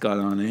Pats got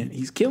on it.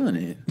 He's killing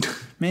it,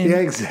 man. Yeah,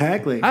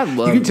 exactly. I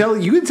love. You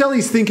can tell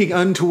he's thinking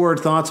untoward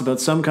thoughts about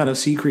some kind of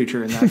sea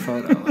creature in that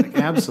photo. Like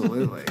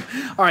absolutely.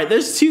 All right,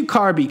 there's two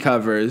Carby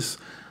covers.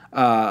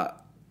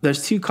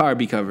 There's two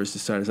Carby covers to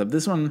start us up.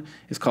 This one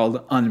is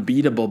called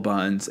Unbeatable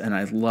Buns, and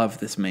I love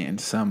this man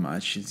so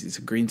much. He's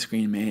a green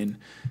screen man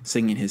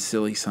singing his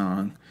silly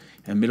song,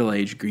 a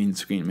middle-aged green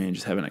screen man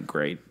just having a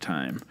great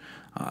time.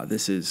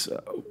 This is,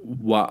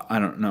 I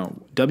don't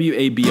know,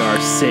 WABR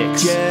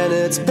 6.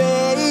 Janet's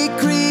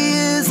Bakery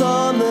is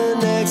on the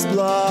next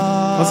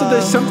block. Also,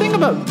 there's something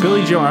about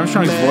Billie Joe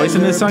Armstrong's voice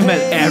in this song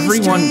that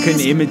everyone can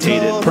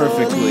imitate it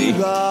perfectly.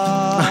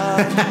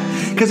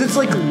 Because it's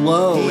like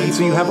low, and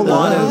so you have a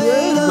lot of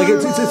like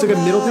it's like a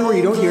middle thing where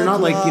you're not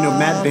like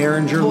Matt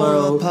Berenger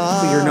low,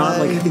 but you're not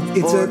like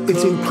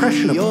it's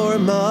impressionable.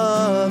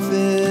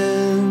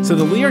 So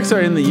the lyrics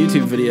are in the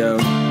YouTube video.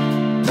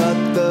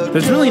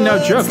 There's really no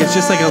joke. It's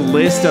just like a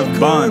list of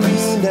buns.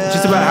 It's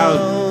just about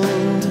how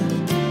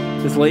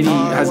this lady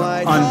has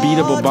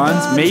unbeatable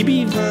buns.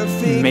 Maybe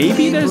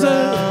there's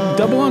a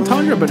double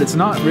entendre, but it's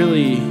not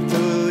really.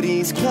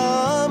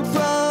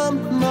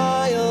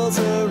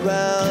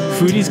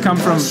 Foodies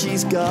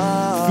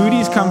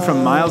come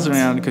from miles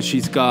around because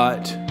she's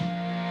got.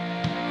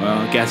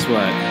 Well, guess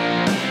what?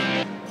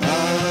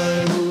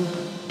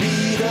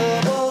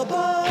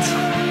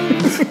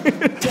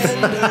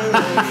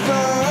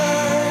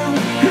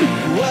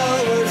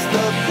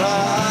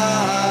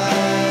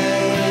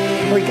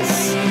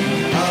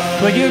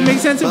 Like it would make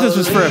sense if this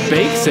was for a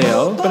bake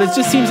sale, but it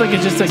just seems like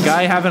it's just a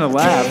guy having a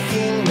laugh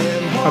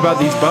about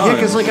these buns. Yeah,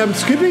 because like I'm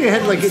skipping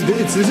ahead. Like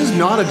this is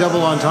not a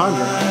double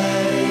entendre.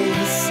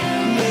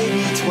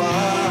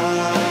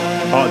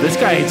 Oh, this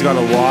guy's got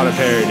a lot of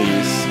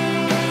parodies.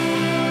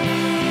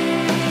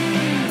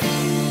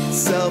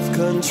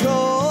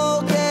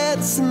 Self-control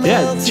gets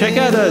melted. Check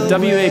out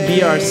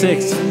WABR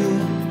 6.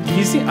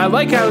 You see, I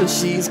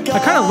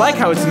kind of like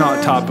how it's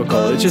not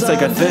topical. It's just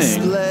like a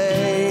thing.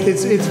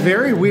 It's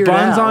very weird.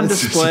 Buns on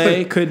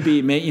display could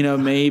be,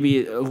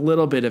 maybe a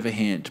little bit of a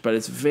hint, but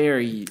it's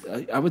very.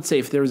 I would say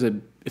if there was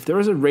a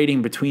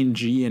rating between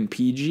G and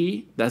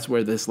PG, that's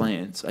where this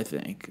lands. I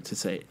think to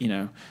say,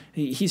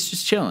 he's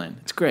just chilling.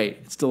 It's great.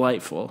 It's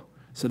delightful.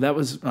 So that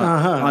was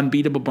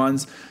Unbeatable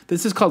Buns.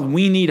 This is called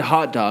We Need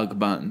Hot Dog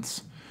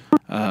Buns.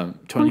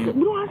 Tony.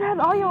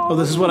 Oh,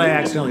 this is what I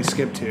accidentally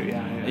skipped to.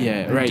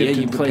 Yeah, right. Yeah,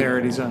 you play the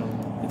parody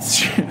zone. It's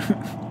true.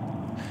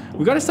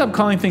 We got to stop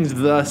calling things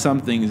the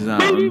something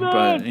zone,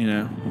 but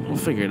we'll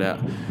figure it out.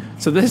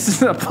 So this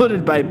is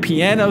uploaded by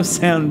Piano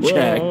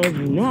Soundcheck.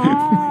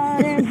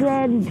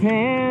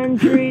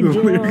 The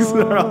lyrics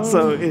are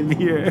also in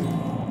here.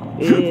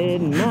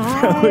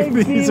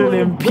 These are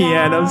in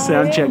Piano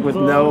Soundcheck with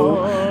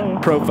no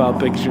profile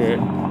picture.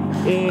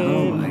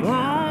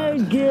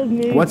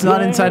 What's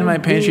not inside my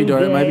pantry door?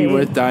 It might be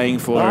worth dying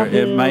for.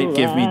 It might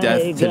give me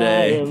death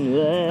today.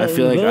 I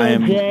feel like I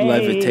am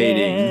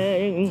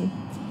levitating.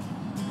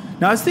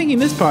 Now I was thinking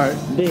this part,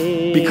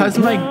 because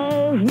my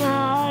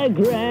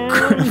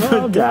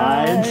grandpa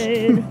died.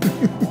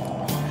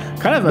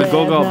 Kind of a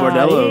Gogol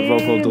Bordello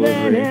vocal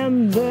delivery.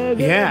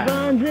 Yeah.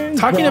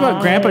 Talking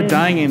about grandpa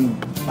dying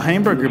in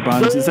hamburger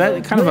buns, is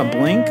that kind of a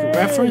Blink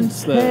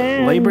reference?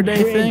 The Labor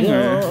Day thing?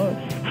 Or?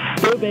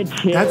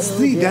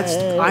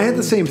 I had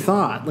the same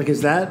thought. Like,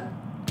 is that,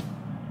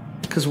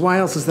 because why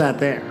else is that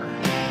there?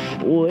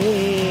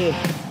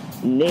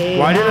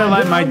 Why did I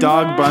let my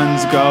dog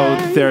buns go?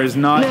 There's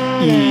not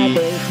NE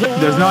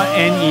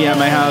at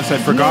my house. I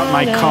forgot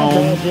my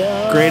comb.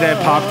 Great, I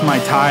popped my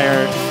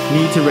tire.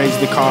 Need to raise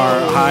the car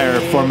higher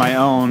for my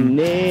own.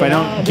 If I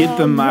don't get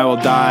them, I will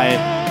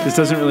die. This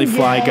doesn't really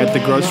fly. Get the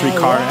grocery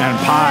cart and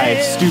pie.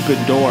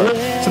 Stupid door.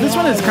 So this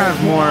one is kind of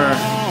more,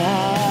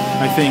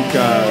 I think,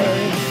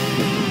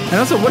 and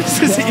also, what is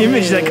this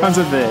image that comes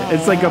with it?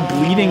 It's like a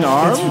bleeding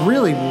arm? It's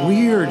really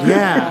weird,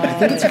 yeah. I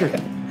think it's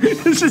like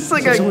it's just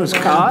like a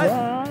cut?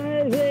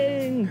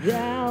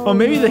 Oh,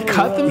 maybe they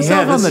cut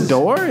themselves on the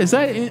door? Is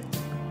that it?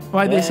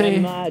 Why'd they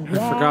say? I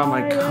forgot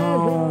my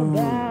comb.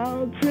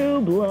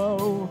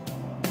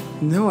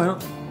 No, I don't.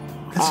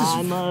 This is.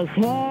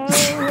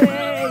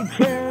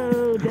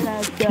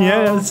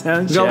 Yeah,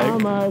 sound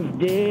check.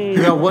 We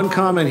got one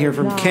comment here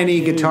from Kenny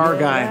Guitar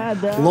Guy.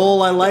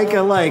 Lol, I like.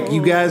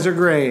 You guys are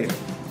great.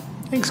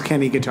 Thanks,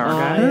 Kenny Guitar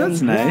Guy.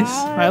 That's nice.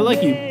 I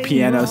like you,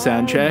 piano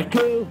sound check.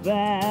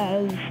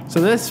 So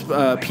this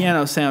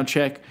piano sound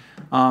check,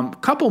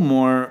 couple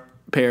more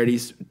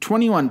parodies.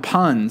 21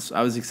 Puns.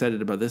 I was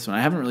excited about this one.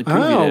 I haven't really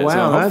previewed it.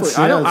 Wow,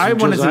 So I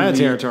wanted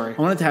territory.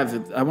 I wanted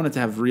to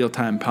have real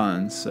time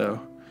puns. So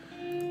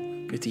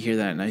get to hear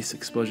that nice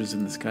explosions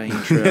in the sky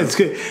intro. It's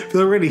good. I feel like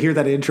we're going to hear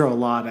that intro a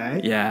lot,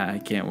 eh? Yeah, I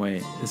can't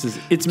wait.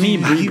 It's me,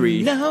 Bree Bree.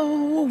 You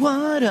know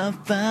what a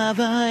 5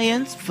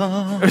 iron's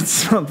for?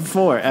 It's 4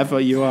 FOUR.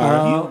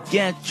 You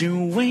get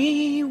your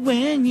way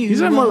when you.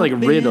 These are more like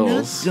open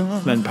riddles a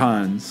door. than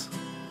puns.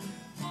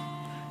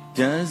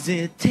 Does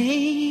it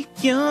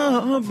take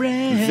your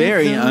breath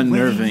Very away?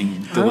 unnerving I don't know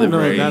if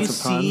delivery.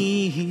 that's a pun.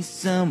 See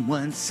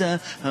someone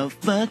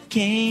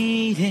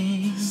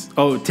suffocating.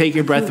 Oh, take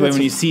your breath away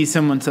when you see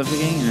someone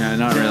suffocating? No,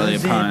 not really a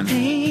Does it pun.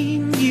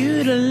 pain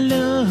you to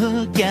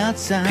look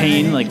outside?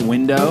 Pain like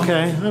window.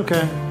 Okay.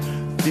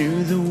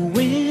 Through the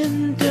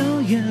window,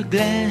 your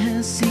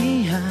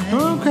glassy eye.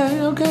 Okay.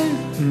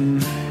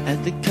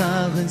 At the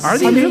Coliseum, Are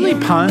these really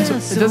puns? where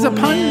Does a so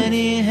pun-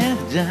 many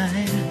have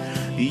died.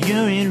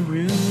 You're in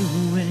ruin.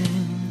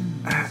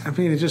 I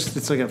mean,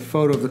 it's like a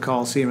photo of the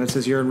Coliseum. It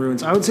says you're in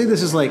ruins. I would say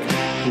this is like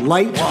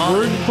light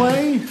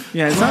wordplay.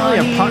 Yeah, it's not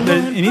really a pun.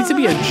 It needs to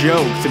be a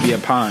joke to be a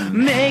pun.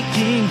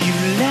 Making you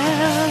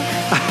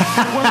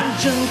laugh. One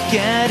joke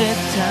at a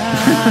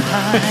time.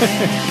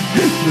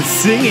 The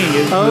singing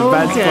is the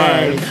best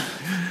part.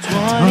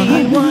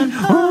 21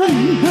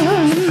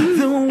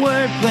 the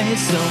wordplay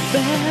so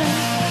bad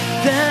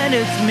that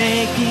it's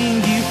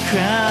making you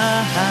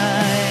cry.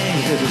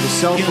 Because it's a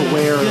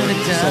self-aware set of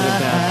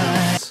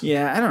bad puns.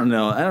 Yeah, I don't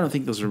know. I don't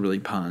think those are really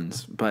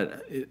puns,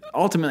 but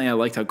ultimately I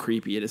liked how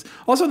creepy it is.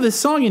 Also, this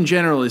song in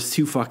general is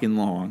too fucking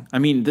long. I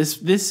mean,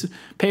 this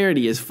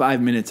parody is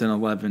 5 minutes and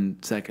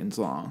 11 seconds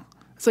long.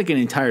 It's like an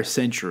entire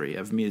century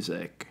of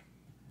music.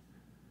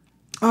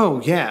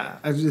 Oh, yeah.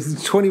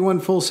 21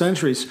 full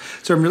centuries.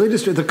 So I'm really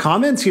the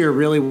comments here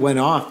really went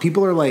off.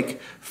 People are like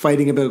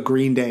fighting about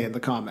Green Day in the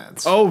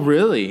comments. Oh,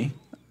 really?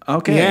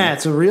 Okay. Yeah,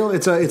 it's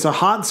a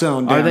hot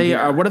zone down Are they?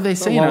 here. What are they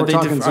saying? While Are we're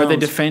talking are they zones.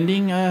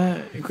 defending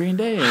Green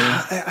Day? Or?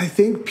 I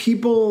think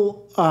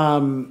people.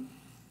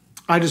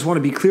 I just want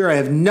to be clear. I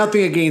have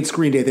nothing against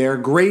Green Day. They're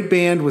a great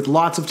band with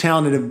lots of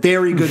talent and a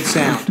very good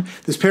sound.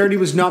 This parody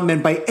was not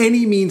meant by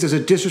any means as a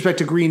disrespect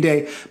to Green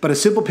Day, but a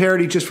simple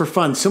parody just for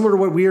fun, similar to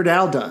what Weird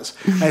Al does.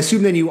 I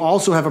assume then you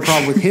also have a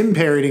problem with him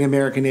parodying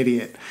American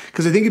Idiot,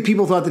 because I think if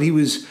people thought that he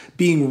was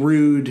being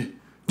rude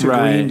to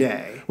Green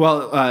Day.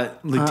 Well,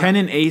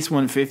 Lieutenant Ace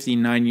 150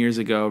 9 years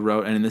ago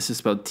wrote, and this is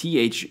spelled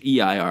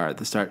THEIR at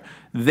the start.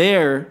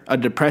 They're a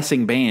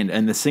depressing band,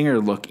 and the singer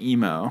look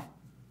emo.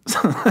 So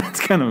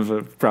that's kind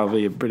of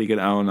probably a pretty good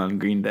own on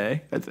Green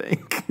Day, I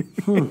think.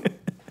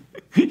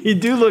 You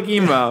do look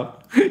emo.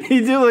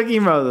 You do look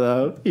emo,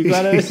 though. You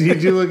gotta. You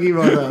do look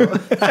emo, though.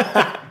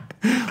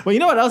 Well, you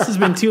know what else has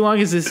been too long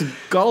is this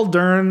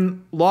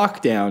gall-darn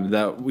lockdown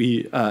that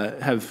we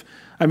have.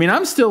 I mean,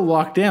 I'm still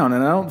locked down,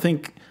 and I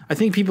think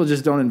people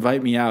just don't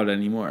invite me out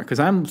anymore because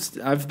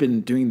I've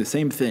been doing the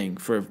same thing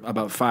for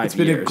about 5 years. It's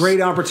been a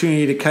great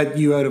opportunity to cut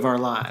you out of our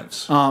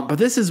lives. But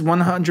this is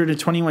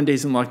 121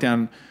 Days in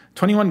Lockdown.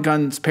 21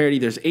 Guns parody.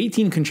 There's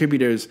 18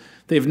 contributors.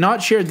 They've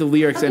not shared the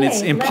lyrics, and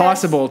it's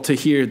impossible to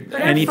hear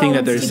anything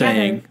that they're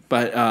saying.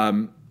 But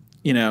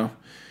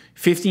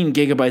 15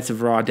 gigabytes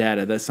of raw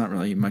data. That's not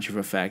really much of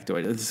a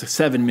factoid. It's a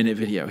 7-minute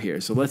video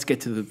here. So let's get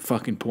to the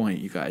fucking point,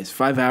 you guys.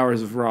 5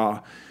 hours of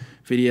raw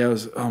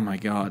videos. Oh my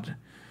god.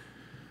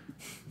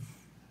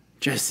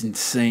 Just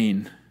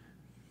insane.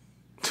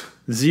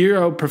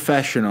 0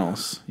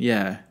 professionals.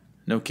 Yeah,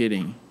 no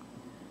kidding.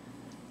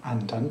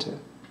 Andante.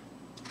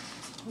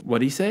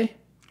 What'd he say?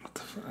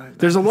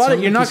 There's a lot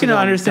of you're not going to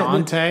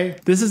understand. Dante.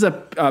 This is a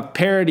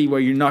parody where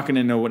you're not going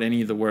to know what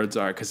any of the words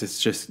are because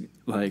it's just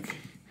like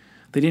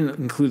they didn't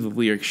include the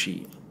lyric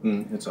sheet.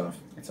 It's off.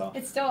 It's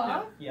still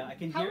off? Yeah, I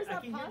can How hear. is that I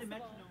can hear the possible?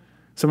 metronome.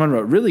 Someone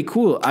wrote, "Really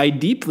cool. I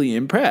deeply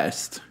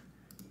impressed."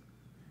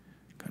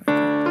 Do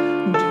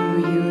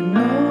you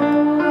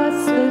know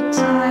what's the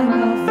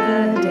time of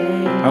the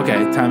day?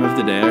 Okay, time of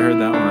the day. I heard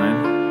that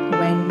line.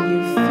 When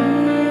you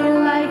feel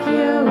like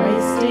you're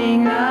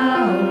wasting away.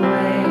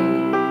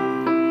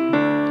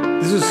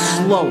 This is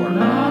slower,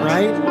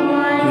 right?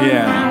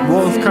 Yeah.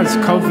 Well, of course,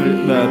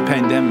 COVID, the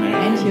pandemic.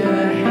 And your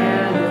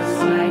hair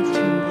looks like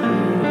two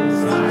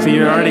pools. So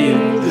you're already.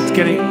 It's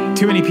getting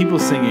too many people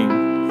singing.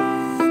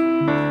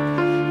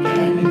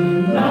 Can you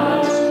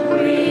not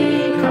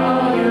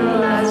recall your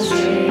last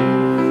shave?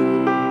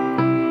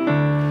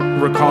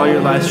 Recall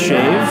your last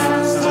shave.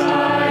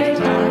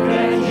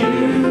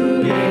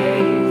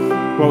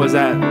 What was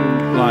that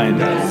line?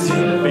 Does it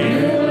feel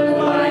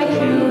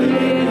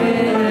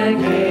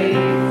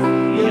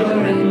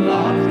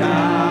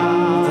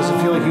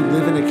like you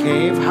live in a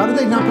cave? How did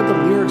they not put the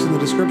lyrics in the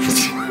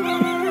description?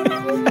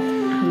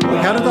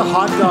 Like, how did the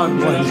hot dog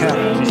one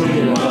happen?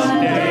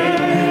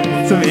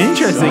 Some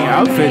interesting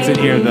outfits in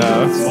here,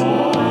 though.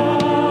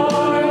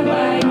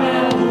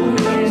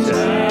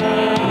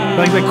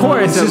 Like the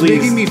chorus, This at is least.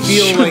 making me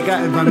feel like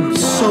I'm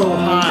so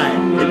high.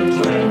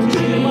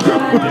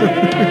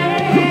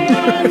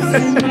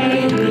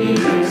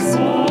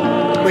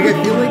 Like I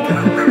feel like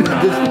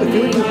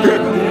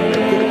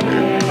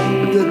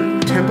the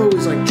tempo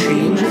is like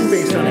changing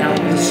based on how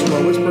the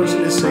slowest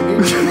person is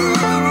singing.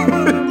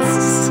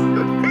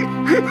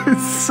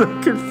 It's so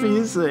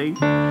confusing.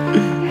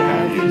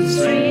 Have you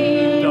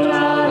seen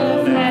all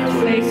of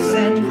Netflix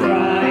and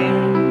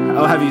Prime?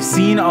 Oh, have you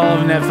seen all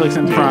of Netflix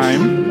and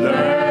Prime?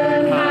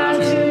 Learn how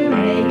to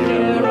make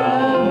your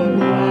own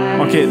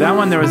wine. Okay, that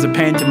one there was a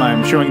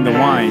pantomime showing the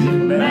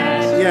wine.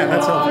 Yeah,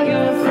 that's all. All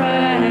your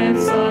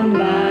friends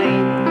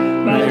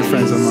online, but Your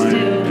friends you online.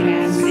 still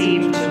can't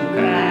seem to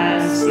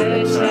pass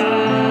the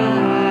time.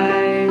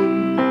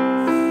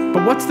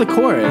 But what's the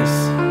chorus?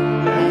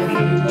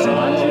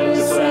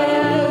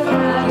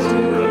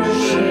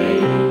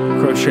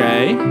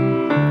 Crochet.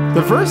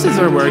 The verses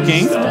are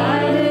working.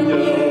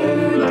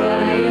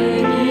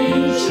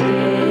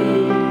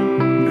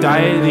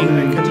 Dieting.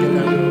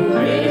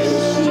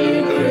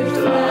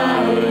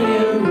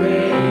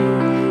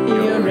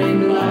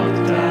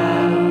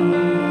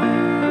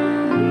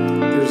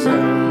 There's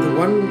the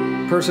one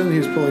person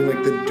who's pulling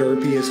like the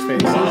derpiest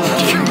faces.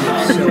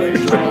 So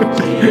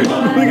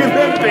Look at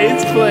that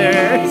bass player.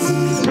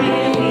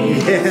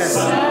 yes.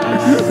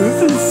 This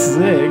is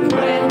sick.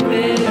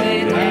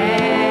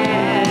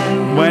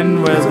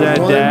 When will that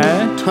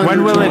end?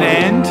 When will it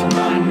end?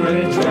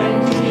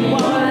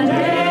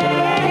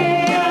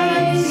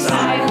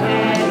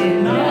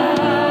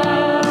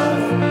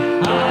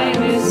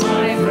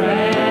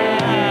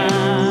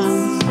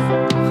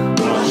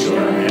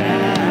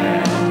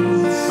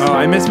 Oh,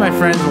 I miss my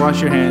friends.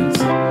 Wash your hands.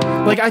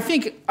 Like I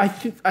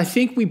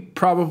think we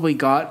probably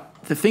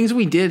got the things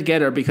we did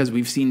get are because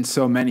we've seen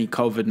so many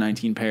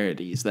COVID-19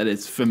 parodies that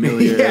it's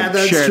familiar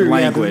shared true.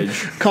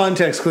 language. Yeah,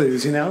 context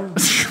clues, you know?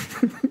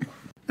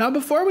 Now,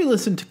 before we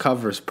listen to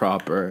covers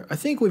proper, I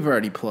think we've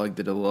already plugged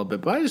it a little bit,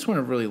 but I just want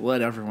to really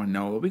let everyone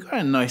know we got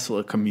a nice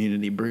little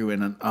community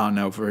brewing on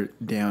over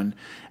down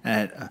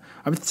at.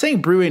 I'm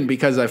saying brewing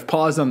because I've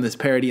paused on this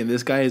parody, and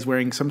this guy is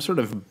wearing some sort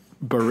of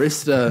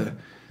barista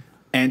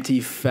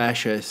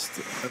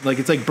anti-fascist, like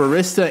it's like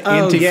barista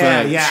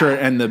Antifa shirt,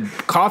 and the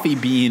coffee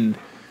bean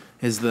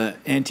is the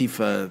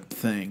Antifa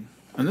thing,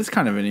 and that's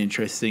kind of an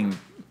interesting.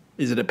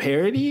 Is it a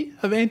parody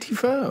of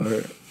Antifa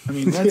or? I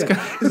mean, that's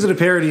Is it a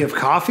parody of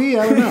coffee?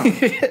 I don't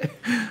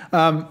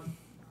know.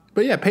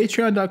 But yeah,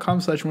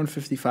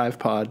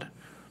 patreon.com/155pod.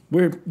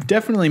 We're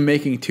definitely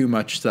making too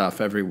much stuff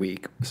every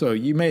week, so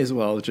you may as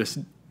well just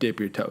dip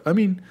your toe. I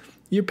mean,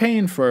 you're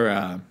paying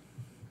for,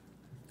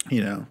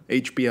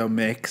 HBO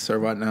Mix or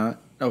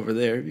whatnot over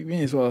there. You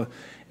may as well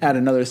add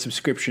another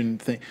subscription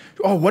thing.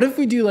 Oh, what if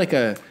we do like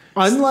a...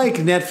 Unlike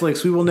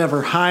Netflix, we will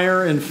never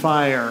hire and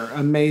fire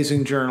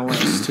amazing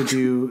journalists to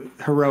do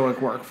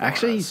heroic work for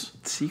us.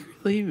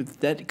 Secretly,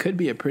 that could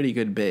be a pretty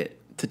good bit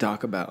to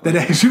talk about. That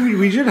actually,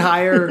 we should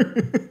hire...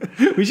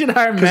 We should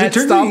hire Matt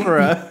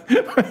Stoppera.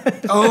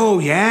 Oh,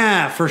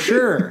 yeah, for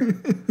sure.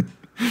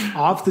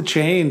 Off the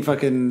chain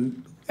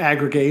fucking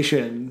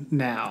aggregation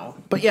now.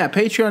 But yeah,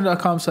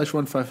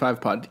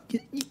 patreon.com/155pod. You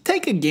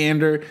take a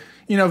gander,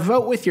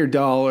 vote with your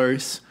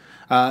dollars.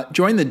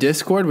 Join the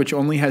Discord, which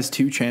only has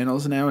 2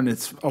 channels now, and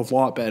it's a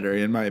lot better,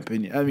 in my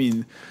opinion. I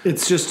mean...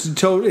 It's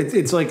just...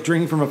 It's like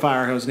drinking from a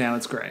fire hose now.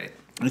 It's great.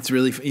 It's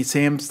really...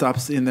 Sam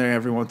stops in there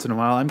every once in a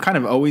while. I'm kind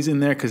of always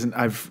in there because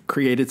I've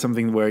created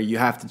something where you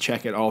have to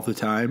check it all the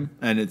time,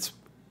 and it's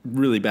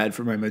really bad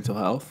for my mental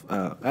health.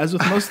 As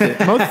with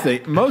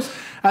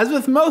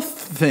most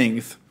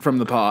things from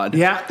the pod.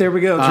 Yeah, there we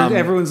go.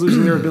 Everyone's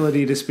losing their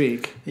ability to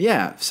speak.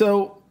 Yeah,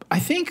 so I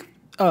think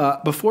I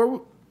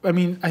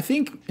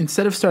think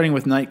instead of starting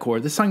with Nightcore,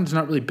 this song is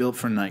not really built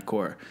for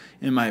Nightcore,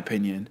 in my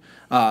opinion.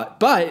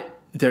 But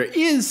there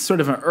is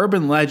sort of an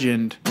urban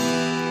legend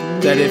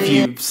that if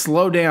you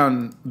slow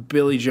down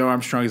Billy Joe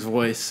Armstrong's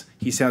voice,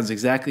 he sounds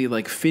exactly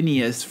like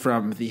Phineas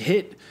from the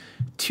hit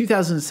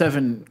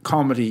 2007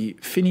 comedy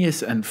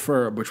Phineas and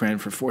Ferb, which ran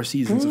for 4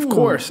 seasons, of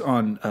course,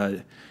 on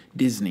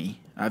Disney.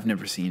 I've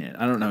never seen it.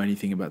 I don't know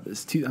anything about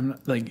this. This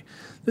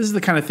is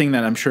the kind of thing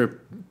that I'm sure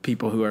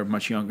people who are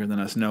much younger than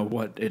us know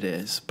what it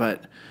is.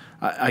 But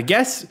I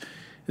guess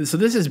so.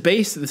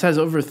 This has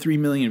over 3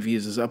 million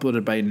views. It's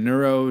uploaded by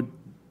Neuro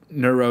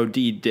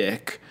D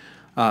Dick,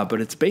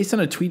 but it's based on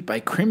a tweet by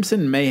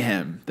Crimson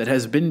Mayhem that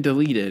has been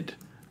deleted.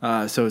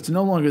 So it's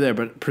no longer there.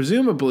 But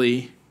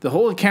presumably the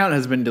whole account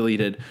has been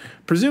deleted.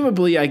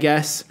 Presumably, I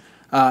guess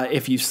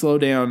if you slow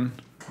down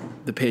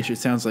the pitch, it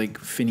sounds like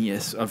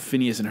Phineas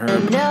and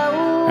Herb.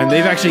 And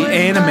they've actually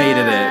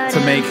animated it to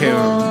make him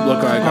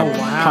look like a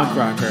punk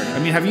rocker. I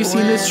mean, have you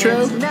seen this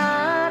show? No,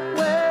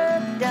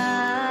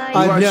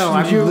 were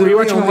you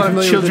watching a lot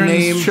of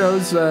children's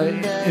shows?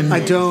 I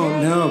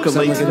don't know, because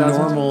I'm like a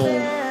 2000s?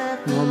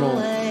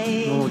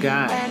 normal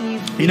guy.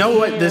 You know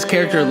what this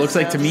character looks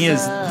like to me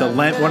is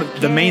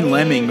the main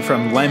lemming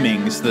from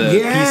Lemmings, the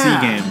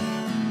PC game.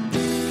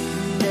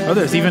 Oh,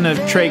 there's even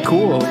a Trey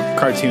Cool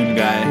cartoon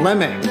guy.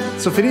 Lemmings.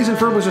 So Phineas and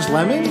Ferb was just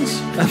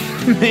lemons?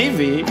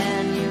 Maybe.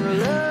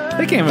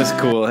 That game was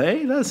cool,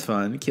 hey? That was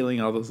fun,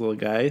 killing all those little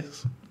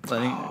guys.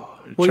 Well,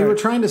 you were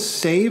trying to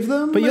save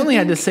them? But you only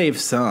had to save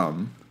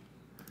some.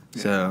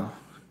 So,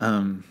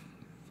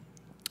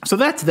 so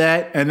that's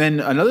that. And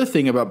then another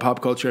thing about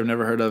pop culture I've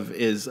never heard of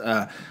is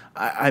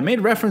I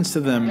made reference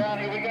to them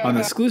on the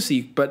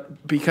Exclusive,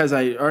 but because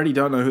I already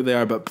don't know who they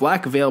are, but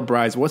Black Veil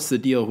Brides, what's the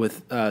deal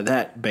with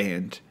that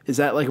band? Is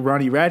that like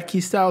Ronnie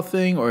Radke style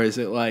thing, or is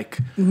it like...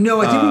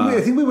 No,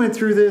 I think we went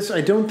through this.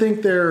 I don't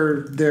think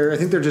they're I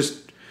think they're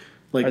just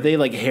like... Are they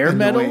like hair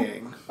annoying.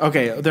 metal?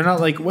 Okay, they're not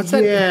like... What's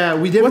that? Yeah,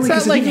 we definitely...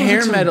 What's that like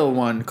hair metal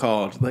one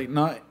called? Like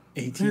not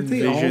 18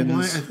 Visions?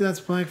 I think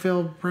that's Black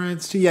Veil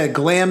Brides too. Yeah,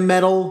 glam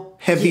metal,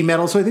 heavy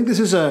metal. So I think this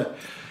is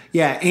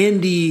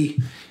Andy...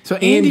 So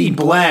Andy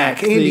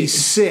Black, Andy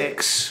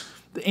Six.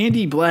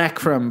 Andy Black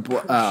from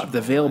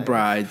the Veil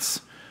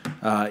Brides.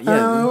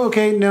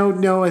 Okay,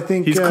 no, I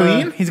think... He's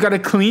clean? He's got a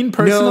clean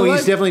personal No,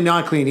 he's life? definitely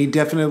not clean. He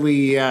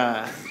definitely...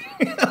 All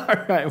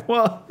right,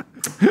 well...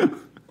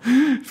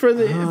 For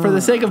the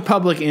sake of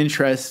public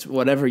interest,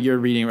 whatever you're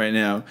reading right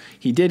now,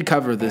 he did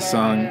cover this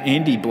song,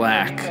 Andy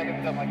Black,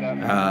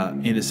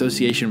 in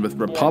association with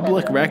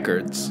Republic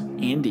Records.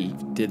 Andy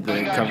did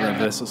the cover of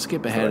this. We'll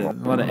skip ahead. A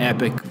lot of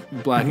epic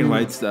black and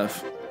white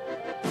stuff.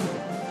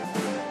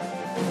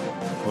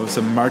 With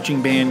some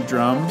marching band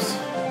drums.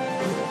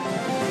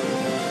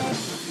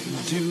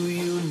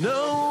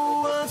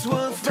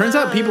 Turns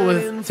out people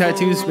with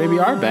tattoos maybe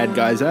are bad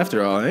guys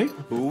after all, eh?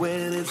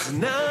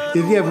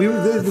 Yeah, we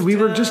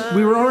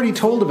were already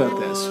told about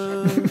this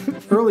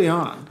early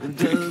on.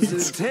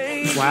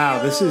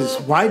 Wow, this is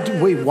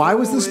why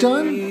was this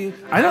done?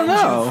 I don't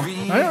know.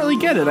 I don't really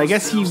get it. I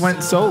guess he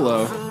went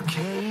solo.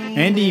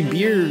 Andy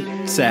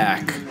Beer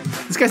Sack.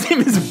 This guy's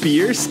name is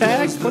Beer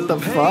Sack? What the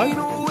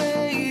fuck?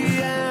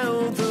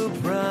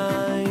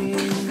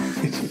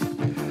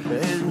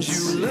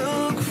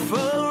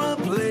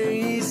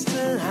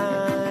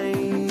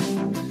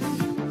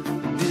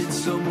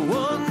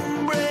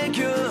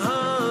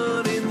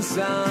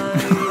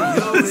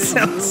 This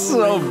sounds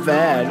so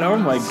bad. Oh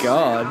my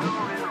god.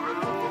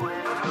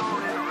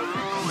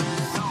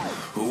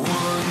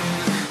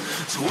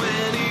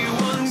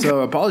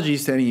 So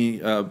apologies to any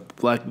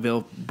Black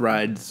Veil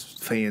Brides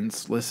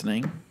fans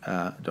listening.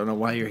 Don't know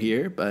why you're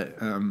here, but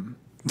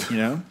you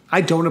know.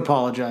 I don't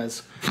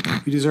apologize.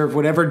 You deserve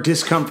whatever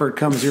discomfort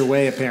comes your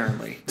way,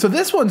 apparently. So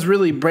this one's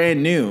really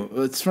brand new.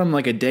 It's from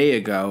like a day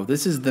ago.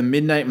 This is the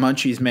Midnight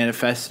Munchies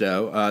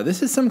Manifesto.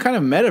 This is some kind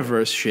of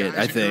metaverse shit,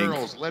 I think.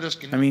 Girls, let us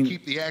I mean,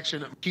 keep the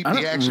action.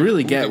 I don't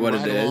really get what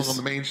it is. On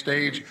the main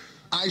stage.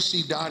 I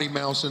see Dottie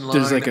Mouse in line.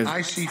 There's like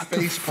I see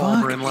Face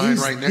Palmer in line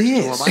right next to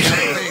him. I gotta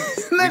think.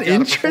 Isn't that We've got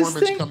interesting? a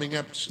performance coming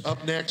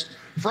up next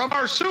from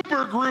our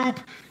super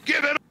group.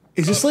 Give it.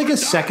 Is this like a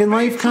Second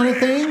Life kind of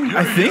thing?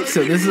 I think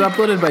so. This is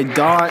uploaded by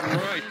Dot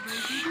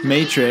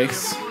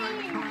Matrix.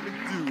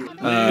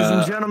 Ladies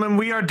and gentlemen,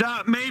 we are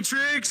Dot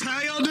Matrix.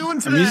 How y'all doing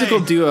today? A musical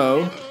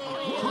duo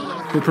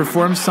who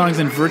performs songs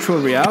in virtual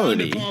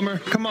reality.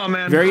 Come on,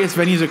 man. Various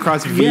venues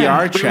across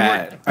VR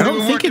chat. I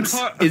don't think it's...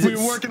 We're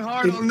working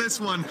hard on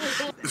this one.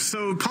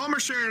 So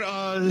Palmer shared...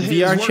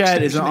 VR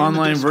chat is an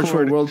online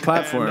virtual world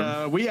platform.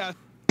 And, we asked...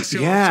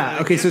 Yeah.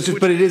 Okay. So it's just,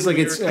 but it is like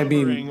it's. I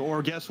mean,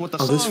 or guess what the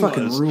this song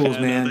fucking was. rules,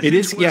 And, man. It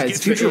is. Yeah,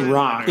 it's future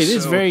rock. It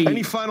is very.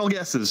 Any final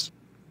guesses?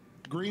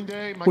 Green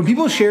Day. When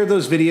people share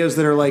those videos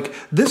that are like,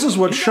 "This is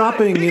what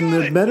shopping in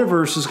the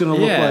metaverse is going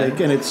to look like,"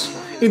 and it's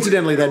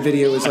incidentally that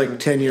video is like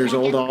 10 years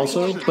old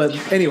also. But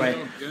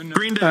anyway,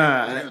 Green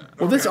Day.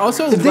 Well, this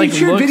also if they like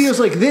shared looks, videos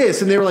like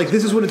this, and they were like,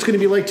 "This is what it's going to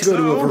be like to go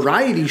to a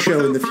variety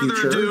show in the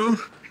future,"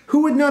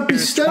 who would not be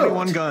stoked?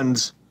 21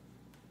 Guns.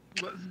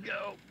 Let's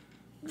go.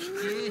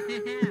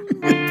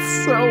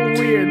 It's so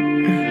weird.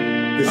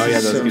 Oh yeah,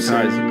 those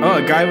guitars.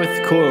 Oh, a guy with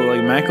cool like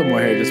Macklemore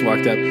hair just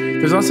walked up.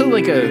 There's also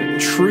like a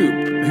troop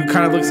who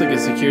kind of looks like a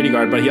security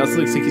guard, but he also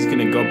looks like he's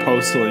gonna go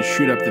postal and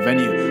shoot up the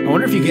venue. I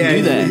wonder if you can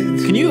do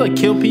that. Can you like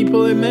kill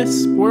people in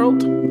this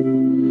world?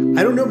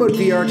 I don't know about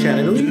VR chat.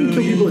 I don't think you can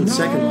kill people in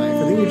Second Life.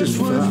 I think you just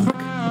fuck.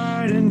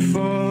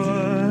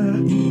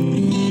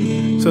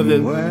 So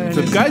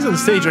the guys on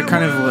stage are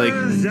kind of like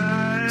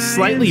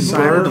slightly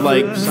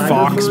bird-like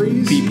fox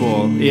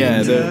people.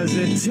 Yeah,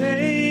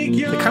 they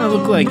kind of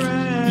look like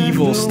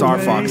evil Star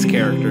Fox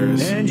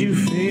characters.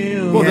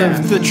 Well,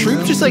 the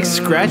troop just like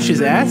scratched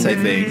his ass, I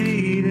think.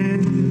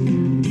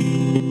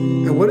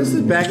 And what is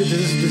the back? Does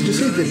it just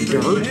say the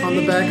dirt on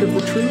the back of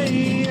the troop?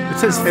 It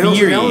says And also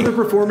Fury. now when they're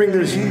performing,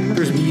 there's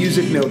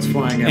music notes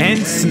flying out.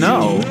 And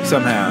snow,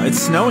 somehow. It's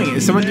snowing.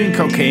 Is someone doing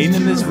cocaine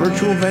in this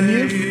virtual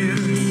venue? I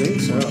think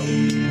so.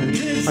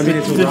 I mean,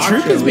 it's a The rock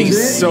troop show, is being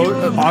isn't it? so...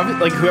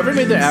 like, whoever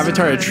made their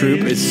avatar a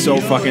troop is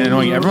so fucking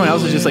annoying. Everyone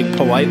else is just, like,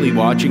 politely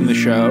watching the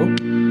show.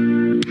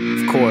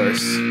 Of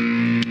course.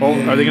 Oh,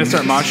 are they going to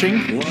start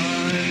moshing?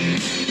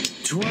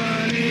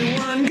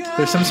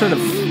 There's some sort of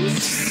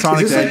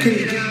Sonic Is this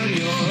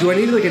like, do I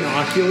need like an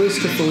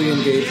Oculus to fully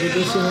engage with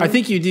this? I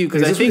think you do,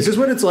 because is this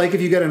what it's like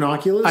if you get an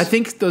Oculus? I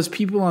think those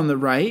people on the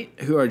right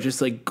who are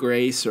just like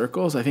gray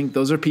circles, I think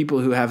those are people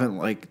who haven't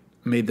like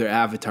made their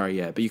avatar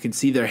yet, but you can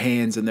see their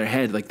hands and their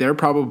head. Like they're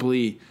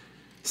probably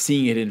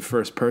seeing it in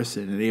first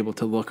person and able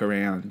to look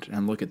around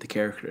and look at the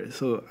characters.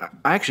 So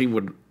I actually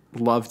would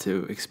love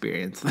to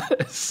experience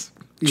this.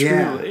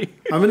 Yeah, truly.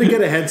 I'm gonna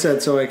get a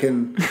headset so I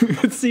can.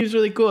 It seems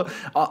really cool.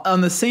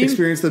 On the same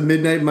experience the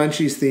Midnight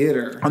Munchies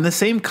Theater. On the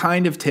same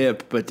kind of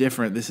tip, but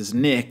different. This is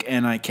Nick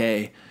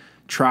NIK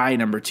try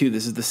number 2.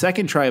 This is the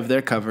second try of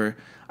their cover.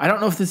 I don't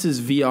know if this is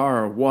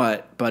VR or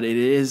what, but it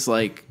is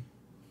like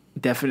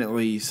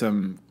definitely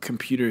some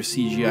computer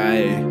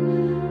CGI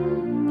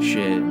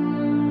shit.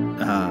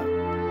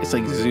 It's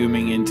like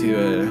zooming into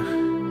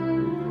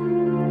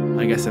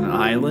I guess an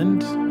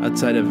island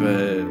outside of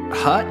a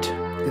hut.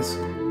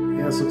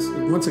 Yes,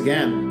 once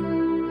again.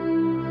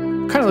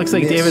 Kind of looks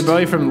like David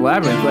Bowie from The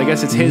Labyrinth, but I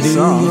guess it's his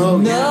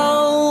song.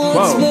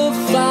 Whoa.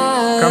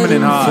 Coming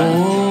in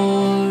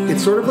hot.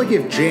 It's sort of like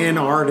if Jan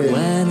Arden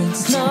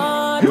was in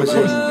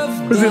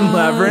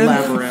Labyrinth.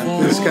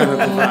 Labyrinth. This kind of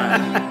a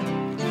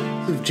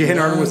vibe. If Jan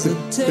Arden was the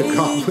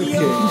Goblin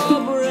King.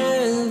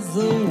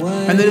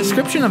 And the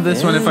description of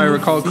this one, if I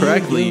recall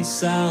correctly,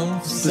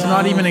 does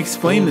not even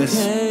explain this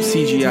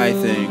CGI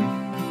thing.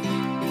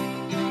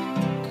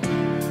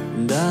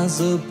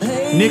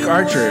 Nick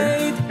Archer.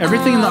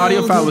 Everything in the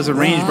audio file was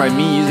arranged by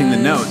me using the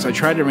notes. I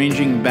tried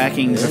arranging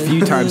backings a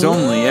few times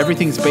only.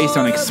 Everything's based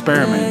on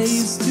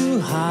experiments.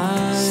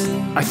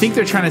 I think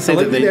they're trying to say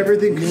that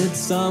everything.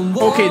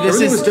 Okay,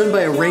 everything was done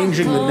by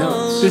arranging the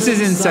notes. This is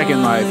in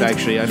Second Life,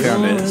 actually. I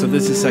found it. So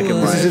this is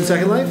Second Life. This is in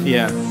Second Life?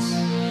 Yeah.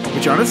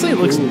 Which honestly, it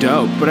looks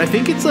dope. But I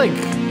think it's like,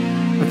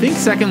 I think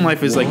Second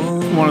Life is like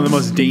one of the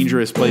most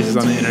dangerous places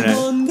on the internet.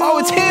 Oh,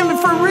 it's him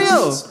for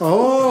real!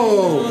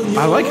 Oh,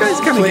 I like how he's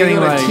kind of getting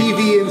on like a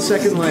TV in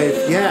Second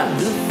Life. Yeah,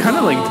 kind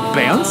of like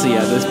bouncy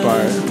at this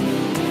part.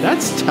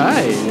 That's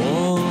tight.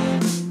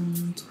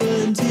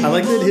 I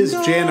like that his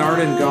Jan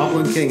Arden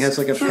Goblin King has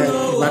like a pet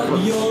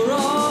leopard.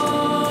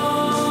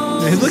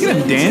 Look at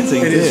him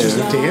dancing. It is just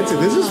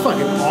dancing. This is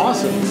fucking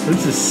awesome.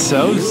 This is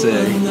so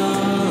sick.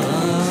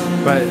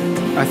 But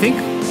I think,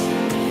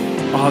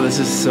 oh, this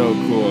is so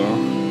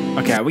cool.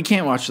 Okay, we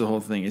can't watch the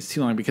whole thing. It's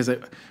too long because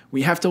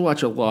we have to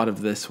watch a lot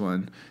of this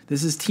one.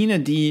 This is Tina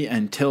D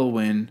and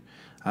Tilwyn.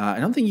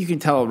 I don't think you can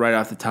tell right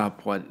off the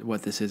top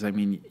what this is. I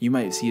mean, you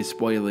might see a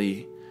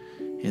spoilie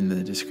in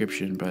the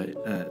description,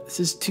 but this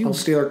is two. I'll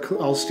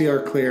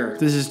steer clear.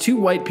 This is two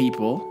white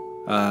people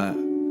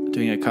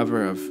doing a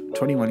cover of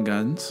 21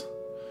 Guns.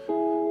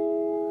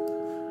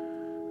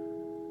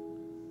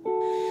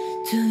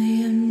 Do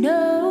you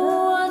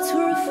know what's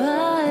worth?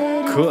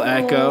 Cool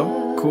echo.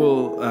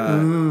 Cool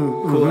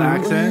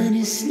accent.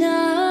 It's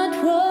not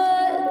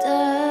worth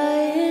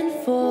dying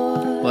for.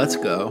 Let's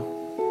go.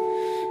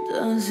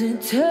 Does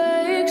it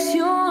take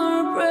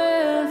your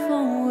breath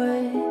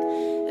away?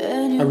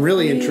 I'm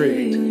really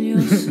intrigued.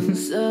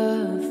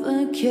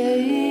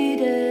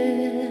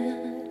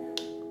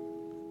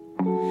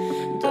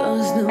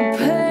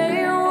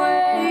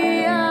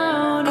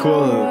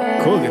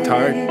 Cool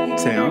guitar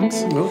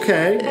sounds.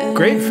 Okay.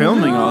 Great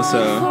filming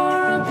also.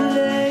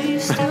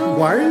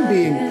 Why are you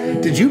being...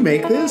 Did you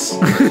make this?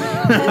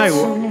 I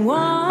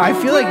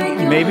feel like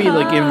maybe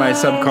like in my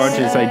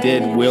subconscious I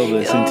did will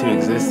this into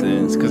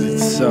existence because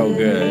it's so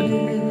good.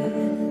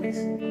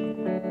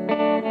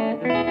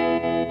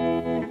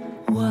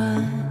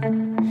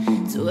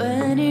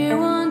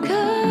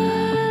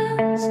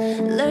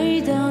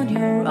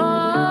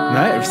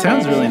 Nice. It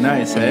sounds really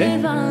nice, hey?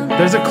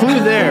 There's a clue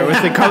there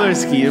with the color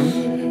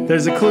scheme.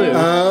 There's a clue.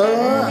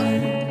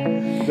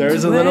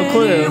 There's a little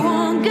clue.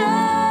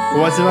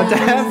 What's about to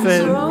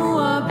happen?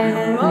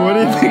 What do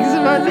you think's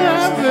about to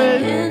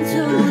happen?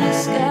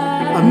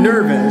 I'm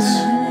nervous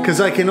because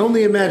I can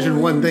only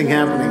imagine one thing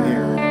happening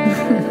here.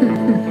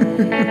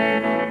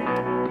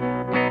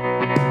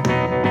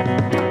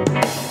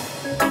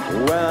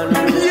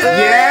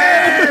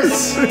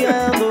 Yes!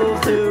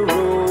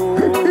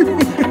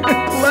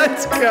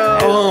 Let's go.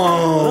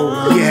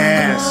 Oh,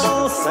 yes.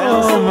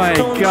 Oh my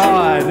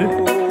god.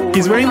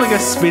 He's wearing like a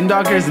Spin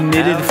Doctors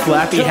knitted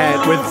flappy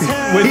hat with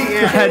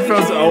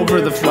headphones over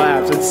the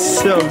flaps. It's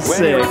so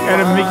sick.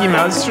 And a Mickey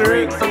Mouse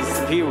shirt.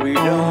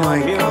 Oh my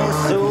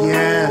god,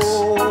 yes.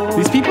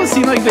 These people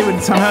seem like they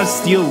would somehow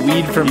steal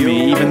weed from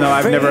me, even though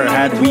I've never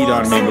had weed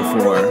on me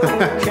before.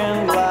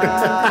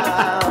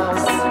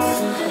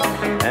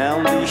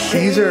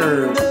 These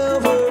are...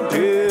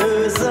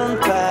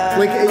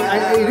 Like,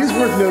 it is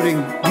worth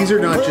noting, these are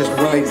not just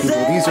white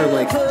people. These are,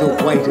 like, the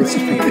whitest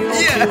people.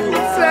 Yeah,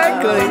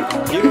 exactly.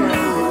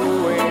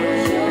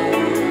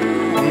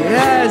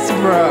 Yes,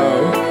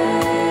 bro.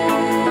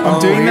 I'm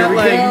doing that,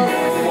 like...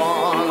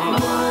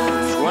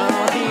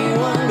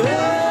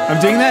 I'm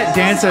doing that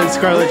dance that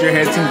Scarlett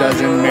Johansson does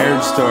in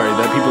Marriage Story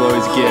that people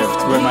always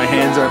gift, where my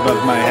hands are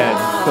above my head.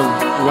 The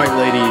white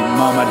lady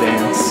mama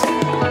dance.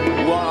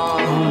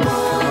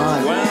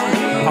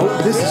 Oh,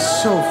 this is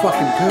so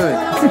fucking good.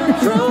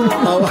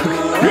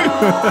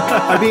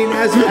 I mean,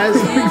 as I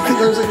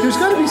was like, there's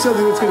got to be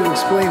something that's going to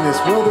explain this.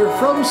 Well, they're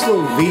from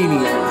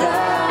Slovenia.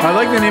 I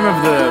like the name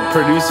of the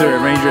producer,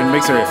 arranger, and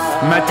mixer,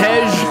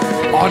 Matej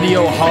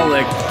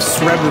Audioholic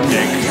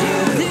Srebrnik.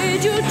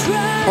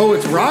 Oh,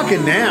 it's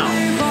rocking now.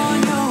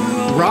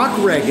 Rock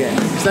reggae.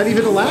 Is that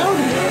even allowed?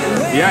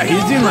 Yeah,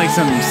 he's doing like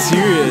some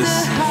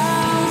serious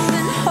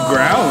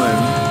growling.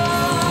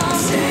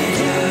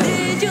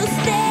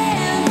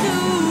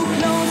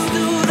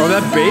 Oh,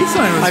 that bass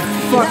line was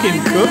fucking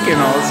cooking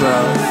also.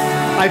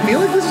 I feel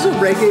like this is a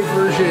reggae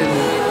version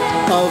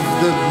of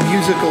the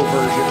musical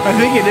version. I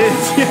think it is.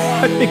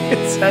 Yeah, I think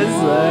it says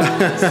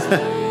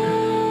that.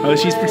 Oh,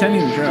 she's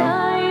pretending to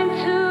drown.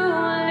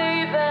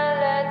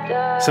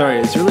 Sorry,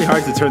 it's really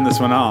hard to turn this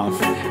one off.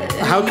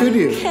 How could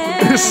you?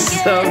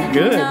 It's so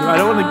good. I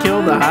don't want to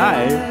kill the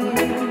high.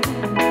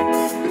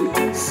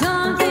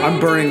 I'm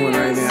burning one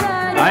right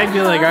now. I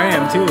feel like I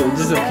am too. It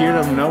just appeared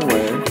out of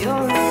nowhere.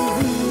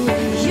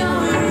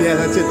 Yeah,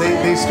 that's it.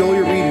 They stole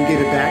your weed and gave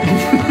it back.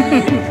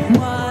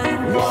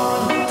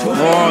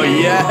 Oh,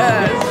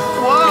 yes.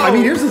 Whoa. I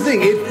mean, here's the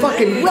thing. It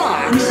fucking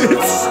rocks.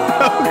 It's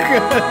so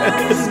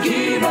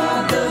good.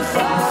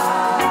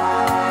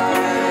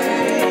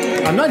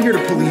 I'm not here to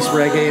police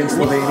reggae in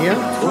Slovenia.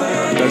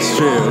 That's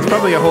true. It's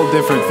probably a whole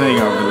different thing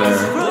over there.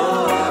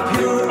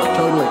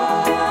 Totally.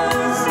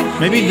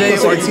 Maybe they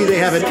see they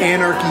have an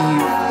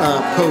anarchy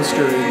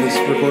poster in this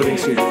recording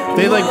studio.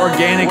 They like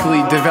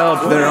organically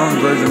developed their own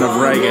version of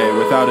reggae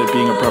without it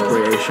being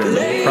appropriation.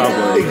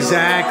 Probably.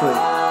 Exactly.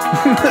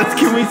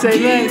 Can we say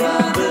that?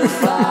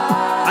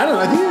 I don't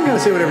know. I think you're gonna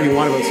say whatever you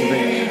want about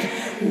Slovenia.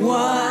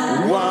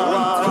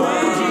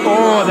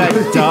 Oh, that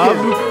dub.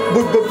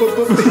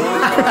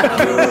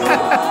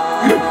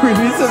 We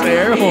need some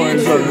air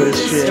horns on this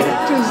shit.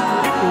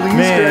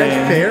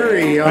 Man,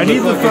 Perry on I need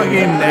the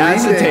fucking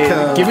acetate.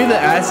 cup. Give me the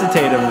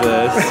acetate of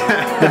this.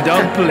 The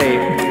dub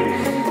plate.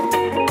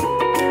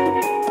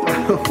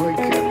 Oh my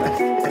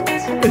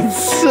god. It's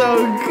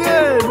so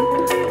good.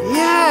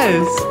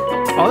 Yes.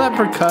 All that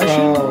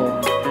percussion.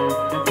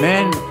 Oh.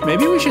 Man,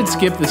 maybe we should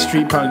skip the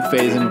street punk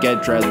phase and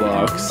get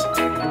dreadlocks.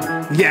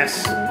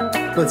 Yes.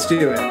 Let's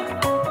do it.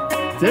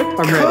 They're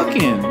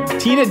cooking.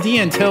 Tina D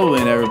and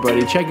Tillwin,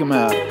 everybody. Check them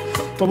out.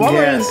 But while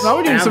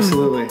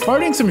we're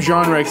doing some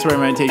genre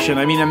experimentation,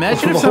 I mean,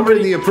 imagine if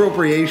somebody the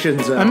appropriation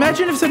zone.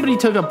 Imagine if somebody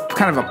took a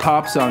kind of a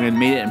pop song and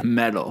made it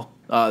metal.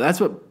 That's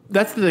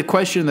the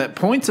question that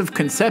Points of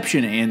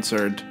Conception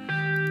answered.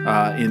 In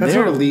That's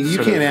their not illegal. You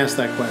can't of, ask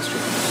that question.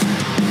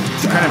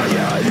 Kind of.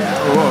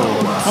 Whoa!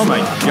 Oh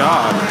my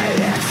god!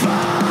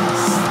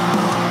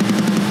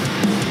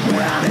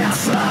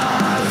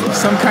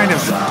 Some kind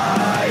of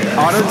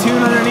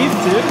auto-tune underneath,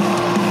 dude.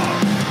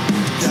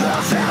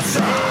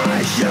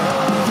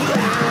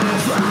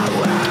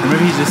 Or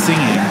maybe he's just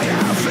singing.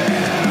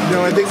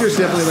 No, I think there's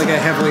definitely like a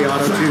heavily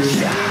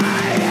auto-tuned.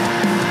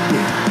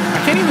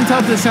 I can't even tell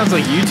if this sounds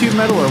like YouTube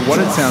metal or what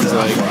it sounds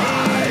like.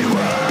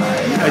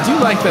 I do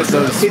like that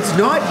those... It's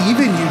not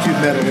even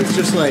YouTube metal. It's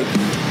just like...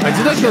 I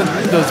do like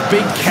those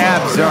big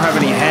cabs don't have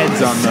any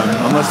heads on them.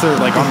 Unless they're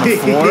like on the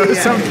floor or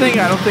something.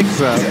 I don't think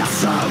so.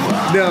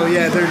 No,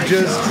 yeah, they're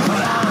just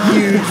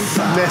huge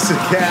mess of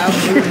cabs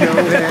with no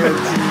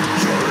heads.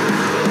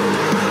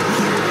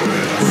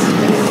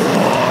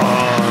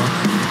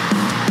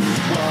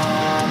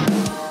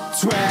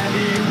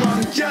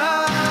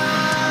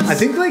 I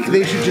think like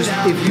they should just,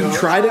 if you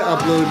try to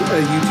upload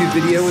a YouTube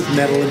video with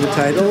metal in the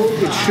title,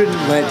 it shouldn't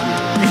let you.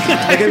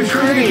 Like I'm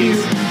sure that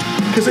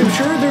because I'm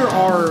sure there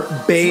are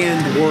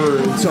banned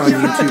words on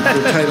YouTube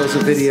for titles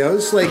of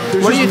videos. Like,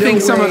 what do you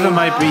think some of them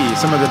might be?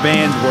 Some of the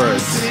banned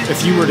words,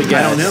 if you were to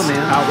guess. I don't know, man.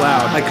 Out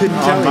loud. I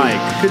couldn't tell you.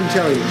 Couldn't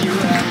tell you.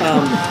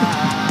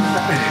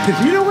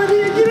 You know what?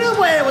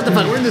 What the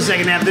fuck? We're in the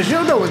second half of the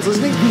show. No one's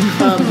listening.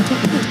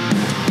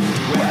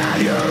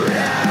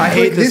 I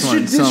hate this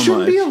one so much. This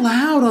shouldn't be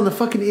allowed on the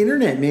fucking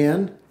internet,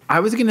 man. I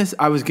was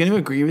gonna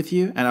agree with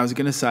you, and I was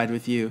gonna side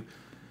with you,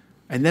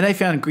 and then I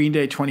found Green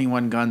Day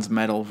 21 Guns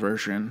metal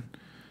version.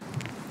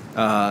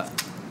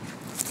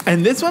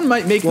 And this one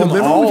might make them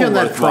all we found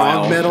that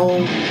worthwhile. prog metal.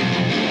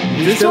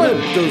 This one,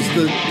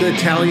 the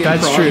Italian.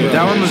 That's prog true. brothers.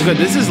 That one was good.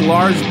 This is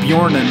Lars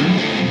Bjornen.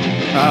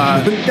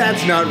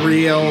 That's not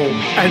real.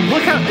 And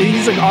look how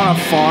he's like on a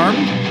farm,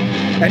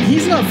 and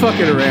he's not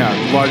fucking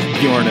around. Lars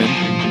Bjornen.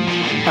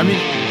 I mean,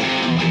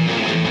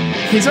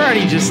 he's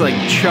already just like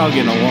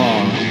chugging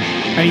along,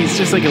 and he's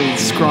just like a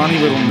scrawny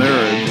little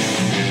nerd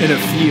in a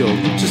field.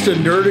 Just a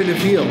nerd in a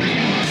field.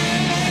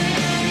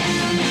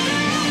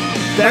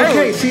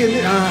 Okay,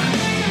 see,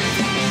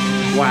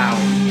 wow.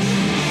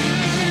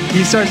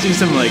 He starts doing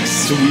some like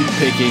sweep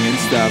picking and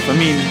stuff. I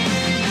mean,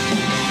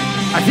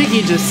 I think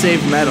he just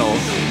saved metal.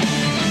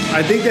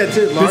 I think that's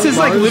it. This is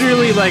like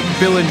literally like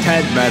Bill and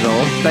Ted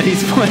metal that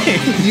he's playing.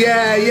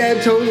 Yeah,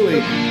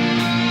 totally.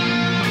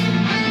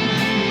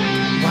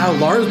 Wow,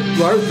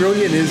 Lars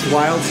Brilliant is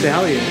Wild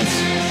Stallions.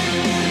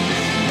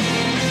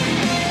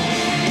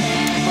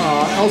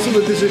 Also,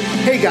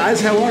 hey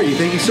guys, how are you?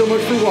 Thank you so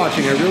much for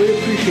watching. I really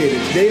appreciate it.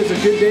 Today is a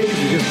good day because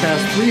we just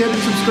passed 300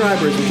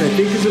 subscribers, which I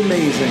think is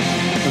amazing.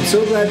 I'm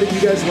so glad that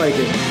you guys like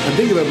it. I'm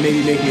thinking about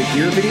maybe making a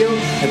gear video.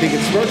 I think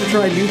it's smart to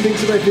try new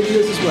things in my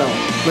videos as well.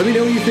 Let me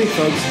know what you think,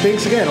 folks.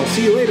 Thanks again. I'll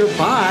see you later.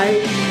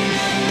 Bye.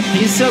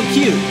 He's so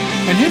cute.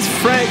 And his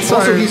frets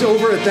also, are... he's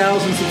over 1,000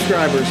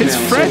 subscribers his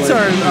now. frets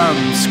are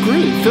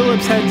screwed.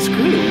 Phillips head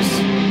screws.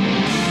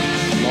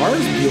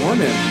 Lars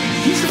Bjornen.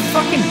 He's a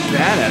fucking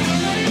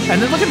badass.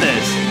 And then look at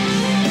this.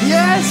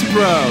 Yes,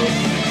 bro.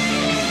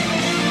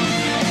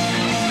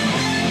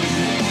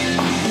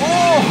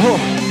 Oh.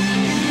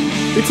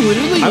 It's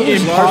literally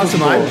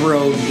impossible. My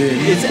bro, dude.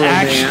 It's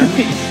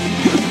actually...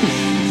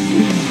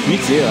 Me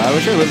too. I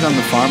wish I lived on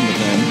the farm with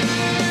him.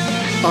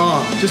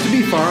 Just to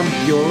be farm,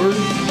 yours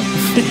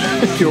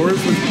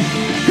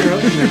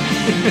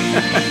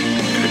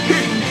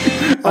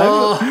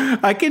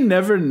I can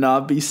never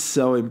not be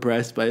so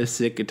impressed by a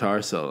sick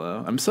guitar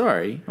solo. I'm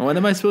sorry. What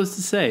am I supposed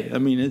to say? I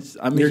mean,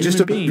 you're just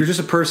a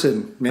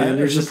person, man.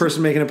 You're just a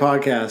person making a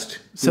podcast.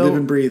 You live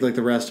and breathe like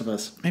the rest of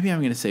us. Maybe I'm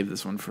going to save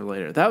this one for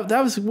later. That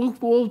was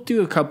we'll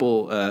do a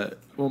couple.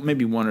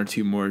 Maybe one or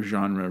two more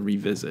genre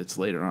revisits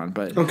later on.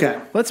 But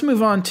okay, let's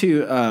move on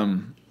to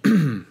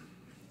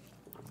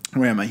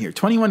where am I here?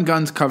 21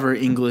 Guns cover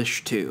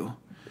English 2.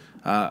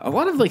 A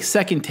lot of like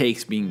second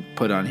takes being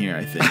put on here,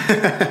 I think.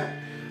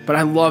 But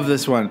I love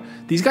this one.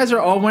 These guys are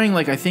all wearing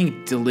like I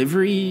think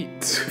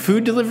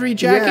food delivery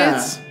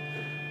jackets. Yeah.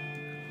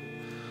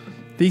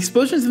 The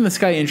explosions in the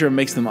sky intro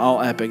makes them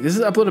all epic. This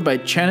is uploaded by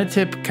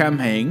Chanatip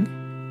Kamhang.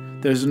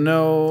 There's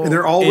no and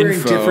they're all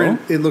wearing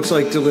different, it looks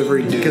like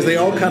delivery, because they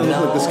all kind of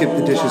look like the Skip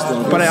the Dishes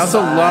thing. But I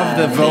also love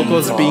the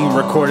vocals being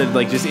recorded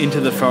like just into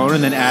the phone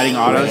and then adding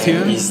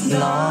auto-tune. It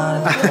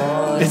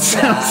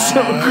sounds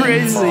so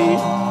crazy.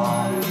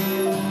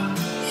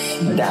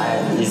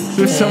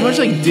 There's so much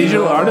like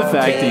digital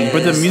artifacting,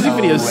 but the music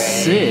video is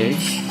sick.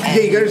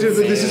 Hey, you guys,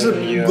 this is a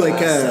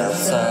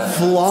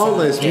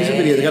flawless music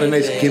video. They got a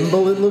nice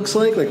gimbal, it looks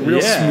like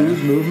real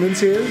smooth movements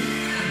here.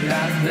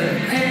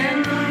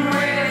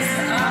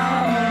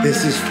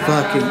 This is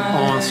fucking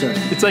awesome.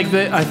 It's like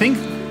I think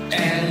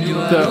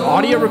the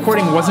audio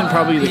recording wasn't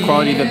probably the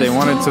quality that they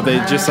wanted, so they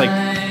just like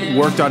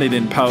worked on it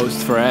in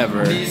post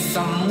forever. To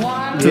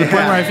the point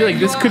where I feel like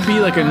this could be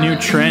like a new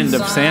trend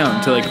of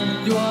sound to like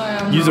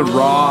use a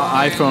raw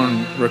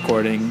iPhone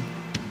recording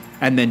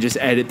and then just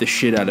edit the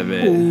shit out of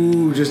it.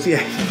 Ooh,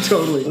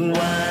 totally.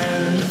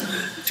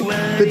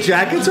 The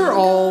jackets are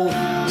all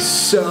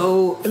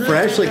so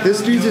fresh. Like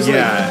this dude's just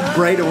like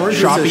bright orange.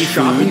 Shoppy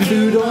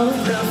food on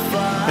it.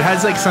 It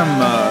has like some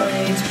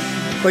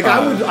like I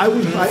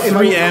would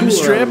 3M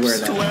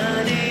strips.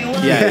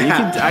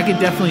 I could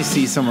definitely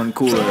see someone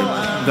cooler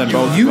than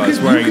both of us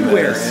wearing this.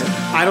 Wear it.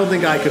 I don't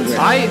think I could wear it.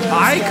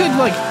 I could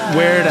like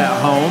wear it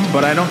at home,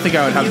 but I don't think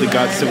I would have the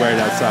guts to wear it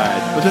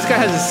outside. But this guy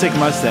has a sick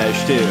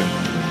mustache too.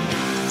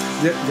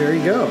 There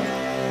you go.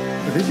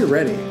 I think you're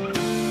ready.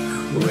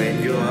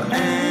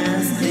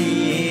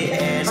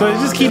 So it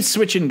just keeps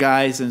switching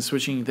guys and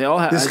switching. They all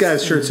have. This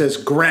guy's shirt says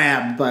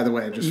 "grab," by the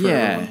way. Just for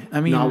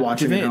I mean, not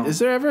watching it. Is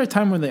there ever a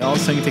time when they all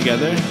sing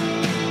together?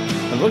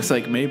 It looks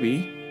like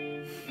maybe.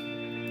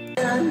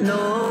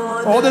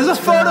 Oh, there's a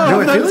photo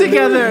of them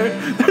together.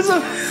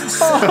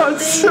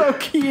 It's so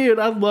cute.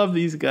 I love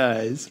these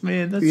guys,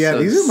 man. That's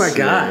these are my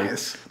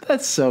guys.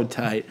 That's so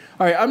tight.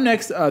 All right, up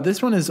next,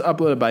 this one is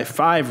uploaded by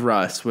 5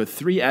 Russ with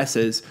 3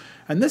 S's.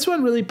 And this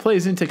one really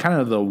plays into kind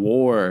of the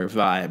war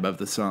vibe of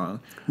the song.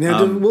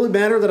 Now, will it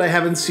matter that I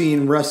haven't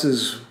seen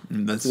Russ's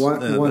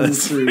one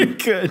through? Pretty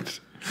good.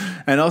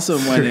 And also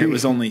when it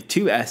was only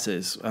 2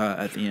 S's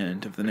at the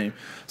end of the name.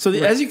 So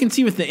as you can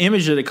see with the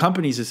image that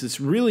accompanies this, it's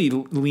really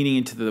leaning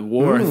into the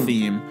war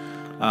theme.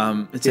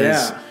 It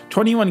says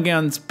 21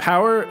 Guns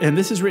Power, and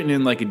this is written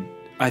in like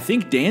I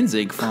think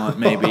Danzig font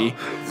maybe.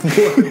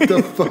 What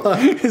the fuck?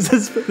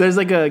 There's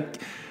like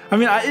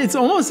it's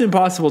almost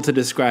impossible to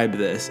describe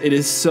this. It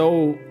is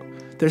so...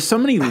 There's so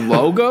many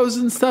logos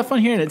and stuff on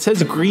here, and it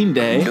says Green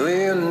Day.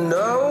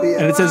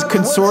 And it says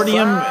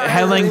Consortium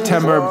Helling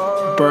Timber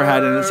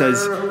Burhead, and it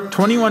says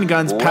 21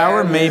 Guns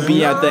Power may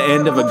be at the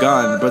end of a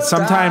gun, but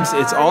sometimes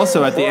it's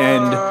also at the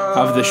end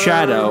of the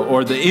shadow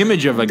or the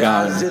image of a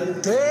gun.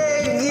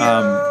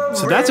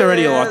 So that's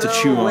already a lot to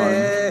chew on.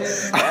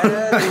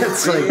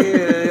 It's like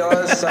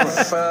those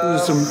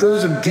are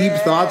some deep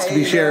thoughts to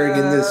be sharing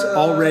in this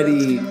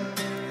already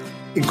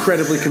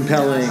incredibly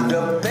compelling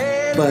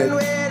but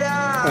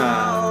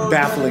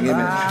baffling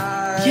image.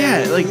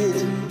 Yeah, like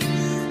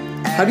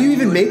how do you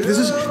even make this?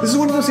 Is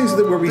one of those things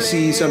where we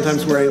see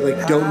sometimes where I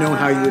like don't know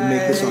how you would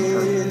make this on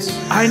purpose.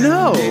 I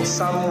know.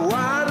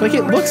 Like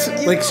it looks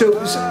like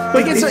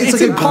it's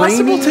like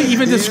impossible to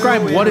even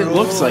describe what it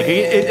looks like.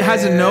 It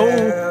has no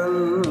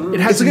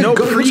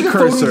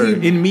precursor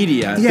in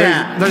media.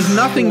 Yeah. There's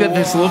nothing that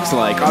this looks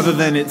like other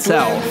than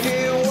itself.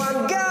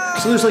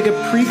 So there's like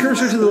a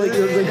precursor to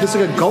this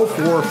like a Gulf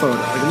War photo.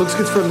 Like it looks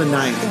like it's from the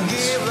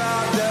 90s.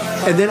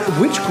 And then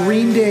which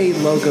Green Day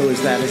logo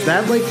is that? Is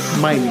that like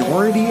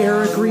Minority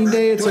era Green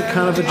Day? It's like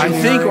kind of a generic...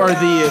 I think, or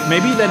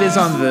maybe that is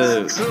on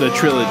the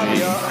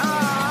trilogy.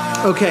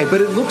 Okay,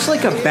 but it looks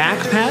like a back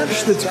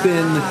patch that's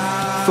been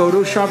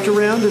photoshopped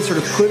around and sort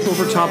of put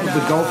over top of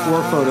the Gulf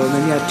War photo. And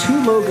then you have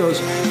two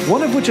logos,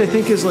 one of which I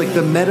think is like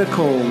the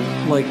medical,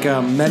 like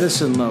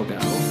medicine logo,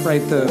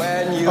 right?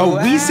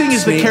 We Sing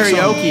is the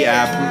karaoke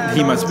app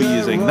he must be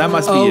using. That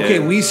must be it. Okay,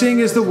 We Sing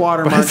is the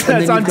watermark. But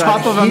that's on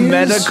top of a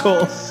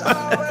medical.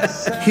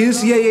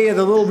 The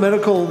little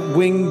medical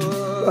winged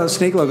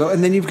snake logo.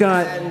 And then you've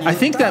got... I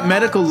think that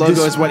medical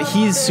logo is what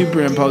he's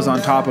superimposed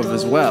on top of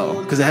as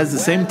well, because it has the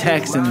same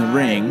text in the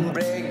ring.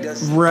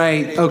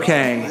 Right,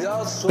 okay.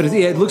 But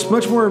it looks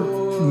much more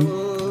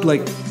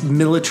like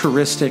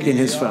militaristic in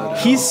his photo.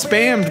 He's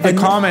spammed the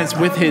comments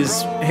with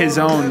his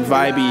own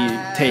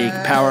vibey take.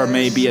 Power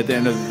may be at the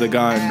end of the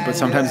gun, but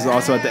sometimes it's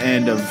also at the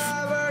end of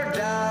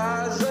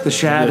the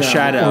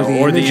shadow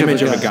or the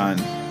image of a gun.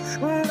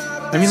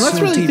 I mean, let's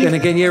really think. And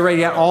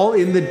again, all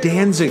in the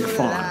Danzig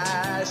font.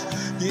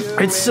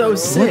 It's so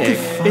sick.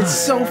 It's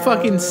so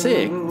fucking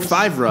sick.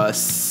 5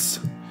 Rusts.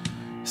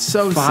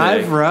 So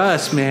Five sick.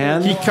 Russ,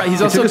 man.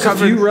 He's also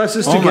covered. A few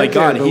Russes to my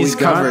god, there, he's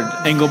covered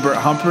Engelbert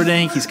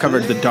Humperdinck. He's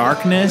covered The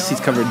Darkness. He's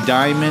covered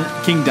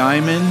King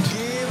Diamond.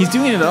 He's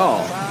doing it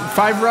all.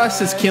 5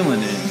 Russ is killing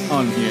it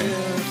on here.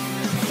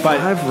 But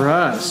 5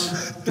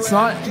 Russ. It's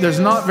not. There's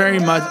not very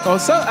much. Oh,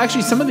 so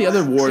actually, some of the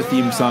other war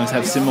theme songs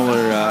have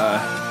similar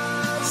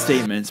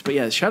statements. But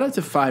yeah, shout out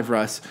to 5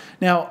 Russ.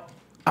 Now,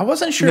 I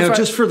wasn't sure. Now,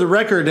 just for the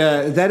record,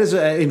 that is,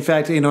 in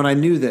fact, and I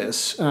knew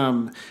this.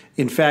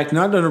 In fact,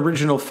 not an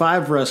original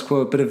 5 Russ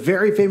quote, but a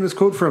very famous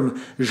quote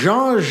from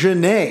Jean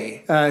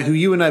Genet, who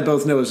you and I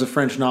both know is a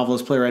French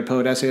novelist, playwright,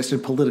 poet, essayist,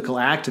 and political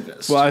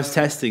activist. Well, I was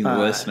testing the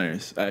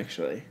listeners,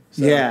 actually.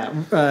 So.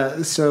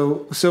 Yeah.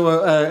 So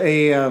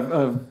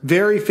a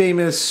very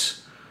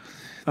famous.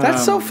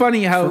 That's so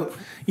funny how.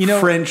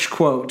 French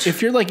quote.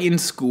 If you're like in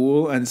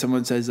school and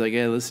someone says like,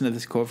 "Hey, listen to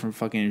this quote from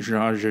fucking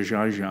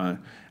Jean,"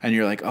 and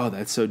you're like, "Oh,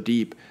 that's so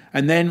deep,"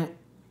 and then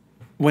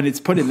when it's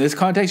put in this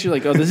context, you're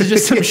like, "Oh, this is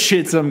just some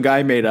shit some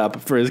guy made up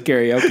for his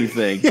karaoke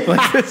thing."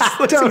 Like, this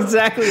looks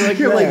exactly like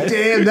you're that. Like,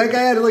 damn, that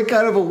guy had like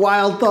kind of a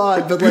wild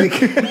thought, but like,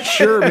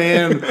 sure,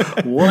 man,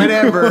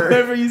 whatever.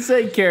 Whatever you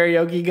say,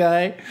 karaoke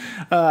guy.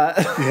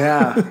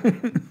 Yeah.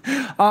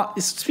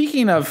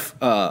 Speaking of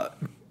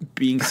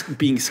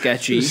being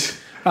sketchy.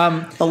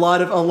 A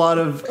lot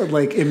of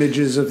like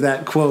images of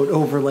that quote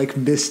over like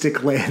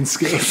mystic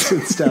landscapes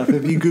and stuff.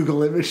 If you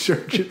Google image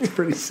search, it's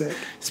pretty sick.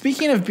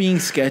 Speaking of being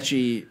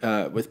sketchy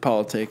with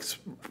politics,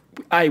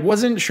 I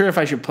wasn't sure if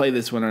I should play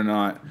this one or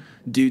not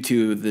due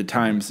to the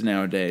times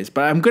nowadays,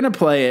 but I'm going to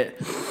play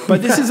it.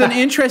 But this is an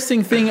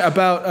interesting thing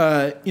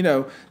about,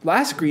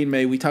 last Green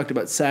May we talked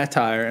about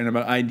satire and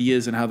about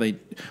ideas and how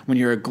when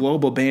you're a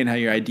global band, how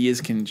your ideas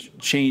can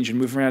change and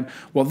move around.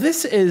 Well,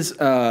 this is...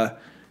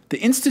 the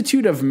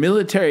Institute of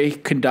Military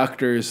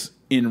Conductors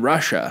in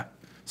Russia.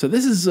 So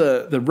this is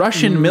the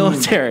Russian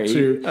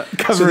military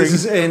covering.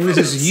 So this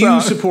is you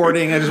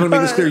supporting. I just want to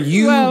make this clear.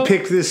 You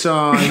picked this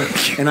song,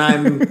 and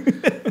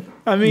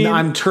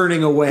I'm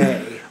turning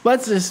away.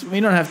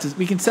 We don't have to.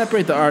 We can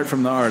separate the art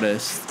from the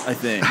artist, I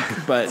think.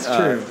 But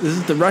true. This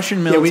is the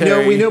Russian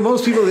military. Yeah, we know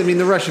most people. I mean,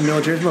 the Russian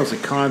military is mostly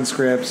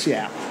conscripts.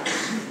 Yeah.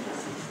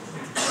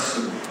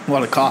 A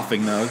lot of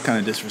coughing though, kind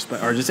of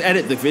disrespect. Or just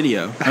edit the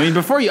video. I mean,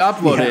 before you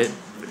upload it.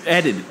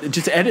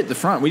 Just edit the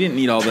front. We didn't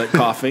need all that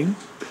coughing.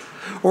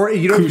 Or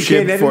if you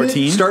can't edit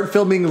 14. It, start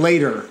filming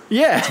later.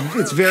 Yeah.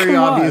 It's very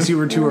obvious you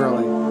were too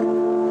early.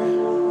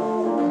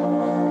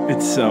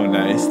 It's so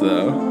nice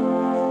though.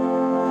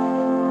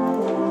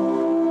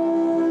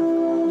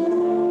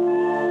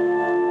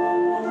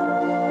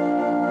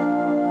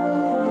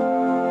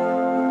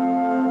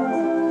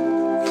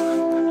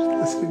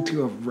 Listening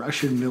to a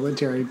Russian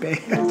military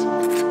band.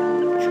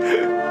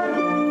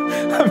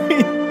 I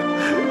mean...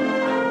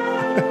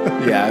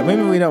 Yeah,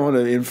 maybe we don't want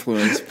to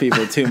influence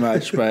people too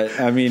much, but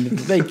I mean,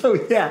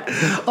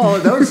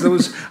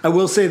 those. I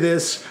will say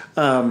this: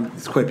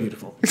 it's quite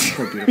beautiful. It's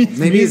quite beautiful.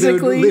 Maybe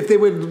if they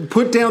would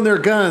put down their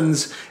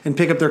guns and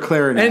pick up their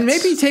clarinets, and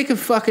maybe take a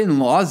fucking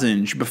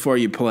lozenge before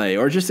you play,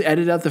 or just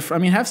edit out the. I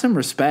mean, have some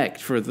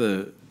respect for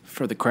the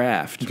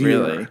craft,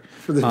 really,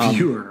 for the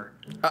viewer.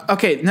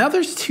 Okay, now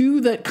there's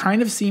 2 that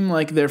kind of seem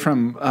like they're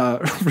from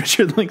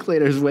Richard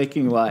Linklater's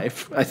Waking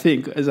Life, I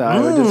think, is how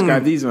I would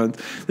describe these ones.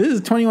 This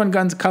is 21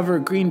 Guns cover,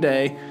 Green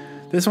Day.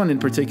 This one in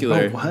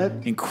particular,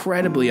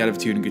 incredibly out of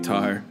tune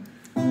guitar.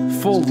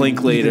 Full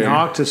Linklater.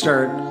 Ought to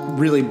start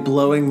really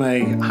blowing my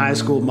high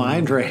school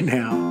mind right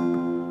now.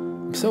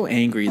 I'm so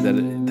angry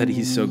that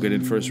he's so good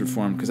in First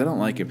Reformed because I don't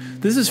like him.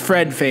 This is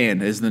Fred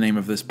Fan is the name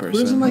of this person.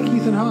 Who doesn't like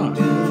Ethan Hawke?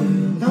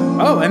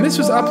 Oh, and this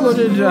was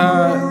uploaded...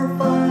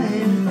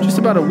 just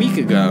about a week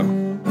ago,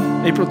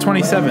 April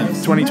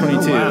 27th,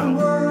 2022. Oh,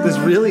 wow. This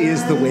really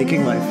is the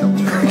Waking Life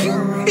filter.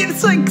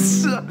 It's like,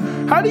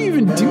 how do you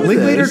even do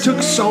Linklater this?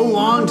 took so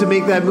long to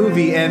make that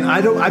movie, and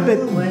I bet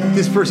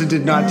this person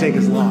did not take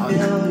as long.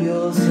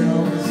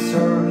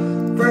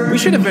 We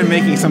should have been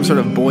making some sort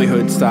of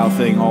Boyhood style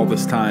thing all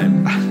this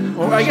time.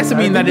 Well, I guess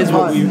that is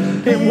what we.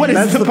 What is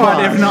That's the the pod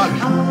pod. if not?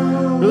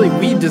 Really,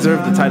 we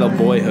deserve the title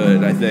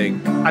Boyhood. I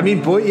think. I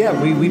mean,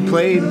 we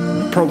played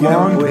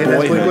Prolonged Boyhood.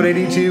 That's Blink Boyhood.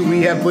 182.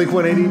 We have Blink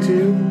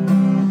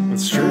 182.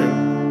 That's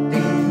true.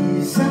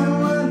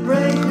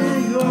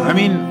 I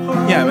mean,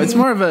 yeah, it's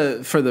more of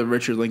a for the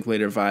Richard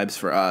Linklater vibes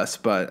for us,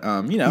 but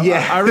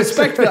Yeah. I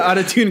respect the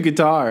out-of-tune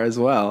guitar as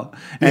well,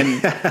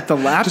 and the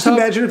laptop. Just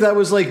imagine if that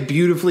was like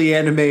beautifully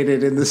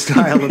animated in the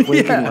style of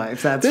Waking Yeah.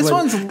 Life. That's This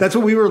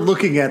what we were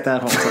looking at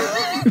that whole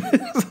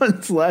time. This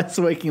one's less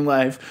Waking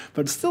Life,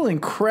 but still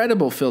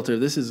incredible filter.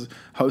 This is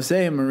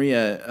Jose and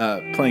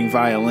Maria playing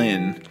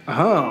violin.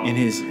 Oh, in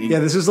his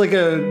this is like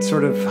a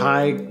sort of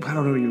high. I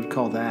don't know what you would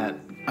call that.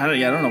 I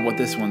don't know what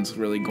this one's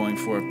really going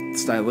for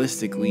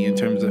stylistically in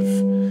terms of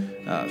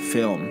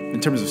film, in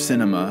terms of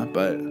cinema,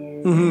 but.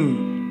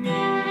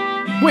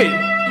 Wait,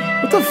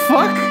 what the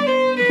fuck?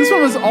 This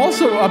one was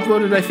also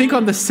uploaded, I think,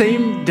 on the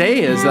same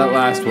day as that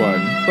last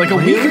one, like a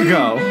week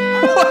ago.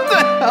 What the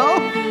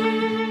hell?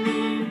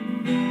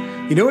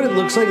 You know what it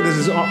looks like? This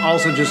is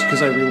also just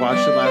because I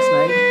rewatched it last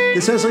night.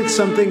 This has like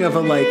something of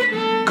a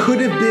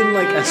could have been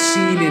like a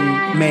scene in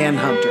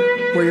Manhunter.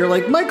 Where you're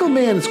like, Michael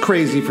Mann is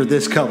crazy for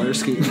this color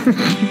scheme.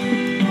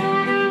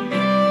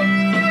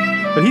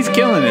 But he's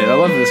killing it. I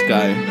love this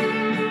guy.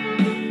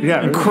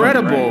 Yeah,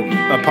 incredible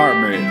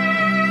apartment.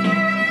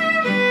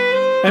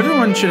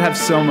 Everyone should have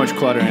so much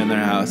clutter in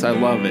their house. I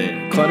love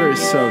it. Clutter is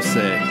so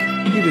sick.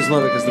 You just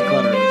love it because the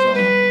clutter is all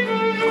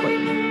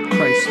quite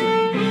Christly.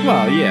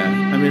 Well, yeah.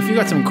 I mean, if you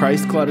got some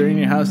Christ clutter in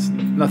your house,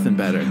 nothing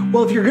better.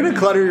 Well, if you're gonna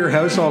clutter your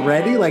house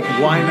already, why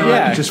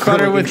not just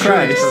clutter for with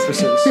insurance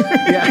Christ purposes?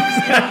 Yeah,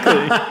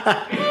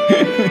 exactly.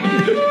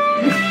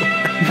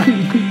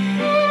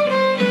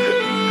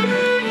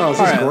 Oh,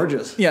 this is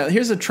gorgeous. Yeah,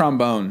 here's a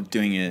trombone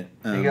doing it.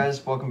 Hey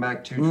guys, welcome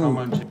back to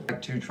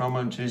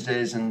Trombone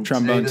Tuesdays, and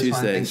Trombone today this one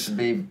I think Tuesdays. should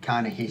be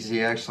kind of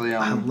easy actually.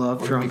 I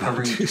love we're gonna be Trombone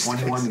covering Tuesdays.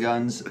 21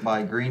 Guns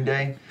by Green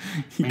Day.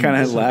 He kind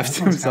of laughed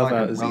this one's himself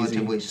kinda out. like As a easy.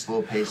 relatively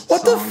slow-paced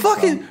What the song, fuck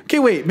so- is... Okay,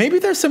 wait. Maybe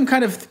there's some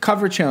kind of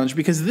cover challenge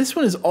because this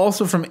one is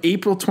also from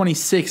April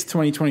 26th,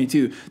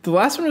 2022. The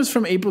last one was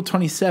from April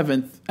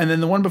 27th, and then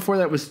the one before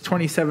that was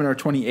 27 or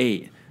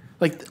 28.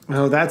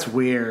 Oh, that's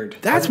weird.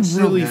 That's It's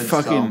so really good,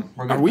 fucking...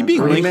 so Are we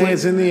being Green Day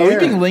is in the Are we air.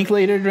 being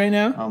Linklatered right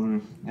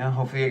now? Yeah,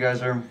 hopefully you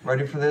guys are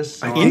ready for this.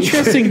 So,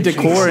 Interesting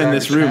decor in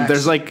this room.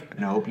 There's and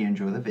I hope you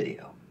enjoy the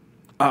video.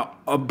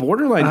 a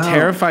borderline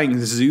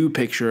terrifying zoo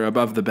picture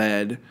above the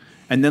bed,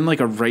 and then like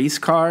a race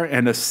car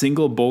and a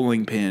single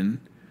bowling pin.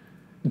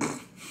 I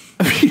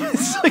mean,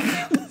 it's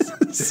this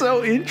is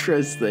so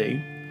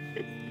interesting.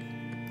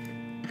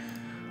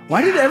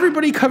 Why did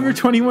everybody cover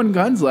 21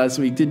 Guns last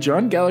week? Did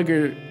John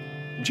Gallagher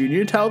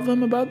Jr. tell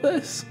them about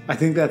this? I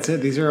think that's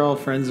it. These are all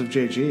friends of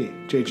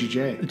JGJ.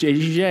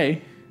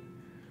 JGJ.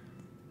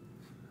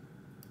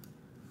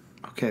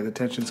 Okay, the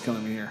tension's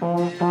killing me here.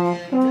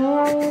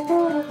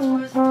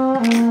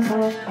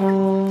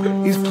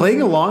 He's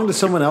playing along to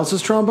someone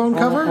else's trombone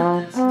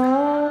cover?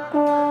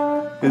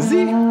 Is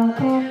he?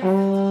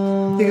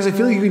 Because I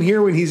feel like you can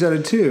hear when he's out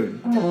of tune.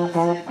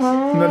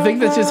 I think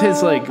that's just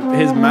his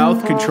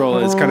mouth control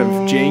is kind of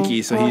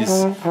janky, so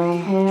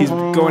he's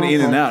going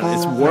in and out.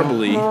 It's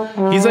warbly.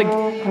 He's like,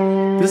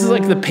 this is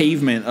like the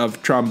Pavement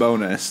of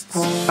trombonists.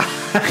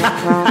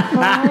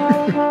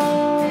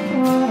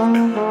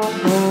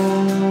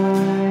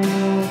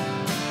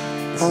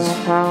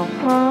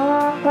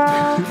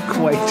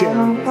 Quite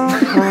terrible.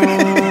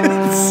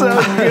 It's so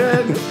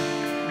good.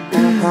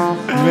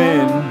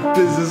 Man,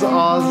 this is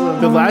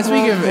awesome. the last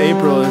week of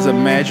April is a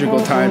magical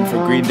time for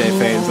Green Day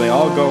fans. They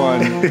all go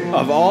on,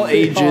 of all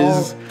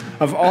ages,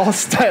 of all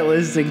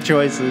stylistic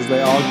choices,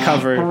 they all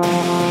cover.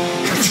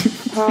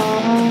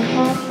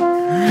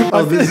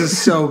 Oh, this is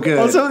so good.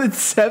 Also,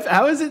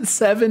 how is it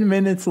 7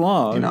 minutes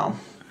long? You know.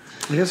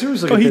 I guess there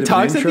was like Oh, a he bit of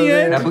talks an at intro the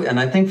end? there. And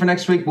I think for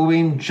next week we'll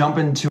be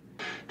jumping to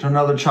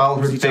another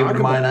childhood favorite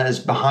of mine. That is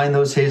Behind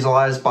Those Hazel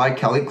Eyes by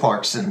Kelly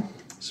Clarkson.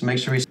 So make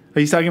sure we...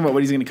 He's talking about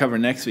what he's going to cover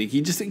next week.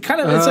 He just it's like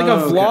a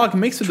vlog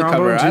mixed with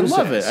Trombone the cover. I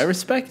love Tuesdays. it. I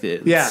respect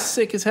it. Yeah. It's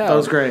sick as hell. That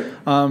was great.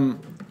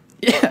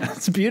 Yeah,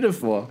 it's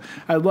beautiful.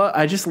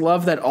 I just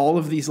love that all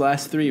of these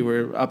last three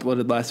were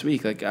uploaded last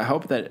week. Like I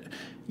hope that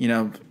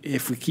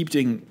if we keep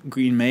doing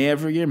Green May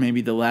every year,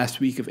 maybe the last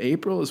week of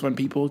April is when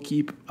people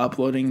keep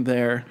uploading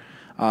their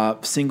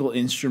single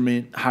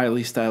instrument,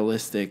 highly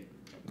stylistic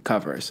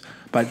covers.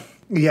 But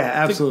yeah,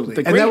 absolutely.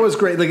 the And that was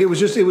great. Like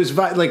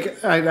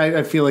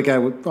I feel like I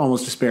would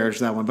almost disparage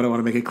that one, but I want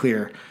to make it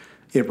clear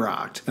it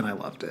rocked and I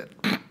loved it.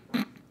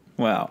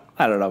 Well,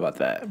 I don't know about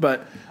that,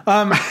 but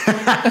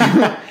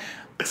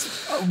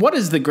what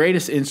is the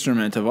greatest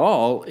instrument of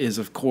all is,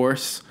 of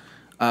course,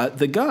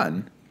 the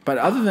gun. But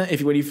other than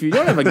if you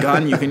don't have a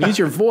gun, you can use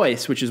your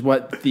voice, which is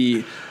what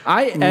the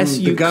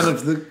ISU the gun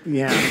of the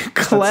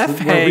clef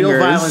hangers, where real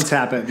violence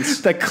happens.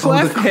 The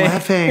clef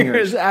hangers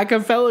hangers a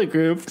cappella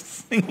group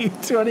singing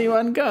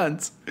 21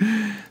 Guns.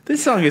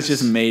 This song is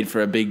just made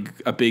for a big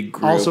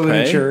group. Also in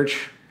a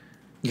church.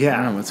 Yeah,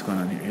 I don't know what's going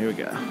on here. Here we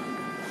go.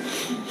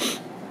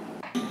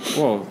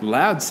 Whoa,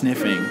 loud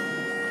sniffing.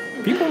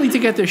 People need to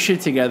get their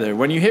shit together.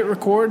 When you hit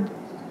record...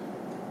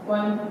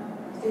 1,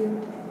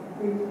 2,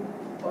 3,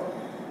 4.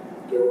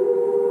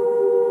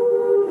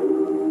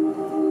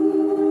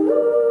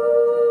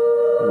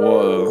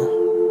 Whoa.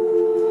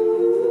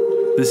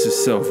 This is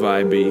so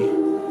vibey.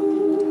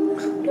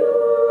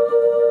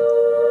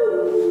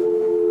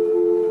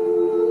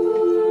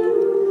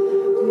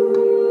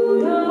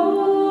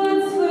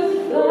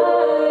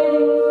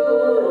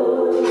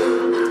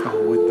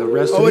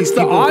 Oh, it's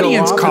the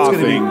audience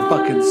coughing.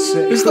 Fucking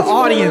sick. It's the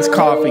audience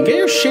coughing. Get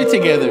your shit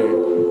together.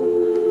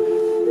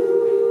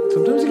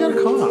 Sometimes you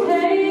gotta cough.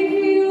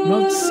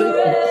 No,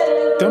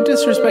 don't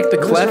disrespect the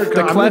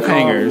clef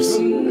hangers.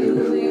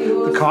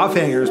 The cough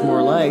hangers,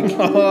 more like.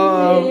 Didn't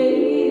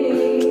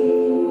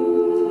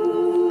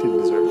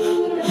deserve that.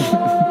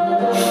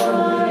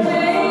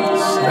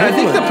 I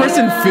think the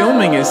person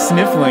filming is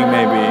sniffling,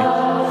 maybe.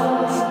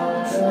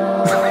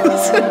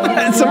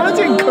 Someone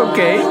doing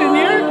cocaine in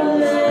here?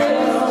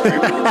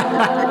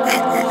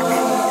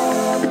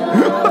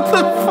 What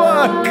the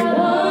fuck?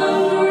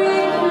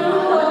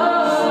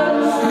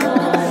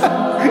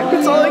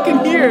 It's all I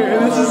can hear,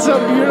 and this is so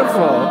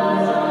beautiful.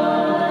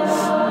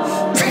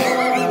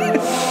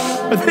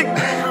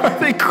 Are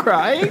they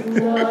crying?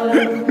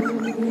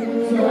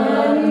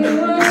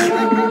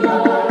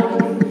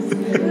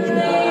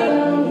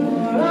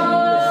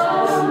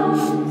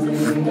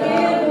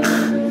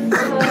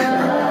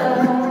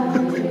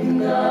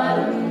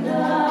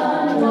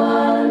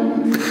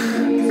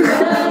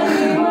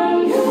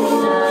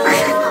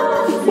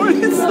 What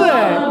is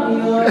that?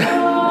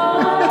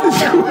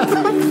 What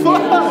the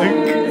fuck?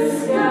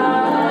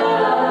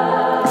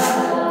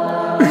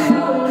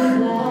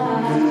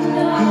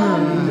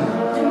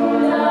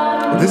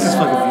 This is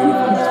fucking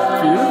beautiful.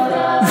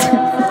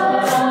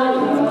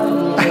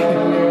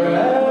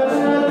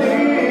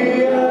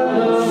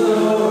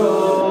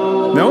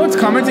 No one's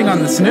commenting on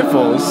the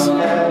sniffles.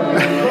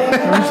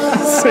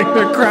 It's like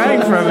they're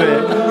crying from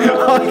it.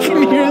 All I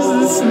can hear is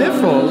the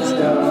sniffles.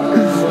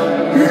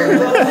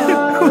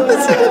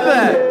 Listen to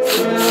that.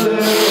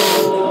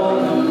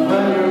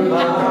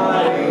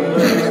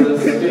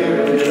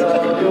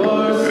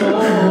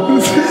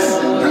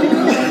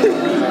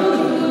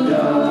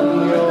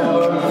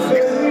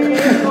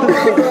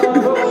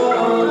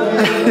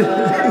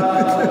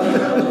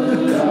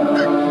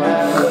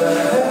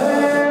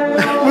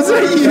 Was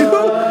that you?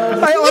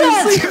 I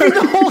honestly heard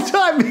the whole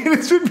time, man.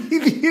 It's been me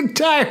the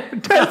entire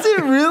time. That's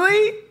it,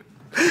 really?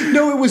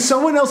 No, it was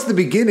someone else at the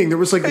beginning. There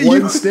was like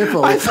one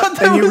sniffle. I thought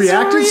that and you was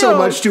reacted real. so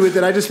much to it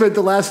that I just spent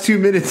the last 2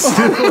 minutes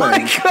sniffling. Oh my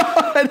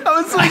god,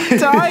 I was like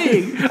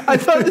dying. I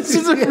thought this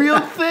was a real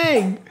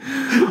thing.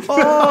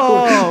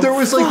 Oh, there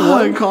was like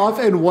one cough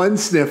and one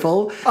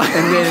sniffle,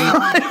 and then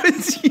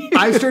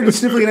I started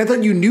sniffling, and I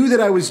thought you knew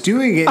that I was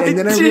doing it, and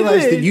then I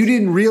realized that you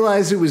didn't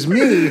realize it was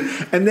me,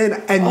 and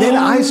then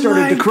I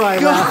started to cry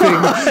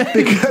laughing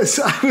because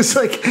I was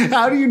like,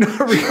 "How do you not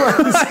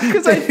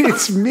realize that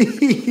it's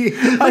me?"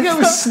 Like I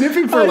was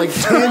sniffing for like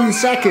 10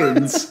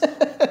 seconds.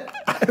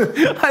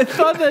 I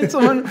thought that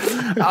someone,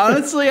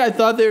 honestly, I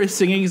thought they were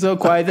singing so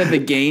quiet that the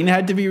gain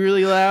had to be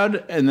really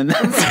loud, and then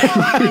that's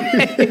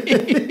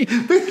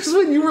because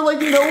when you were like,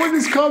 no one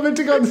is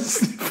commenting on the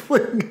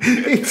sniffling,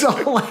 it's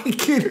all I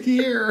can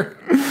hear.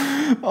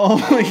 Oh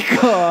my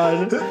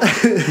god.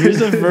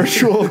 Here's a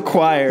virtual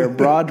choir,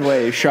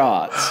 Broadway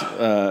shots.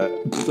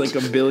 It's like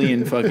 1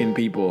 billion fucking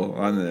people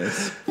on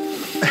this.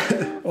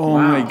 Oh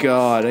my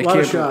god. A lot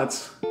of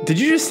shots. Did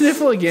you just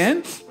sniffle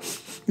again?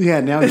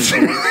 Yeah, now it's Do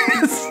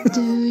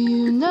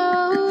you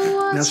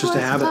know now it's just a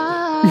habit.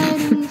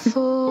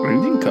 Are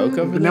you doing coke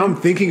over But now I'm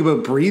thinking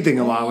about breathing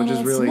a lot, which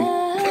is really...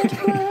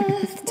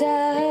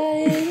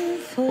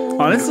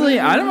 Honestly,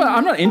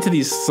 I'm not into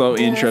these slow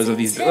intros of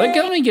these. Like,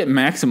 let me get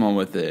maximum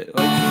with it.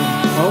 Like,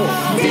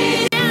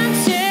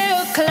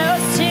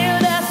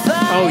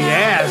 oh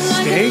yeah,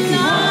 stanky.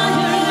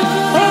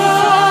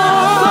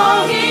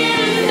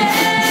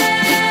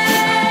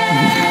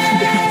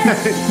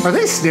 Are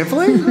they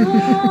sniffling?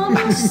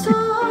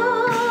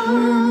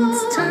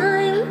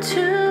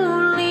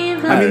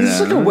 I mean, this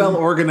is like a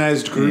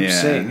well-organized group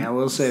sing. I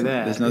will say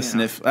that. There's no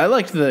sniff. I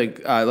liked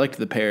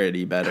the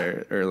parody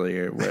better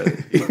earlier.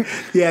 Where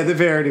yeah, the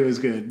parody was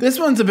good. This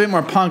one's a bit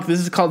more punk. This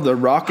is called the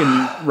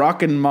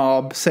Rockin'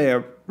 Mob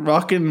Samara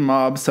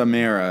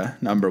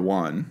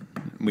 #1.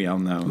 We all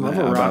know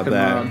about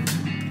that.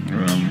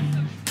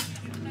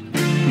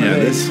 Yeah,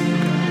 this.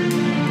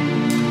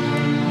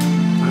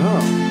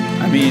 Oh.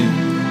 I mean,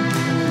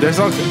 there's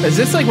all. Is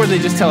this like where they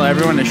just tell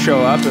everyone to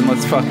show up and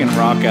let's fucking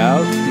rock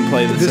out and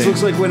play the same? This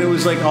looks like when it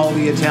was like all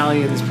the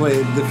Italians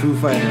played the Foo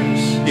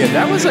Fighters. Yeah,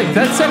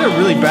 that set a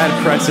really bad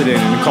precedent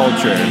in the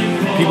culture.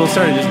 People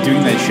started just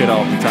doing that shit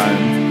all the time.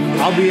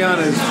 I'll be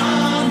honest,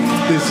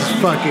 this is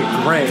fucking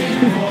great.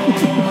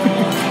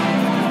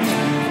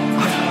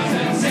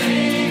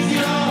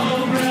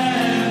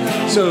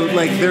 So,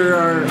 like, there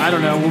are, I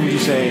don't know, what would you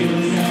say,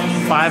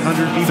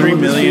 500 people? 3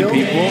 million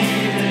people?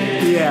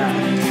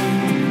 Yeah.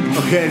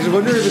 Okay, I just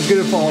wonder if it's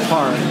going to fall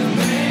apart.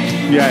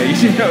 Yeah,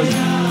 you know.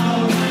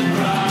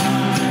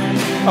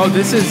 Oh,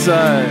 this is.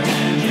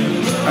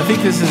 I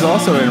think this is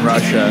also in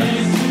Russia.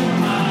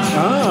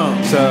 Oh.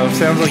 So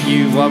sounds like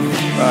you love.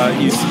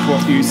 You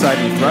side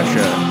with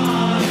Russia.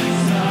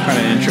 Kind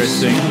of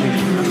interesting.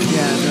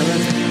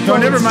 Yeah. No,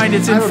 never mind.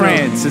 It's in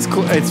France.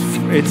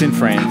 It's in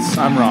France.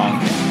 I'm wrong.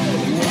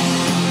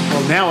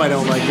 Well, now I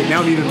don't like it.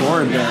 Now I'm even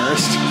more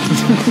embarrassed.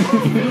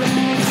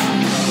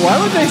 Why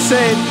would they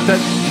say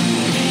that?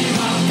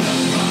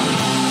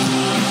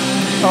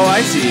 Oh,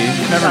 I see.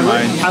 Never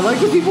mind. I like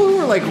the people who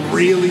are like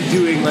really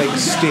doing like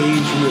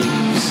stage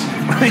moves.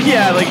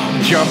 Yeah, like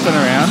jumping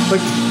around. Like,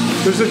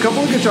 there's a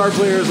couple of guitar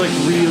players like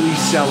really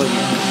selling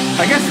it.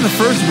 I guess the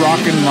first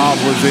rockin' mob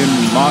was in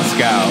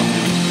Moscow,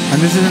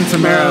 and this is in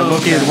Samara,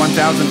 located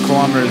 1,000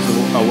 kilometers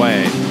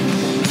away.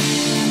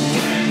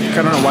 I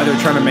don't know why they're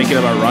trying to make it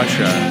about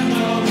Russia.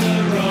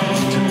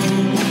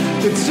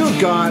 It's still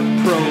got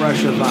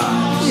pro-Russia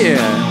vibes. Yeah.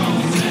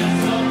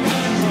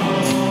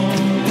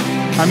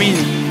 I mean,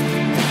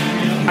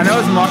 I know I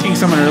was mocking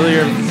someone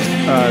earlier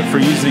for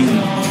using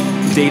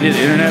dated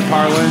internet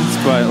parlance,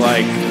 but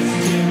like,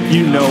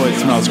 you know it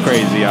smells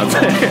crazy out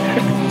there.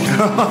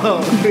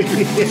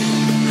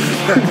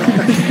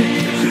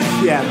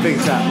 Yeah, big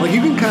time. Like,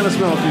 you can kind of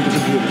smell it through the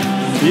computer.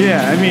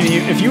 Yeah, I mean,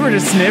 if you were to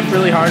sniff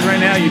really hard right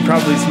now, you'd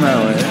probably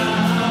smell it.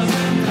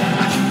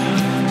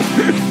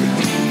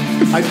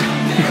 I'm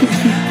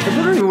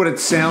wondering what it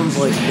sounds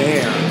like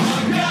there.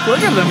 Look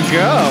at them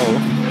go.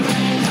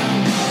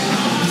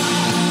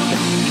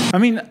 I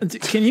mean,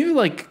 can you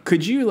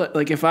could you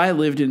if I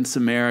lived in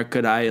Samara,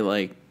 could I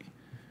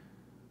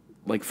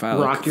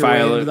file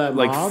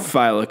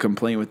a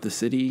complaint with the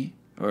city?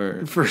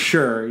 Or for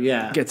sure,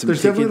 yeah. Get some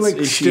There's tickets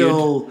definitely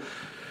issued.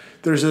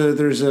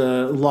 There's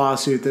a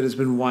lawsuit that has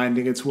been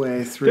winding its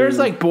way through. There's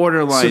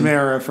borderline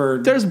Samara for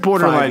there's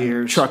borderline 5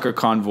 years. trucker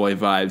convoy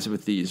vibes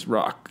with these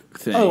rock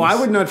things. Oh, I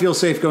would not feel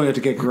safe going out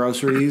to get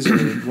groceries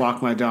or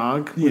walk my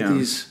dog with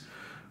these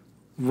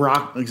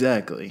rockers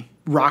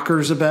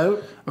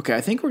about. Okay,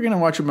 I think we're gonna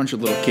watch a bunch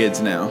of little kids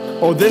now.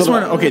 Oh, this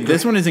one. Okay,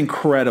 this one is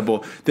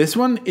incredible. This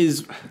one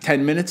is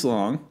 10 minutes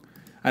long.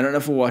 I don't know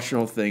if we'll watch the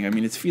whole thing. I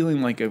mean, it's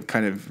feeling like a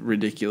kind of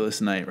ridiculous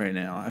night right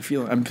now.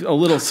 I'm a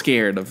little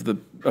scared of the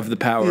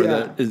power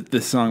that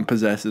this song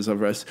possesses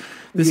over us.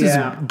 This is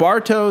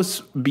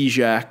Bartosz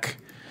Bijak.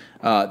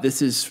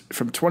 This is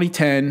from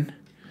 2010.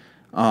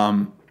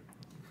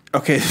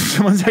 Okay,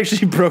 someone's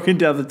actually broken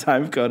down the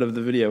time code of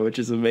the video, which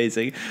is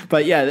amazing.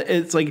 But yeah,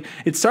 it's like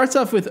it starts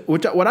off with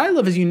what I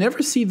love is you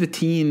never see the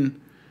teen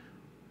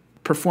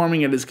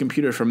performing at his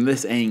computer from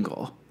this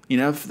angle. You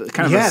know,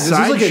 kind of a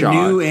side this is shot.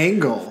 A new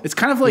angle. It's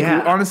kind of like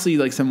honestly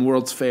like some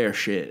World's Fair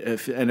shit.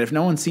 If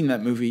no one's seen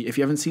that movie, if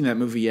you haven't seen that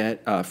movie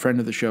yet, friend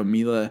of the show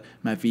Mila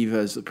Matviva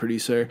is the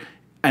producer,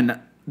 and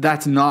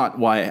that's not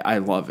why I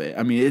love it.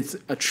 I mean, it's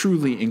a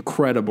truly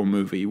incredible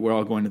movie. We're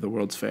all going to the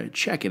World's Fair.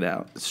 Check it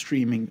out,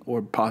 streaming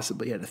or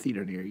possibly at a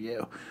theater near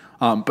you.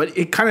 But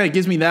it kind of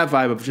gives me that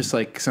vibe of just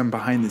like some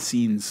behind the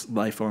scenes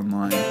life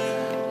online.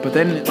 But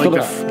then like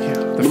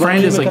the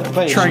friend is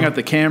like trying out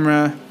the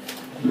camera.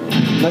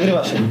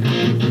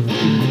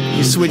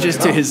 He switches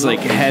to his like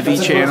heavy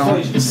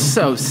channel.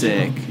 So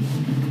sick.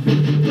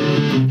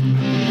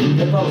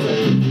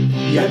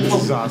 Yeah, this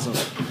is awesome.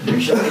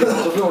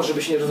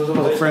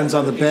 Friends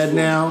on the bed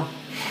now.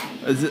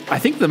 I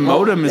think the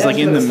modem is like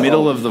in the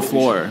middle of the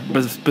floor,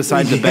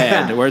 beside the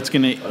bed, where it's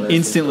gonna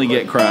instantly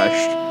get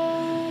crushed.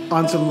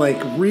 On some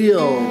like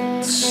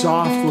real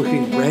soft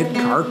looking red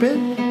carpet.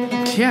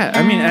 Yeah,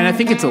 I mean, and I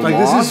think it's a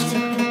loft. This is,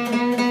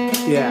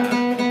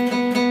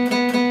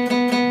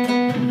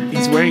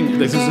 He's wearing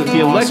the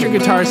electric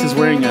guitarist is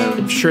wearing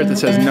a shirt that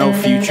says "No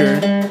Future."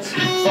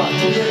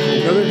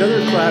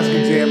 Another classic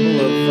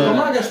example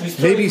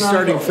of maybe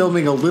starting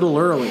filming a little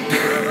early.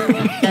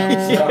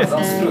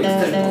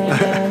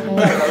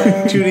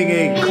 Tuning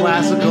a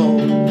classical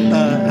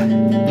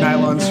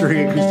nylon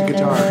string acoustic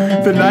guitar.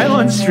 The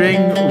nylon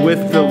string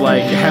with the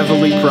like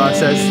heavily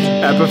processed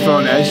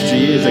Epiphone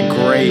SG is a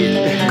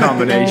great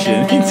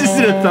combination. He just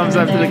did a thumbs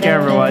up to the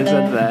camera while I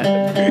said that.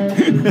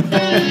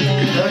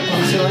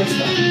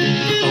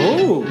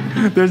 Oh,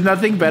 there's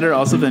nothing better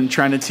also than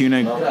trying to tune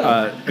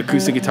a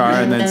acoustic guitar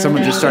and then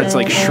someone just starts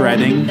like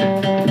shredding.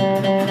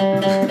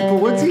 But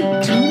what's he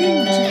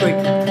tuning to? Like,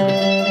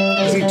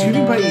 is he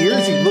tuning by ear?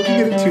 Is he looking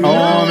at a tuner?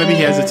 Oh, maybe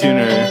he has a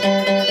tuner.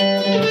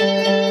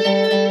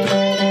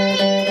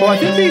 Well, I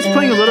think he's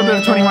playing a little bit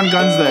of 21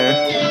 Guns there.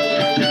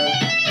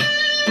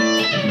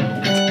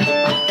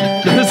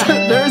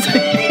 There's a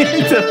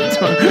hint of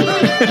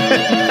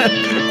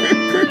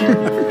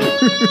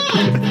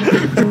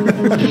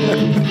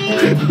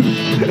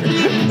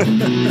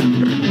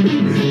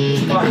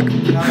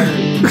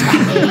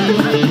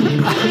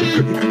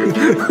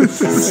This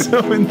is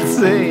so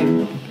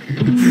insane.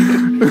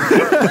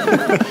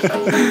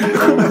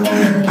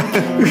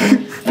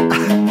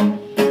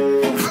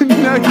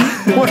 Now,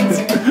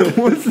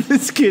 what's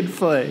this kid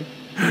play?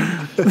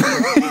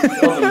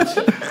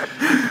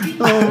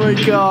 Oh my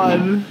god.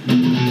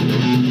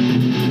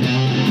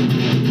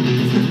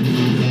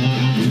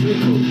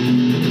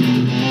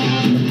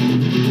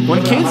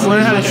 When kids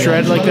learn how to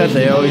shred like that,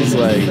 they always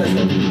like. I'm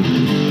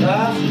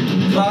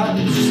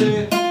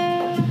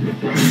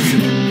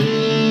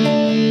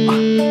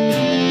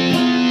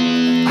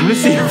gonna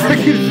see if I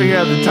can figure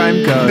out the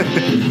time code.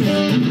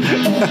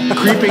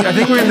 Creeping. I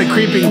think we're in the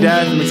Creeping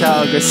Death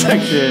Metallica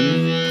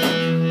section.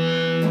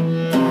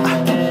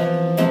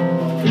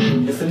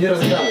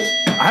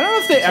 I don't know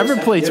if they ever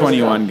play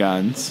 21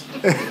 Guns.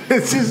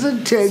 This is a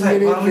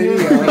 10-minute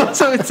video.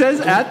 So it says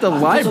at the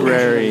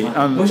library. What?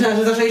 Maybe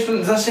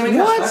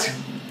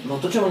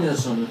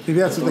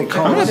that's what they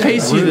call it. I'm gonna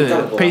paste you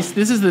the paste.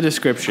 This is the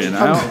description.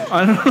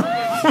 I don't know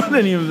what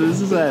any of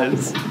this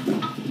says.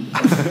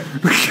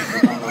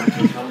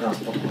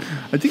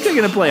 I think they're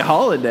gonna play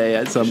Holiday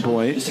at some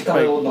point.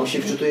 Like,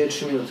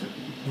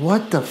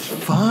 what the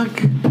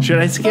fuck? should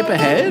I skip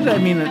ahead? I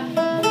mean,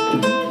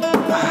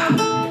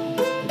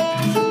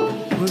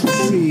 let's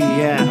see.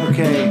 Yeah.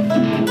 Okay.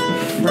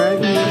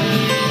 Fragment.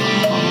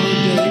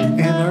 Holiday.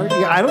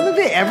 Yeah. I don't think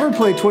they ever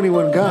play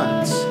 21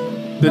 Guns.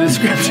 the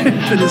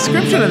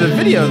description of the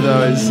video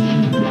though is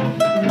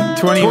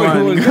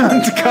 21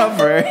 Guns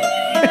cover.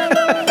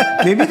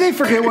 Maybe they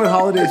forget what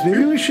Holiday is.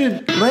 Maybe we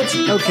should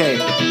okay.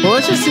 Well,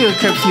 let's just do a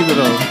few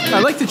little. I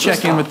like to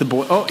check in with the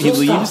boy. Oh, he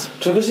leaves.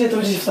 This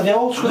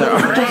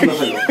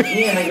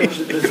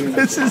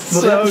is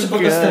so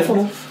good.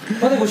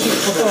 Oh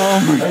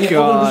my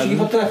god!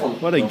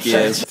 What a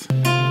gift.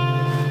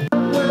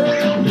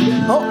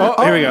 Oh,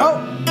 here we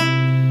go.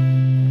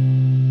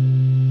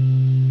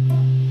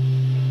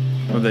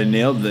 Oh, they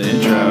nailed the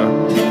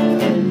intro.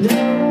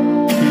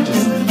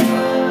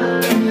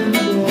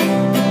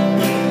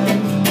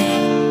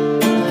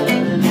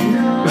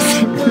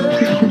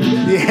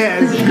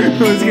 Yes.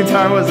 His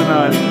guitar wasn't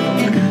on.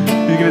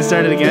 He's gonna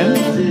start it again?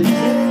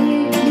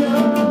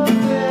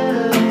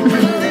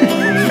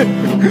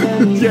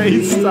 Yeah,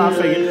 he's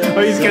stopping it.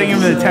 Oh, he's getting him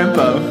the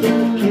tempo.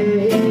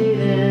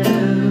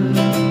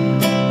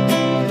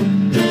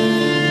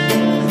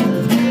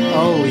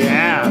 Oh,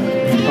 yeah.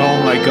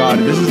 Oh my god,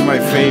 this is my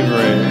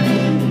favorite.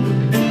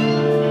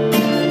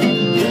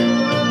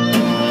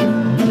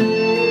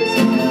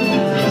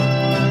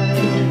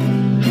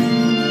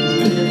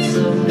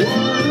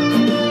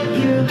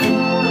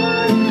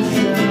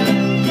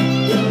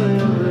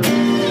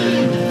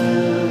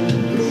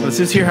 Let's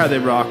just hear how they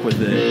rock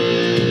with it.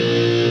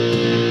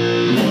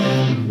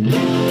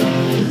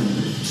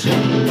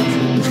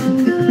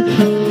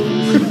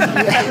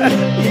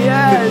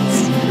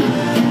 Yes!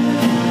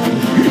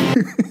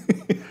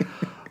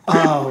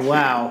 Oh,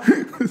 wow.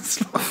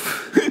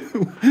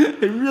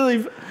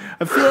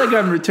 I feel like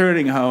I'm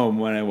returning home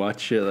when I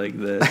watch shit like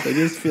this. I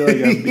just feel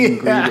like I'm being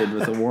greeted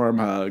with a warm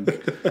hug.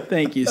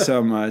 Thank you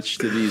so much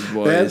to these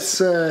boys.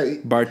 That's,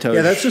 Bartosz.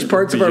 Yeah, that's just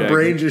parts of our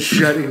brain just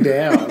shutting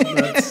down.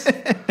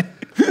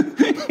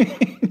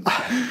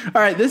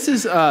 All right, this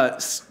is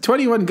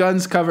 21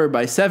 Guns cover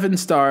by 7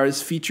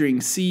 Stars featuring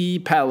C.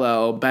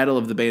 Pallel, Battle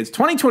of the Bands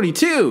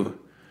 2022.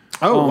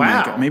 Oh, my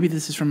wow. God. Maybe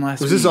this is from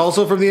last week. Was this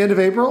also from the end of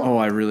April? Oh,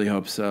 I really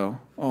hope so.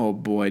 Oh,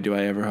 boy, do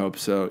I ever hope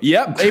so.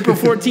 Yep, April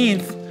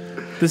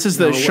 14th. This is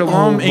the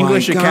Shalom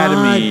English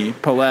Academy,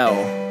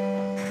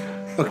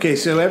 Pallel. Okay,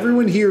 so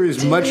everyone here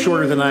is much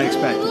shorter than I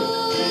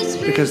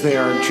expected because they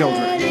are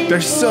children. They're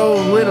so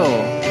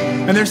little.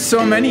 And there's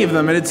so many of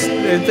them, and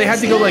they had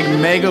to go like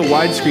mega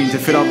widescreen to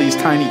fit all these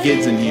tiny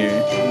kids in here.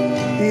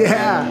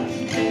 Yeah,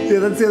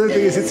 that's the other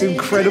thing is it's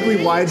incredibly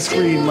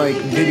widescreen like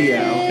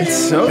video. It's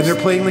so. And they're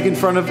playing like in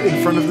front of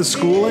the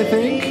school, I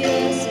think.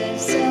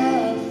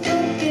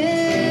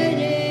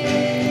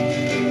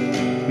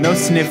 No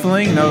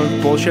sniffling, no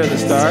bullshit at the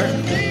start.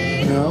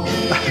 No.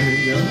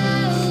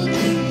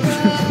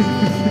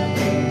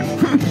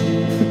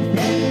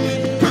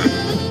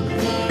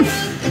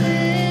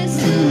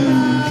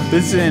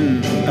 This is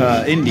in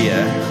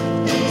India.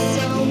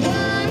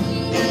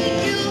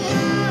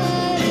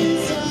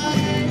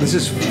 This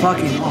is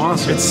fucking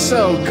awesome. It's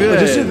so good.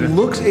 It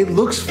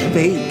looks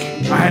fake.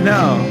 I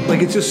know.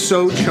 Like it's just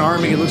so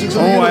charming. It looks like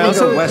something like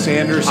a Wes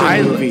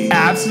Anderson movie. I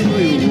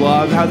absolutely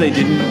love how they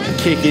didn't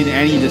kick in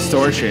any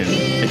distortion.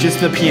 It's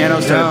just the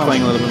piano started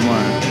playing a little bit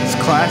more. It's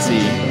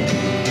classy.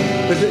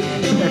 But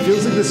it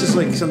feels like this is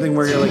like something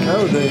where you're like,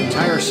 oh, the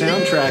entire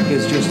soundtrack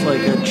is just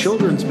like a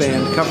children's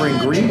band covering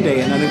Green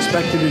Day in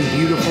unexpected and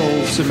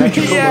beautiful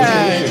symmetrical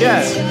locations.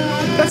 Yeah.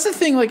 That's the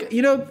thing. Like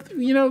you know,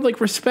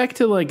 like respect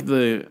to like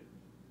the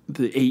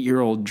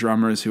 8-year-old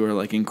drummers who are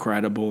like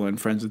incredible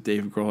and friends with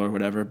Dave Grohl or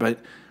whatever, but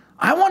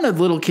I want a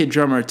little kid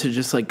drummer to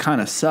just like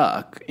kind of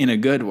suck in a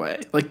good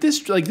way.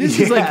 This is like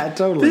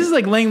totally. This is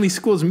like Langley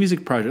School's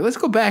music project. Let's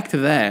go back to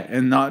that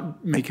and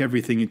not make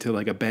everything into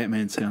like a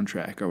Batman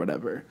soundtrack or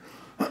whatever.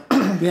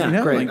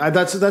 Yeah, great. Like,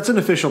 that's an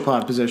official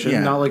pod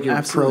position, not like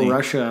you're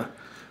pro-Russia.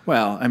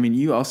 Well, I mean,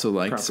 you also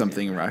liked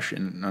something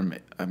Russian,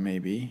 or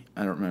maybe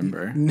I don't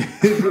remember.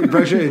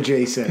 Russia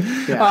adjacent.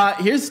 Yeah.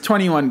 Here's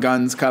 21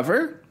 Guns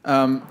cover.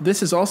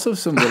 This is also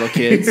some little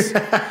kids.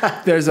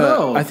 There's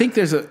I think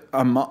there's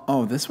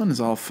this one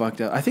is all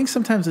fucked up. I think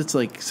sometimes it's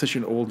like such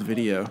an old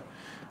video.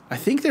 I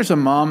think there's a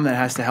mom that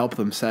has to help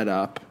them set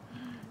up.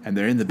 and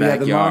they're in the Yeah,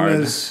 backyard. the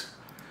mom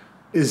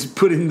is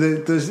putting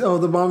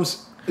the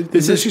mom's.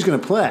 She's going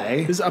to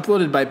play. This is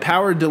uploaded by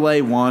Power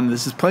Delay 1.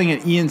 This is playing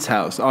at Ian's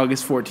house,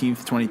 August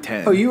 14th,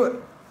 2010. Oh,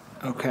 you...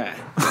 Okay.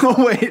 Oh,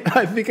 wait.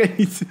 I think I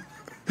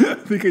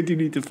do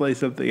need to play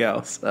something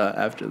else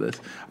after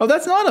this. Oh,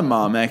 that's not a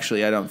mom,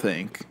 actually, I don't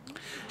think.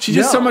 She's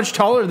just so much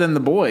taller than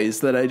the boys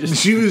that I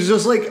just... She was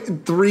just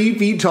like 3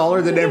 feet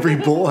taller than every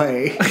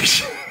boy.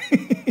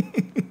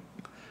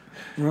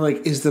 We're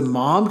like, is the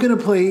mom going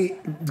to play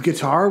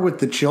guitar with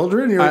the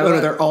children? You're like, oh,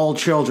 no, they're all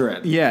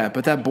children. Yeah,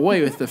 but that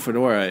boy with the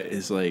fedora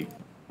is like...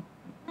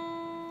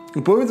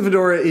 The boy with the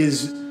fedora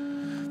is...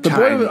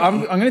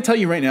 I'm going to tell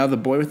you right now, the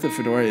boy with the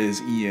fedora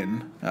is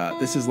Ian.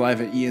 This is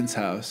live at Ian's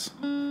house.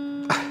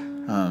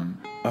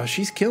 Oh,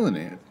 she's killing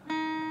it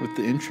with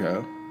the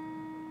intro.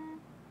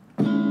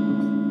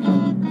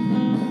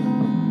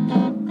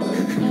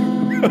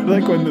 I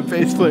like when the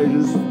bass player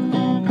just...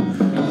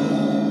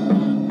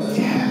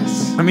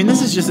 Yes. I mean,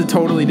 this is just a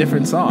totally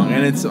different song,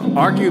 and it's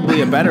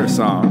arguably a better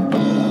song.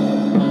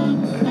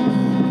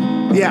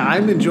 Yeah,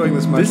 I'm enjoying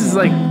this much. This is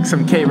like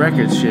some K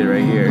Records shit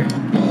right here.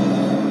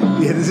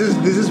 Yeah, this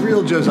is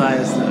real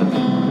Josiah stuff.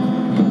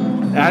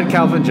 Add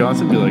Calvin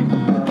Johnson, be like,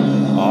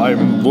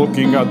 I'm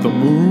looking at the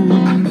moon.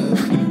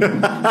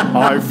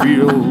 I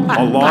feel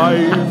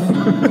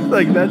alive.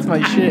 Like, that's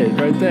my shit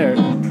right there.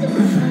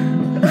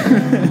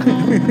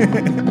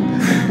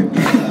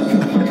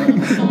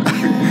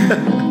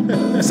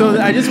 So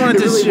I just wanted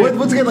to really,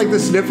 once again, like the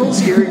sniffles,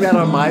 hearing that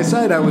on my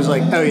side, I was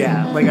like, oh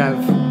yeah, like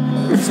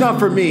it's not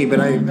for me,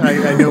 but I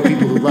know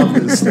people who love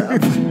this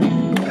stuff.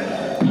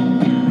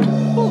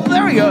 Well,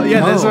 there we go.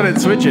 Yeah, that's when it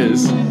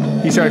switches.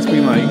 He starts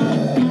being like,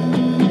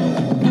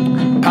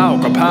 pow,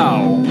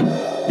 kapow.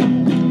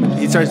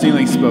 He starts doing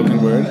like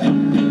spoken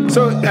word.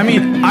 So, I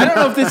mean, I don't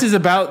know if this is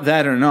about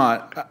that or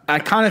not. I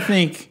kind of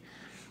think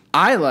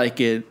I like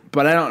it,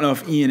 but I don't know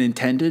if Ian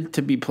intended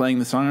to be playing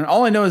the song.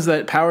 All I know is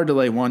that Power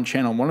Delay 1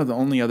 channel, one of the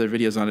only other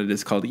videos on it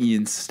is called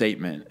Ian's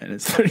Statement, and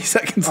it's 30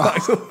 seconds long.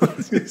 So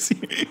let's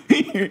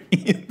hear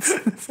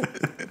Ian's.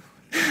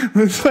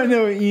 Let's find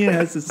out what Ian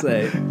has to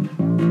say.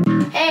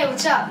 Hey,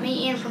 what's up?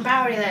 Me, Ian from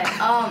Power Delay.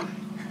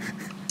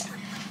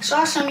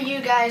 Saw some of you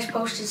guys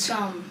posted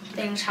some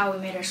things how we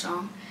made our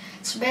song.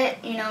 It's a bit,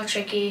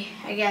 tricky,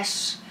 I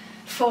guess,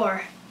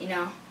 for,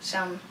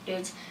 some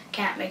dudes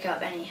can't make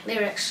up any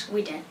lyrics.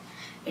 We didn't.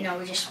 We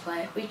just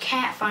play. We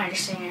can't find a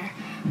singer.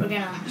 We're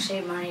gonna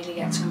save money to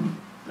get some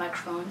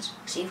microphones,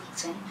 see if we can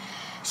sing.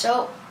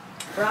 So,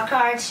 rock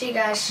hard. See you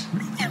guys.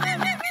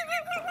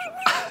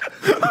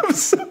 I'm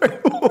sorry,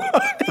 what?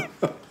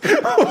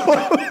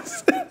 What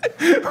was that?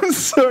 I'm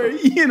sorry,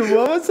 Ian,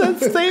 what was that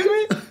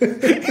statement?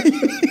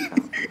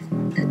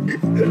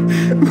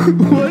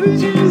 What did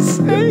you just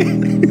say?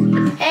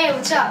 Hey,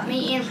 what's up?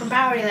 Me, Ian from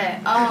Power Delay.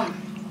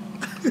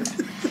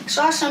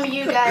 Saw some of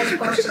you guys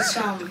posted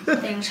some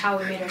things how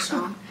we made our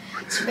song.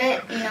 It's a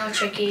bit,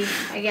 tricky,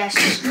 I guess,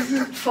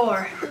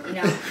 for,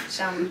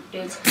 some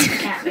dudes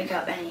can't make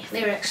up any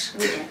lyrics.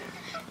 We didn't.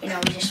 We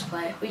just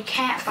play. We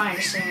can't find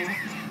a singer.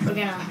 We're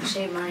gonna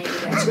save money to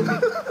get some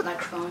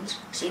microphones,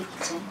 see if we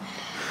can sing.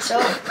 So,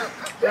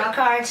 rock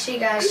hard. See you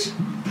guys.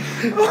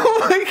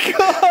 Oh my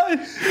god!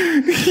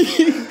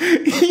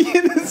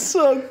 Ian is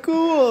so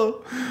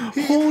cool.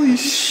 Holy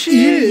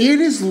shit.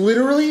 Ian is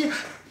literally...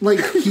 like,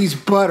 he's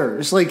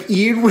Butters. Like,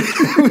 Ian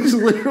was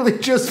literally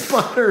just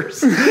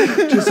Butters.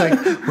 Just like,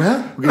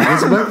 well, we're going to get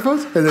some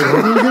microphones, and then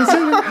what are we going to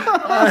sing?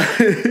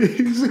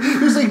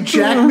 It was like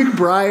Jack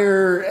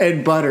McBrayer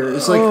and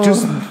Butters. Like,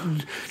 just...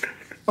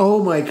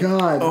 Oh, my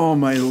God. Oh,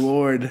 my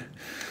Lord.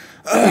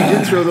 He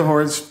did throw the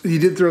horns. The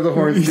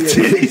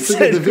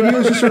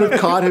video just sort of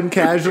caught him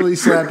casually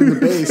slapping the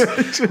bass,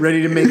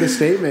 ready to make a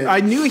statement.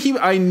 I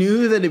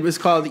knew that it was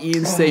called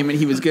Ian's Statement.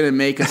 He was going to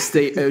make a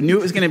statement. I knew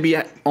it was going to be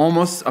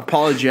almost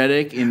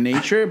apologetic in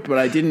nature, but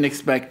I didn't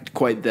expect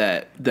quite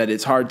that. That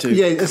it's hard to.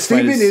 Yeah, a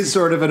statement is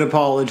sort of an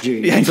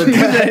apology. Yeah,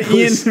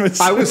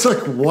 I was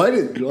like, what?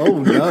 Oh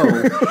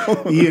no,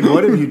 Ian,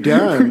 what have you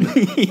done?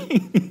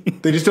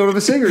 They just don't have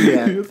a singer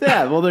yet.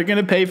 Yeah, well, they're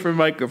going to pay for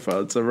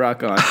microphones, so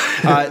rock on.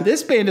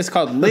 This band is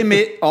called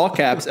Limit, all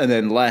caps, and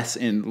then Less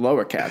in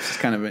lower caps. It's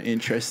kind of an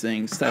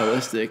interesting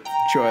stylistic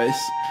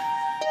choice.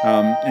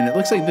 And it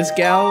looks like this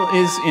gal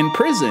is in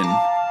prison.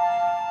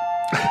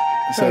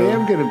 So I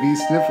am going to be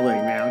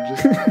sniffling now.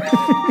 Just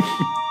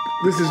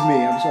this is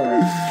me. I'm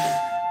sorry.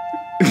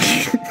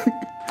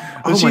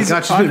 Oh my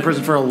God, she's been in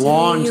prison for a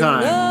long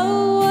time.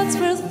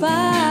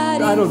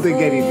 I don't think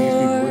any of these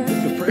people have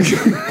been to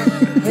prison.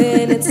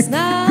 When it's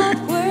not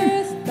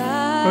worth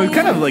Well, it's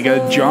kind of like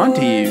a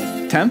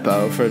jaunty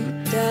tempo for.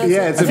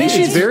 Yeah, it's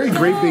very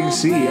Great Big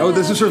Sea. Oh,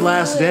 this is her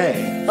last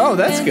day. Oh,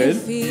 that's good.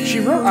 She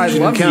wrote "I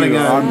Love You"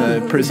 on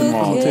the prison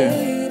wall too.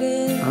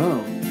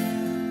 Oh.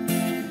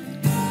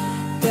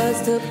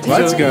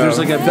 Let's go. There's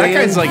like that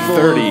guy's like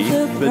 30,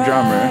 the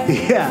drummer.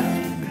 Yeah.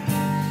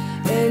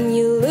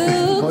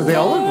 Well, they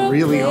all look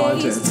really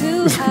haunted.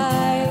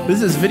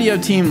 This is Video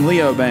Team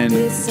Leo Band,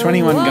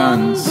 21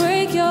 Guns.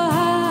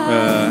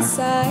 That's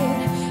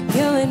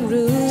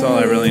all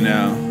I really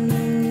know.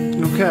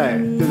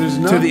 Okay. There's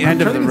no, to the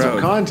end of the some road.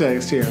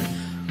 context here.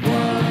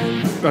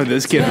 Oh,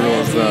 this kid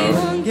rules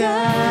though.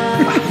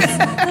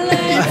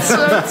 It's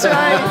so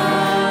tight.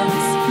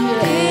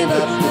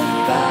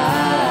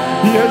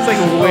 He has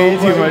like way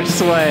too much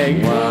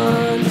swag.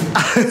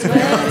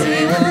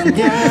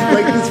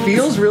 Like this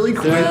feels really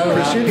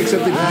Christian,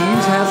 except that he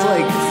has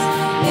like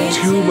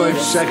too much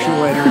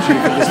sexual energy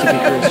for this to be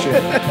Christian.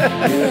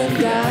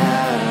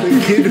 The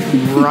kid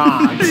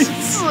rocks.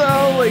 It's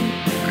so like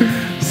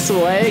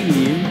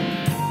swaggy.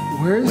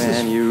 Where is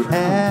this?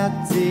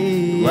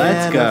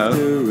 Let's go.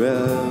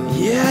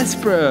 Yes,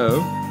 bro.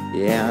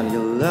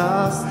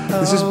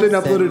 This has been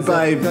uploaded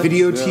by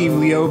Video Team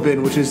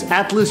Leoben, which is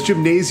Atlas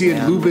Gymnasium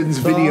Lubin's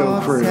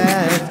video crew.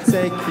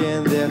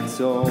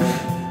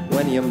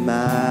 When your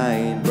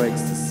mind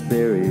breaks the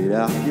spirit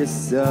of your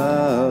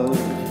soul.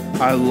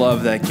 I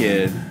love that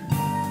kid.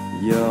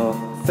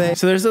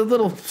 So there's a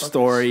little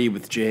story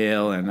with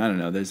jail, and I don't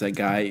know. There's that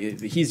guy.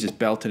 He's just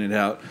belting it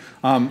out.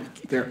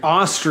 They're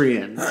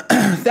Austrian.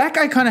 That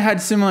guy kind of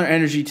had similar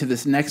energy to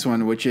this next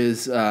one, which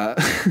is a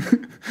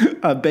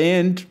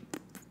band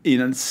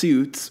in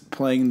suits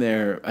playing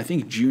their, I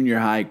think, junior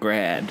high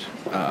grad,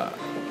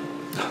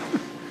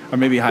 or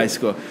maybe high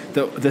school.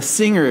 The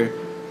singer,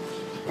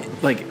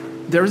 like,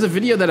 there was a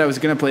video that I was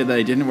gonna play that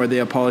I didn't, where they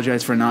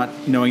apologized for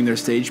not knowing their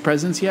stage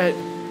presence yet.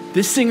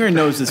 This singer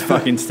knows his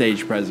fucking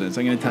stage presence.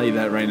 I'm gonna tell you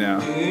that right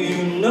now.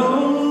 You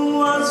know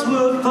what's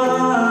worth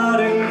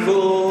fighting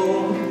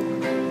for.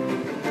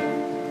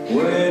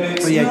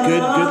 Oh yeah,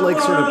 good like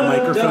sort of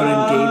microphone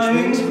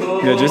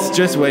engagement. Yeah,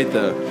 just wait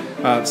though.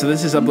 So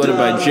this is uploaded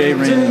by J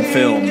Rin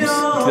Films,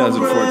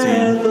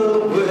 2014.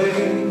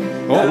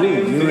 Oh,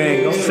 new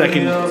angle.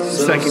 Second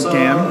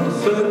cam.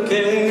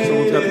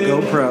 Someone's got the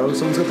GoPro.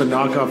 Someone's got the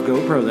knockoff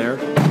GoPro there.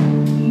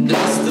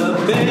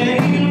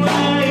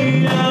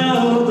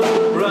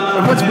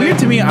 And what's weird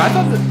to me, I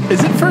thought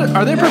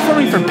are they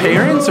performing for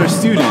parents or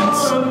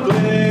students?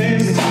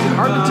 It's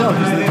hard to tell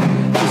because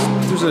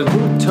there's a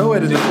little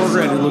towhead in the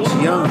foreground who looks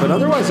young, but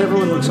otherwise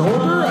everyone looks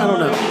older. I don't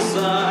know.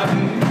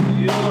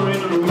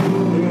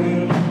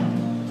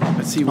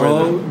 Let's see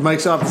where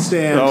Mike's off the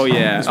stand. Oh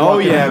yeah. Oh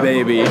yeah, out.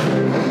 Baby.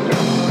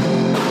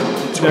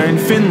 They're in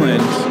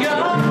Finland.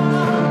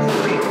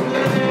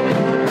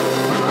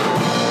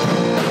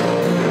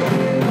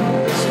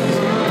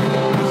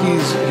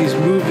 He's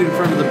moved in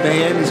front of the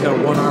band. He's got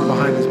one arm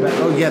behind his back.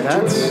 Oh yeah,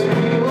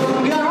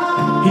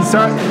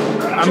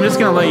 I'm just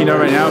gonna let you know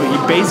right now. He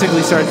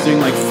basically starts doing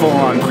like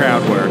full-on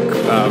crowd work,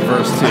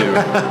 verse 2.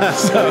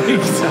 So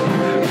he's.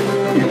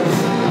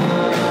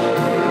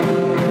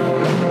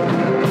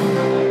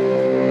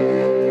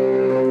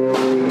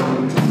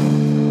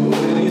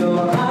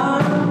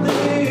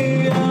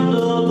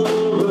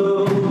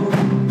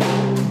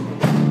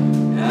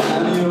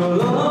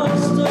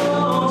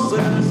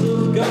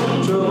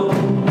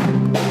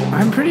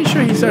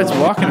 He starts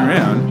walking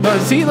around. Oh,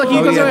 see, like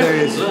he goes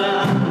away.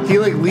 He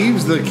like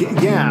leaves the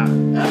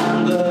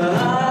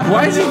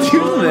Why is he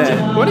doing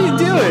that? What are you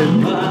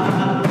doing?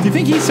 Do you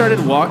think he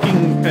started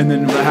walking and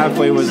then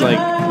halfway was like,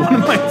 "What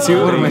am I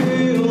doing?"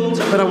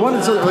 But I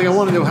want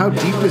to know, how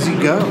deep does he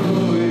go?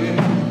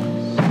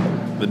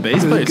 The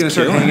bass player's gonna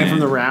start hanging from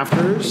the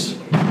rafters.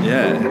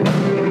 Yeah.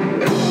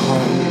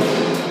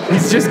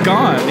 He's just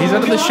gone. He's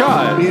out of the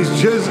shot. He's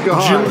just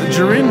gone.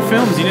 Jarin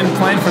Films. You didn't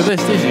plan for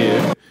this, did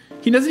you?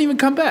 He doesn't even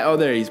come back. Oh,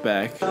 there he's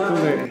back.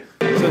 Okay.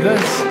 So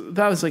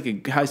that was like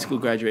a high school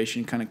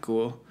graduation, kind of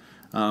cool.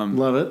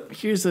 Love it.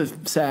 Here's the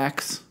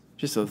sax,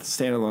 just a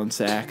standalone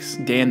sax.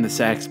 Dan, the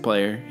sax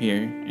player,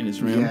 here in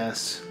his room.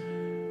 Yes.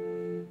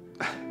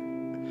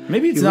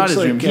 Maybe it's not his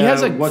room. He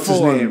has like what's his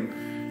name?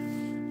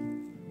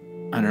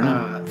 I don't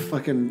know.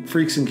 Fucking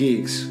Freaks and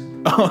Geeks.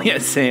 Oh yeah,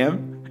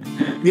 Sam.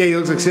 Yeah, he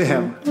looks like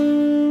Sam.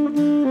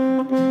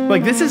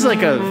 Like this is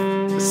like a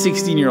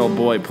 16-year-old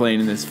boy playing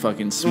in this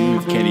fucking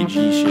smooth Kenny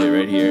G shit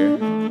right here.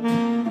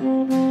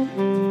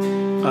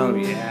 Oh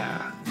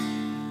yeah.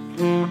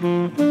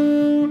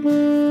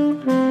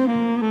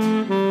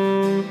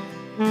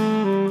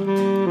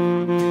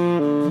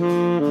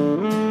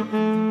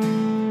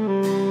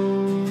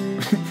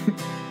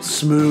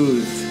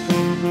 Smooth.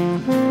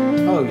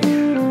 Oh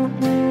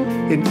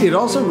yeah. It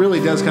also really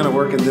does kind of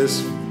work in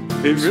this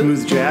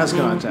smooth jazz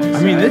context.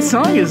 I mean, this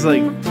song is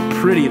like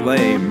pretty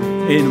lame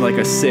in like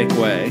a sick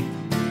way.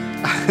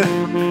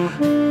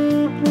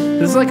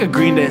 This is like a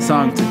Green Day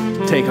song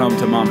to take home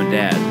to mom and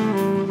dad,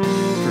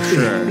 for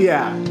sure.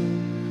 Yeah.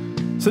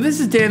 So this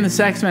is Dan the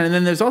Sax Man, and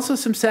then there's also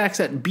some sax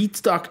at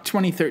Beatstock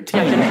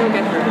 2013.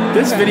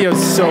 This video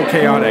is so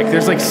chaotic.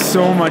 There's like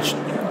so much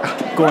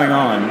going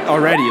on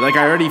already. Like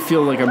I already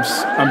feel like I'm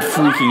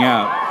freaking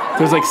out.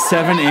 There's like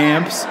 7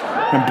 amps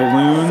and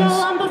balloons.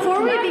 So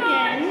before we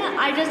begin,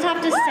 I just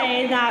have to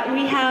say that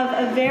we have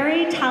a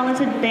very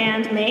talented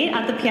bandmate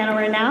at the piano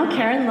right now,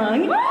 Karen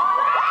Lung.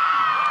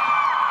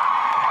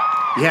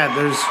 Yeah,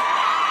 there's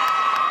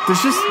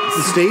just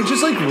the stage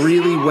is like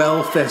really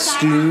well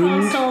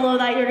festooned. Solo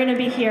that you're going to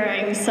be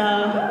hearing, so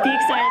be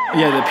excited.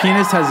 Yeah, the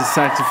pianist has a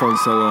saxophone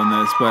solo in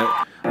this, but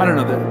I don't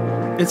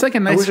know. It's like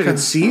a nice. I wish I could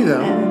see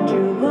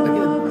though.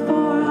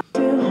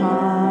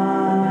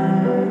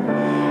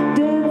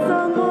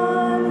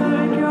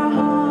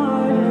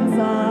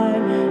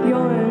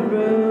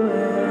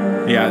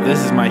 Yeah,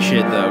 this is my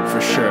shit though, for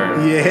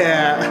sure.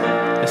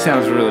 Yeah. It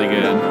sounds really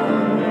good.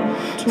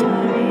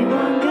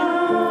 21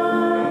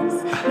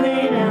 guns,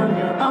 lay down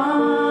your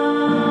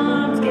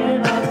arms,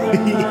 give up the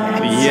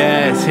fight.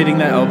 Yes, hitting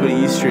that open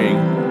E string.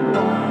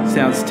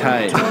 Sounds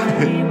tight.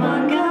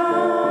 21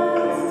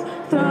 guns,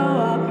 throw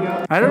up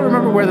your I don't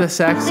remember where the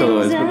sax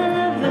solo is,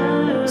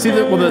 but see,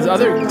 the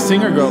other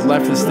singer girl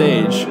left the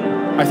stage.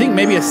 I think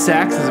maybe a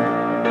sax is.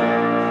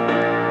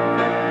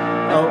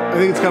 Oh, I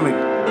think it's coming.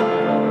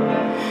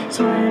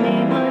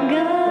 21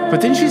 guns.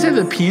 But didn't she say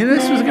the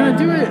pianist was gonna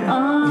do it?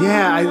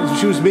 Yeah,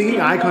 she was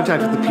making eye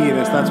contact with the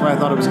pianist. That's why I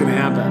thought it was going to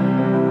happen.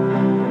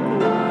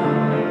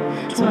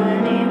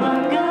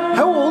 21 guns.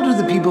 How old are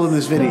the people in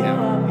this video?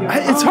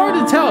 It's hard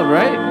to tell,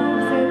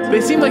 right?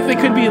 They seem like they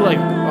could be like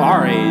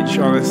our age,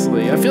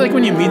 honestly. I feel like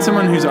when you meet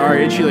someone who's our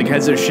age, who like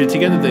has their shit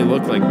together, they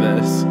look like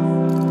this.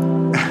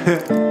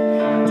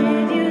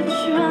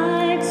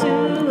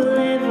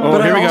 Oh,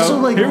 But here I we also,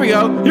 go. like- Here we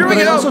go. Here we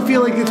But I go. also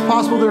feel like it's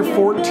possible they're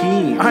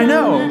 14. I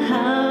know.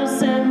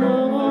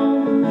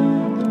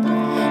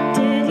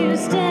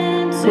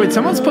 Wait,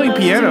 someone's playing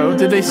piano.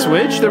 Did they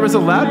switch? There was a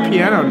loud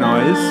piano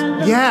noise.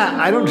 Yeah,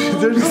 I don't.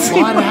 There's a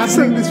lot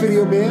happening in this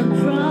video, man.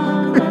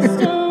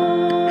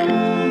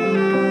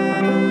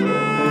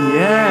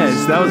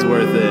 Yes, that was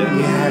worth it.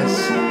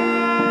 Yes.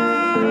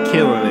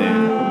 Killing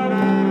it.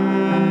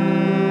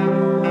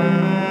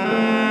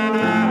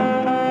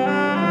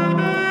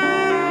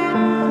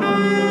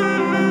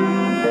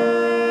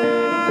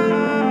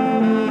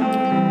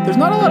 There's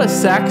not a lot of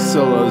sax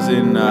solos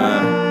in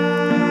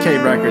K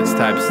Records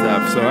type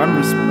stuff, so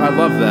I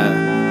love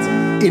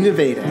that.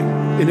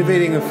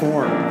 Innovating a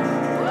form.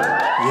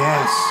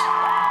 Yes.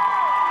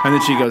 And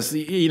then she goes,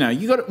 you know,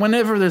 you go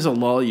whenever there's a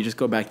lull, you just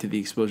go back to the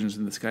explosions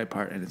in the sky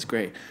part, and it's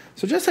great.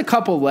 So just a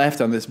couple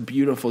left on this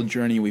beautiful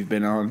journey we've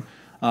been on.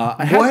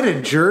 What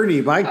a journey,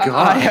 my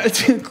God. I had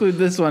to include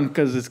this one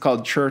because it's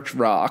called Church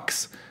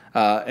Rocks,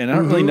 and I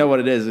don't really know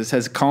what it is. It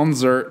says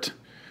Concert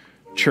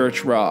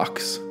Church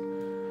Rocks.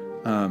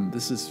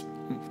 This is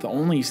the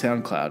only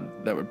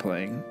SoundCloud that we're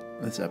playing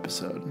this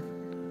episode.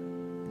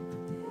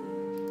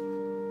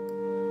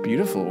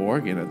 Beautiful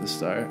organ at the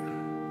start.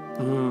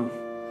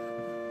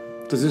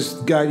 Does this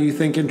guy you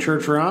thinking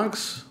Church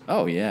Rocks?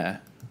 Oh, yeah.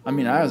 I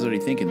mean, I was already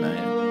thinking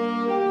that.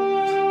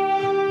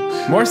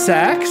 More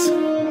sax?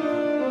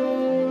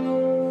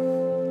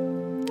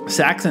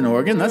 Sax and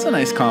organ? That's a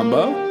nice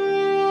combo.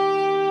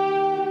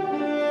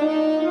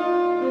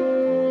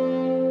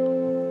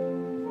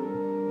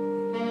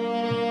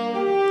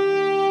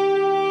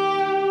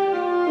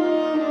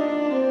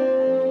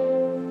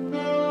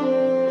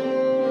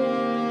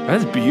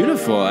 That's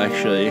beautiful,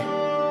 actually.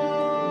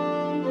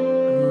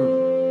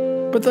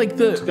 But like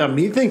It's got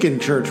me thinking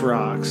Church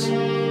Rocks.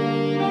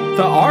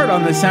 The art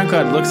on the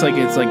SoundCloud looks like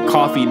it's like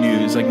Coffee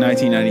News, like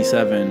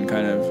 1997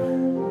 kind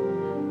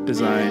of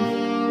design.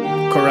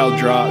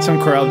 Some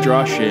Corel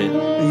Draw shit.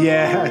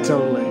 Yeah,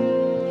 totally.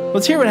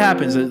 Let's hear what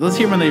happens. Let's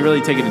hear when they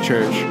really take it to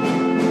church.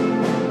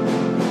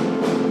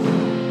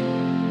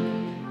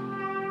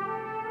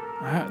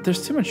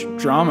 There's too much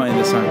drama in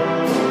this song.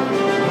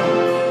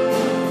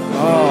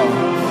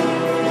 Oh.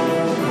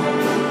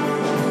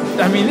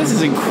 I mean, this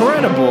is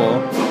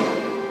incredible.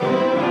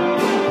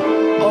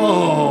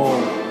 Oh.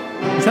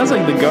 It sounds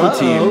like the Go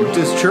Team.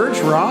 Does Church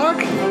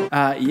rock?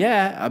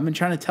 Yeah, I've been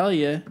trying to tell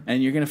you,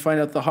 and you're going to find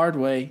out the hard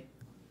way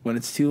when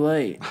it's too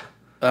late.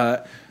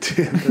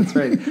 That's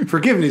right.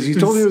 Forgiveness. You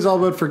told me it was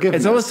all about forgiveness.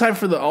 It's almost time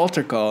for the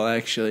altar call,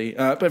 actually.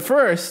 But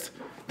first,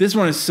 this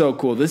one is so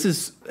cool.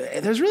 There's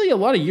really a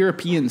lot of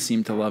Europeans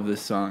seem to love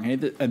this song.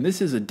 And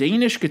this is a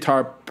Danish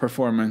guitar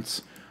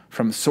performance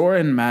from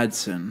Soren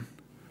Madsen.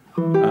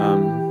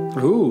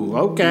 Ooh,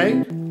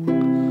 okay.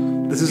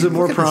 This is a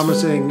more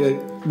promising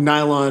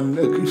nylon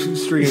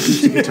string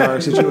acoustic guitar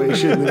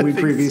situation than we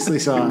previously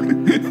saw.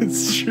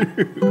 It's true.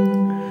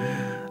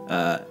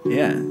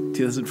 Yeah,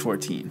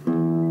 2014.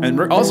 And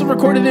we're also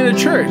recorded in a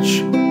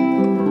church.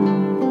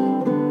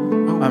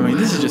 I mean,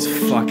 this is just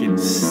fucking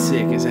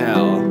sick as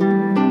hell.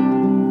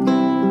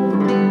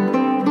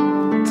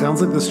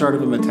 Sounds like the start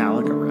of a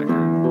Metallica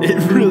record. It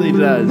really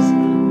does.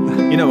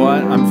 You know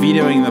what? I'm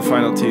vetoing the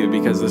final two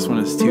because this one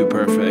is too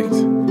perfect.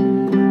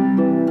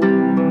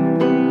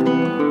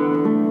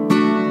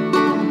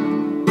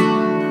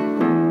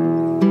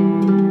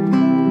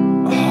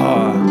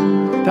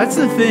 Oh, that's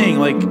the thing.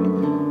 Like,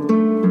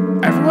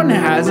 everyone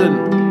has a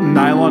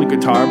nylon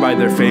guitar by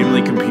their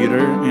family computer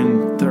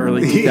in the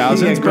early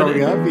 2000s,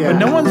 but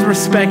no one's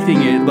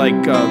respecting it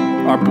like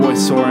our boy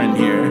Soren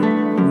here.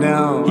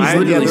 No, he's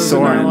literally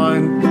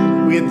Soren.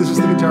 This was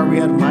the guitar we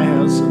had in my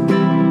house.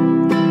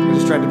 And I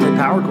just tried to play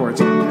power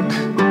chords on it.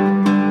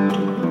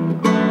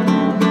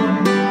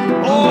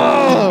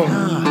 Oh!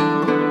 God.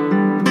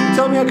 You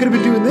telling me I could have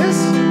been doing this?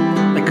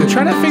 I could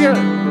try to figure.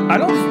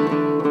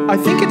 I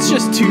think it's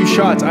just two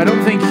shots. I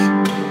don't think.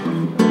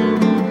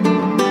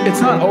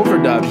 It's not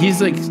overdubbed.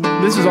 He's like,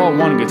 this is all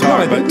one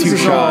guitar, but two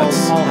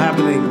shots. All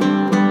happening.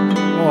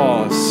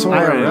 Oh,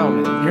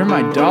 Soren, you're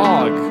my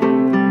dog.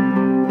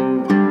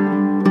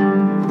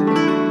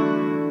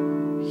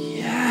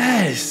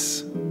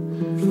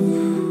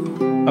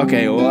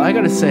 Okay, well, I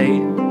gotta say,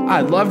 I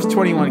loved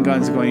 21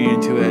 Guns going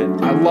into it.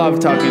 I love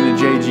talking to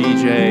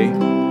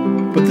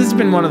JGJ, but this has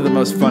been one of the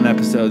most fun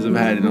episodes I've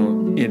had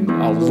in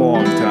a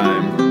long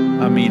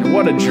time. I mean,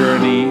 what a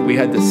journey. We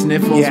had the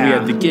sniffles, we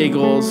had the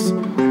giggles.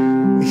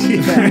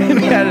 Yeah.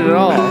 We had it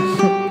all.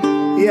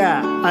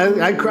 Yeah,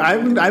 I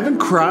haven't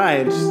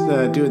cried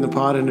doing the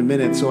pod in a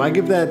minute, so I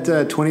give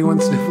that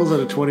 21 sniffles out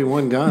of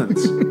 21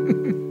 guns.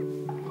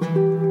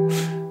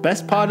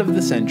 Best pod of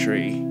the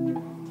century.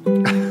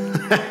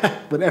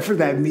 Whatever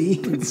that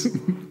means.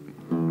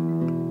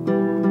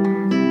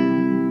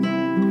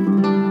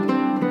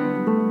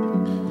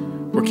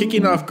 We're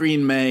kicking off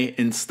Green May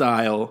in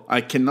style.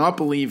 I cannot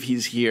believe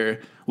he's here.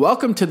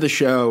 Welcome to the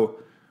show,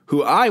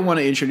 who I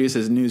want to introduce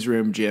as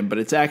Newsroom Jim, but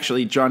it's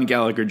actually John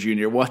Gallagher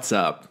Jr. What's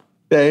up?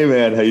 Hey,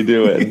 man. How you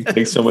doing?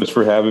 Thanks so much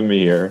for having me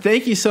here.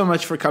 Thank you so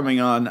much for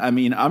coming on. I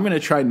mean, I'm going to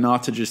try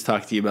not to just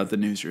talk to you about the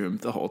newsroom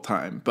the whole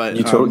time, but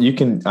you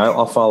can.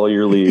 I'll follow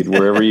your lead.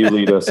 Wherever you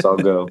lead us, I'll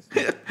go.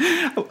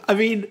 I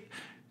mean,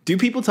 do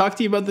people talk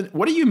to you about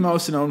what are you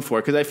most known for?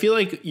 Because I feel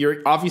like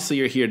you're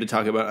here to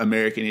talk about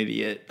American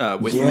Idiot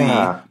with me.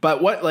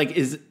 But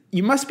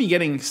you must be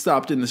getting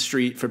stopped in the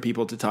street for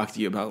people to talk to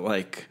you about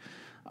like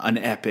an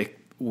epic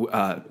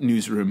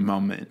newsroom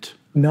moment.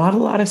 Not a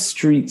lot of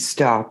street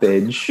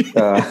stoppage.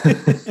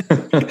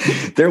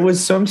 There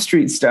was some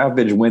street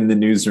stoppage when the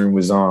newsroom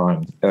was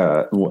on,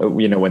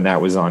 when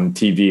that was on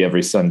TV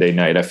every Sunday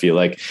night. I feel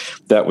like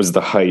that was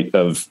the height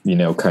of,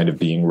 kind of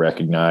being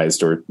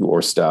recognized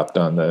or stopped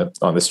on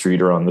the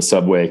street or on the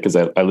subway. Cause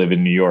I live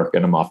in New York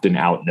and I'm often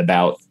out and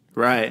about.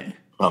 Right.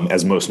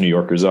 As most New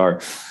Yorkers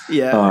are.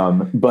 Yeah.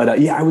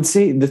 I would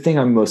say the thing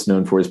I'm most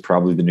known for is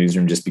probably the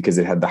newsroom, just because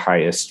it had the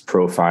highest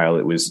profile.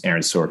 It was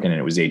Aaron Sorkin and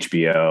it was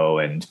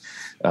HBO, and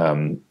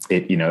they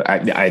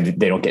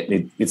don't get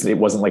it. It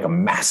wasn't like a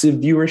massive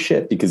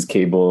viewership because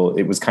cable.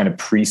 It was kind of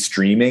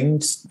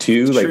pre-streaming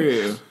too.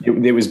 True.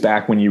 It was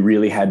back when you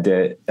really had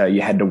to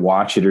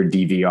watch it or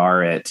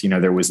DVR it.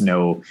 There was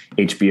no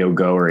HBO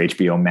Go or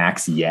HBO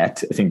Max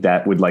yet. I think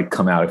that would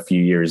come out a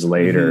few years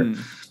later.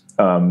 Mm-hmm.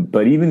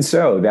 But even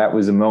so, that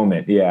was a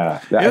moment. Yeah,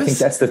 I think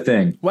that's the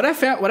thing. What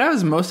I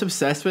was most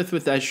obsessed with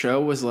that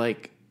show was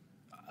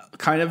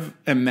kind of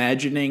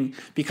imagining,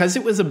 because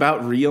it was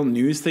about real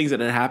news things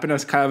that had happened. I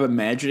was kind of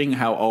imagining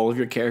how all of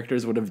your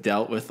characters would have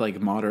dealt with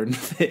modern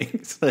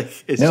things.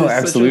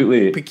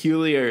 Absolutely such a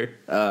peculiar.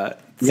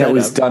 It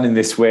was done in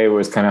this way where it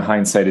was kind of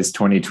hindsight is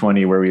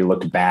 2020, where we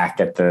looked back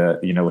at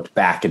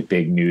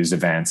big news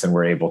events and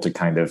were able to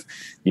kind of,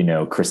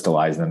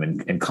 crystallize them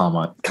and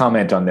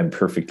comment on them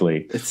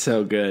perfectly. It's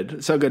so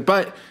good. So good.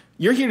 But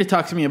you're here to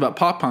talk to me about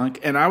pop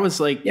punk. And I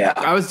was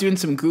I was doing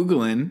some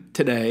Googling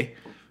today,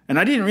 and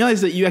I didn't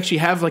realize that you actually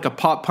have a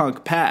pop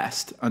punk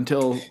past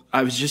until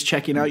I was just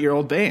checking out your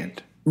old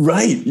band.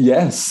 Right.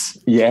 Yes.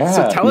 Yeah.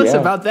 So tell us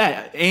about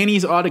that.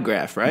 Annie's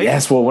Autograph, right?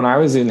 Yes. Well, when I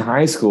was in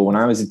high school, when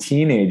I was a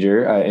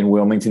teenager in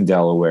Wilmington,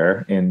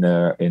 Delaware, in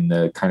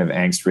the kind of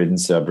angst-ridden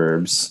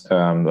suburbs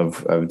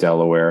of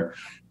Delaware,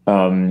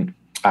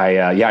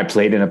 I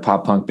played in a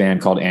pop punk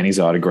band called Annie's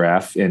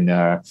Autograph, and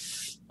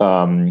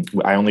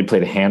I only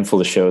played a handful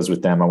of shows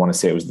with them. I want to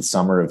say it was the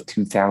summer of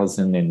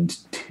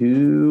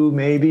 2002,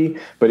 maybe.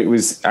 But it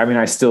was. I mean,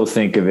 I still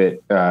think of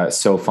it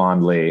so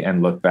fondly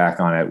and look back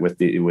on it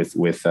with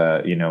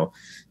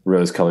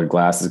rose-colored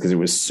glasses, because it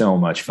was so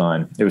much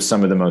fun. It was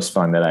some of the most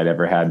fun that I'd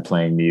ever had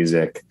playing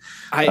music.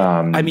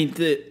 I mean,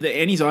 the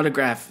Annie's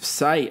Autograph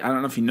site, I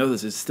don't know if you know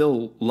this, is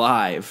still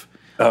live.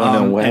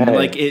 Oh, no way. And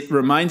it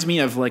reminds me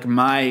of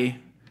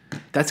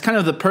that's kind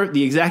of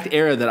the exact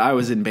era that I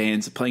was in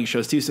bands playing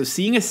shows too. So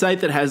seeing a site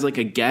that has a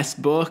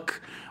guest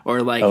book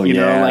or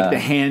the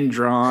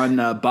hand-drawn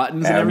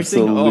buttons and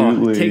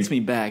everything, it takes me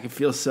back. It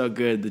feels so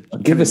good. I'll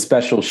give a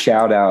special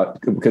shout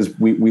out, because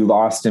we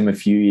lost him a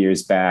few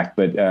years back,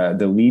 but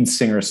the lead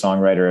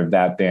singer-songwriter of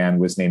that band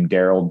was named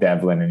Daryl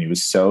Devlin, and he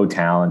was so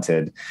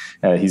talented.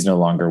 He's no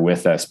longer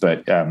with us,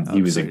 but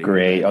he was a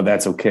great. Oh,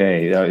 that's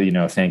okay.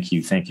 Thank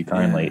you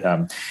kindly.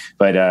 Yeah.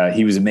 But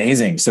he was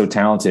amazing, so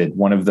talented.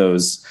 One of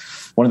those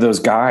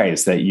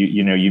guys that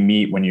you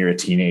meet when you're a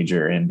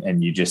teenager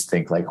and you just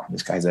think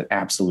this guy's an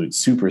absolute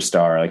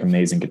superstar,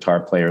 amazing guitar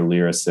player,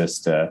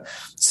 lyricist,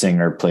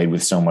 singer, played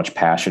with so much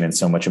passion and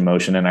so much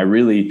emotion. And I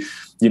really,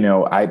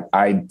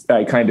 I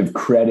kind of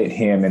credit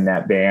him in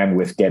that band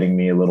with getting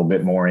me a little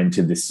bit more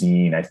into the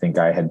scene. I think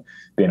I had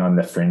been on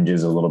the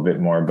fringes a little bit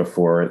more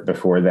before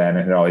then,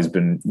 and had always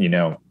been,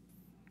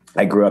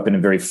 I grew up in a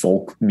very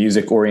folk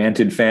music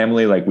oriented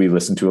family. We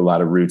listened to a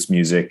lot of roots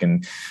music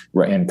and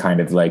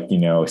kind of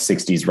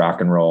 60s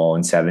rock and roll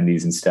and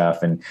 70s and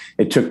stuff. And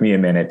it took me a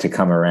minute to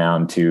come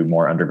around to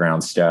more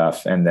underground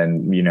stuff. And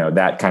then,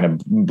 that kind of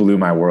blew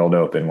my world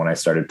open when I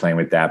started playing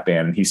with that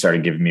band, and he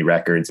started giving me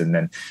records. And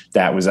then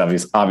that was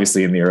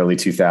obviously in the early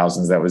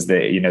 2000s. That was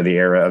the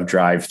era of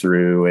Drive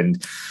Through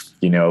and,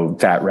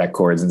 Fat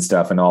Records and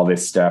stuff, and all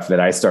this stuff that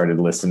I started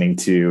listening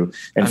to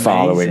and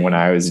following when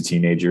I was a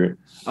teenager.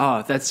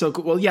 Oh, that's so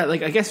cool. Well, yeah,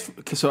 like I guess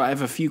so. I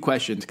have a few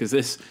questions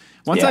because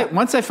once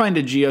I find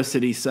a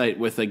GeoCities site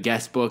with a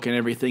guest book and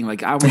everything,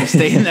 like I want to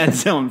stay in that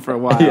zone for a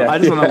while. I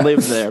just want to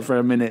live there for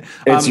a minute.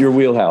 It's your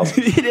wheelhouse.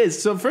 It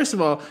is. So first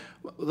of all,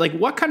 like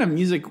what kind of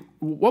music?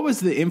 What was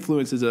the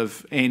influences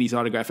of Annie's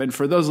Autograph? And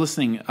for those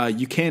listening,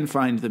 you can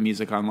find the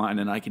music online,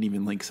 and I can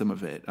even link some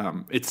of it.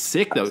 It's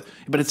sick though,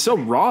 but it's so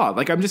raw.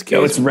 Like I'm just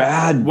curious. Oh, it's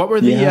rad. What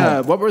were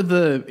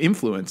the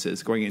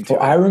influences going into it?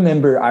 I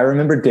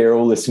remember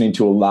Daryl listening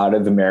to a lot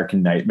of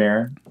American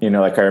Nightmare.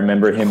 Like I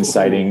remember him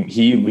citing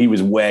he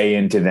was way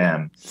into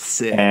them.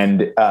 Sick.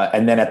 And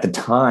then at the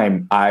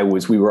time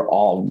we were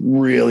all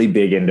really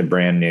big into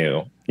Brand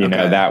New.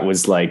 That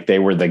was like, they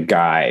were the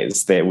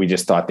guys that we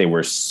just thought they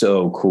were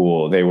so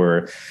cool. They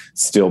were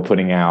still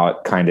putting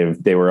out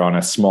they were on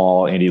a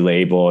small indie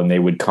label, and they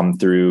would come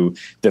through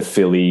the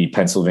Philly,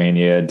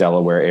 Pennsylvania,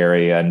 Delaware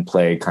area and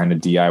play kind of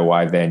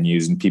DIY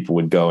venues, and people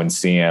would go and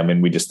see them.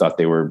 And we just thought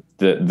they were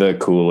the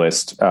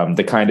coolest.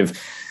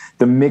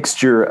 The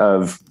mixture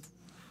of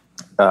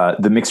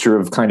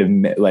kind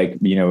of like,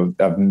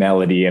 of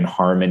melody and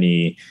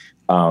harmony,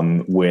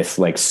 with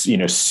like,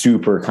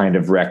 super kind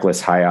of reckless,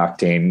 high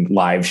octane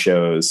live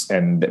shows,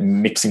 and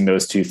mixing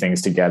those two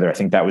things together. I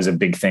think that was a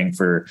big thing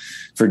for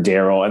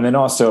Daryl. And then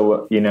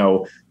also,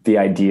 the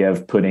idea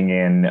of putting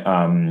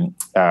in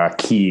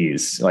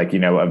keys, like,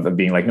 of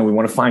being like, no, we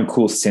want to find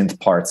cool synth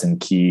parts and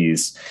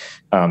keys.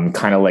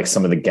 Kind of like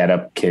some of the Get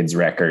Up Kids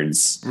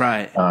records,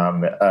 right?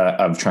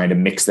 Of trying to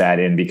mix that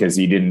in, because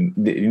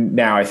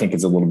now I think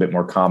it's a little bit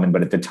more common,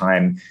 but at the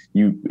time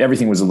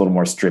everything was a little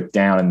more stripped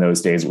down in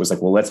those days. It was like,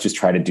 well, let's just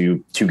try to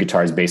do 2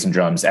 guitars, bass and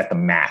drums at the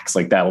max.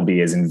 Like that'll be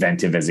as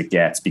inventive as it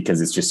gets,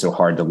 because it's just so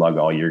hard to lug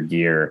all your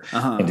gear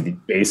into the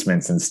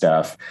basements and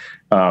stuff.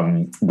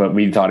 But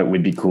we thought it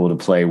would be cool to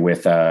play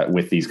with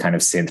these kind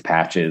of synth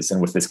patches, and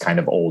with this kind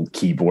of old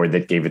keyboard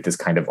that gave it this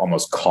kind of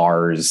almost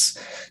Cars,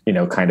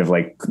 kind of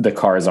like the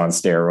Cars on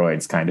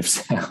steroids kind of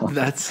sound.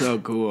 That's so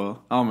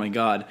cool. Oh my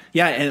God.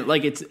 Yeah. And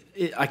like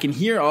I can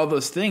hear all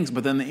those things,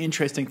 but then the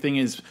interesting thing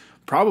is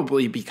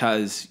probably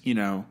because,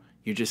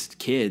 you're just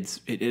kids.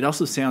 It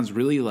also sounds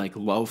really like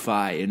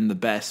lo-fi in the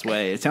best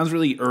way. It sounds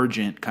really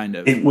urgent, kind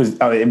of. It was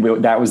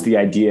that was the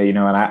idea, and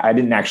I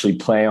didn't actually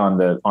play on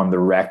the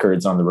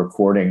records, on the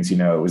recordings. It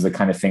was the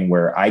kind of thing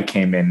where I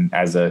came in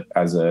as a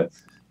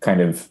kind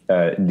of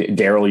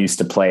Daryl used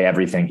to play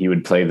everything. He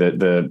would play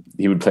the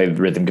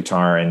rhythm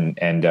guitar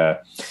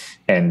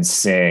and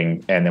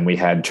sing, and then we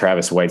had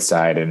Travis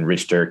Whiteside and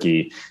Rich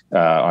Durkee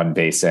on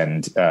bass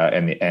and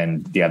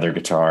the other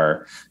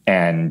guitar.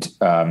 And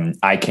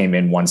I came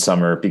in one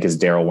summer because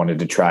Daryl wanted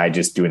to try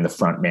just doing the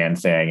front man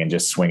thing and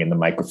just swinging the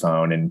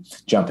microphone and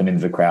jumping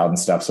into the crowd and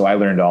stuff. So I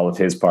learned all of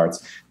his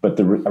parts. But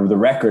the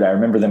record, I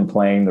remember them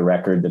playing the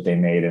record that they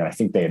made, and I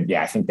think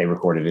they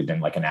recorded it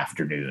in like an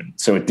afternoon.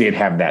 So it did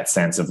have that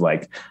sense of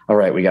like, all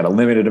right, we got a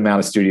limited amount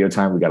of studio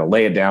time, we got to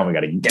lay it down, we got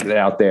to get it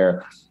out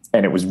there.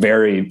 And it was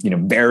very,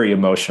 very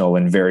emotional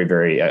and very,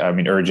 very,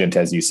 urgent,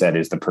 as you said,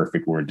 is the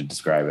perfect word to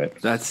describe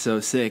it. That's so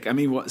sick. I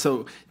mean,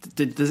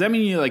 does that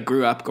mean you like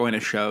grew up going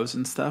to shows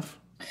and stuff?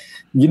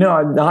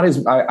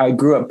 I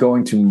grew up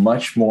going to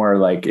much more,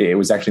 like, it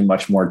was actually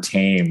much more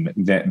tame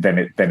than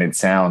it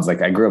sounds.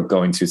 Like I grew up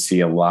going to see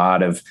a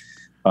lot of,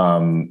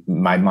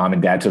 my mom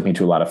and dad took me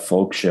to a lot of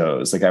folk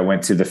shows. Like I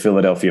went to the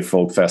Philadelphia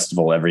Folk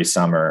Festival every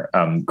summer,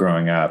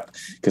 growing up,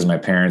 because my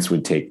parents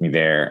would take me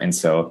there. And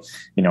so,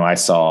 I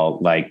saw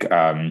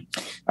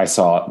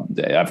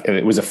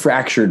it was a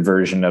fractured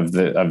version of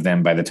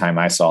them by the time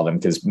I saw them,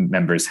 because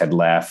members had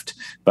left,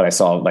 but I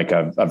saw like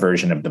a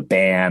version of the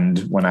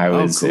band when I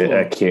was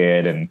a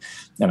kid. And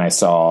I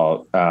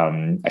saw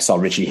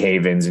Richie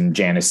Havens and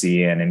Janis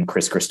Ian and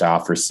Chris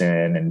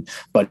Christopherson and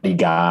Buddy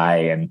Guy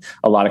and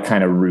a lot of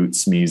kind of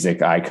roots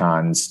music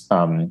icons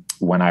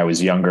when I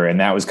was younger. And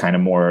that was kind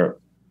of more,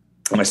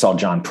 and I saw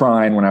John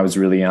Prine when I was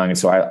really young. And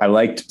so I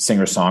liked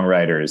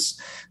singer-songwriters.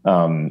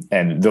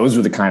 And those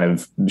were the kind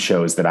of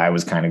shows that I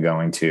was kind of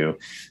going to.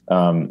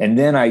 And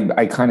then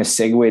I kind of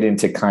segued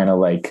into kind of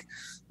like,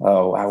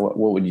 what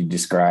would you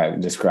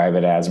describe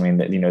it as? I mean,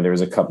 that, there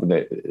was a couple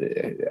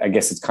that I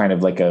guess it's kind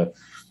of like a,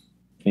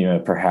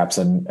 perhaps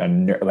a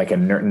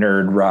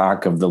nerd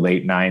rock of the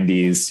late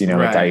 90s,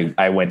 right. Like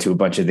I went to a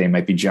bunch of They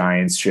Might Be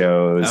Giants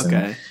shows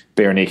and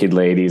Bare Naked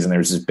Ladies. And there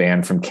was this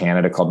band from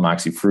Canada called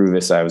Moxie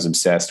Fruvis I was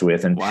obsessed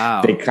with. And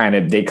they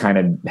kind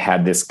of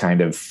had this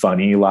kind of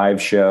funny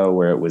live show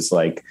where it was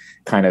like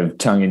kind of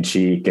tongue in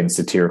cheek and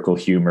satirical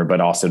humor, but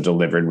also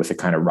delivered with a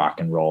kind of rock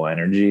and roll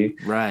energy.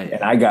 Right.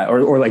 And I got,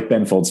 or like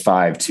Ben Folds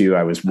 5 too,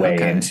 I was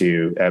way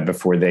into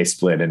before they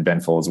split and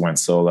Ben Folds went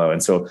solo.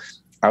 And so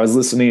I was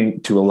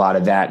listening to a lot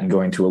of that and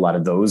going to a lot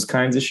of those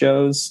kinds of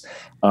shows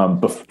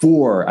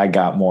before I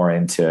got more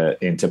into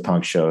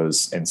punk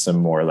shows and some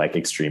more like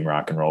extreme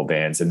rock and roll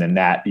bands. And then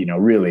that,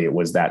 really it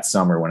was that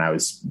summer when I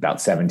was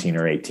about 17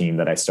 or 18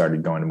 that I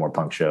started going to more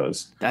punk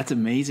shows. That's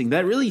amazing.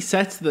 That really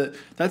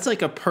that's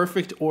like a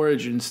perfect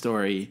origin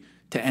story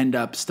to end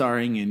up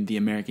starring in the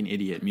American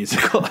Idiot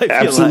musical. I feel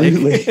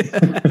Absolutely.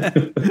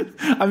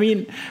 like. I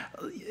mean,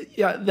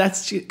 Yeah,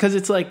 that's because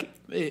it's like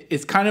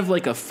it's kind of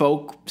like a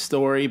folk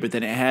story, but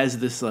then it has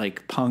this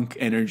like punk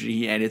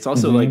energy, and it's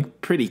also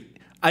like pretty.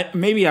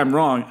 Maybe I'm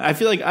wrong. I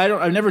feel like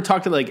I've never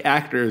talked to like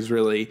actors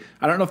really.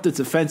 I don't know if that's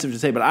offensive to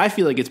say, but I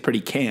feel like it's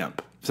pretty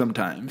camp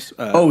sometimes.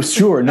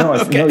 Sure. No,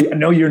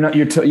 no, you're not.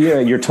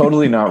 You're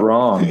totally not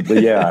wrong.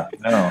 But yeah,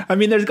 no. I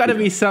mean, there's got to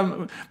be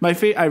some.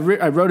 I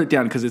wrote it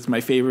down because it's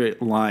my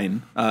favorite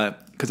line.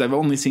 Because I've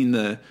only seen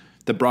the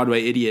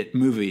Broadway Idiot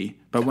movie.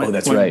 But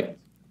right.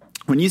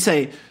 When you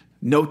say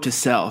note to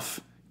self,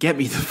 get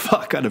me the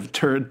fuck out of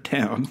Turd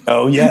Town.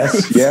 Oh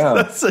yes, yeah.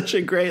 That's such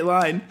a great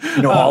line.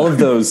 All of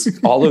those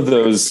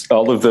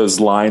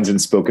lines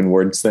and spoken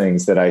words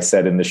things that I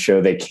said in the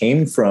show, they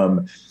came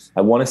from. I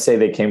want to say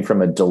they came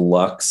from a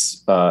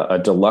deluxe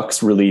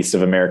release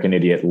of American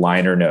Idiot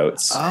liner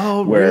notes.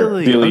 Oh, where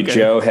really? Billy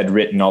Joe had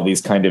written all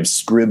these kind of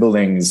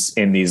scribblings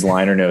in these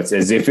liner notes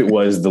as if it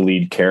was the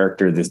lead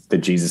character, the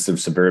Jesus of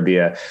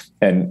Suburbia.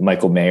 And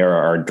Michael Mayer,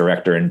 our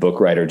director and book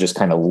writer, just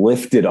kind of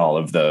lifted all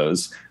of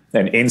those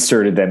and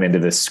inserted them into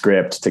the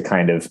script to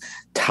kind of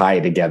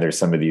tie together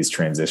some of these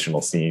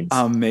transitional scenes.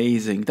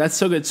 Amazing. That's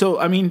so good. So,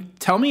 I mean,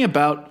 tell me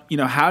about,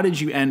 how did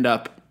you end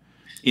up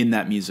in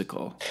that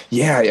musical?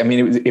 Yeah, I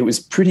mean, it was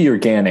pretty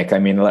organic. I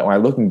mean,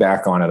 when looking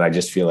back on it, I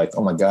just feel like,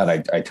 oh my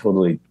God, I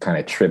totally kind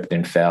of tripped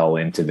and fell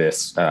into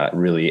this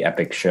really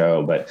epic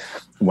show. But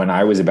when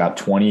I was about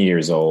 20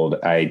 years old,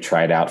 I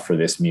tried out for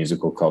this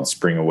musical called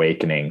Spring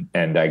Awakening,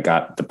 and I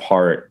got the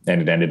part,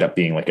 and it ended up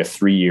being like a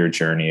 3-year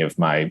journey of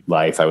my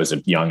life. I was a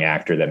young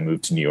actor that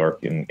moved to New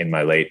York in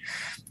my late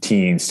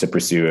teens to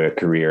pursue a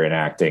career in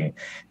acting.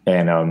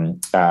 And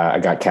I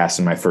got cast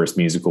in my first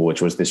musical,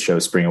 which was this show,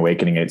 Spring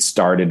Awakening. It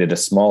started at a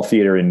small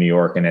theater in New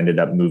York and ended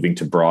up moving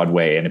to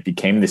Broadway. And it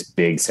became this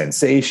big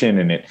sensation,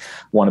 and it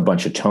won a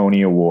bunch of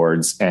Tony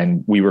Awards.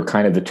 And we were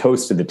kind of the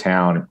toast of the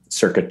town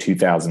circa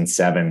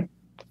 2007.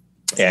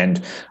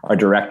 And our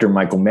director,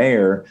 Michael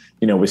Mayer,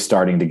 was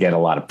starting to get a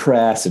lot of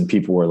press, and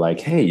people were like,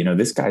 hey,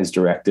 this guy's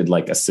directed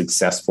like a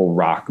successful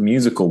rock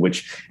musical,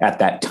 which at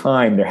that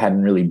time there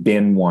hadn't really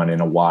been one in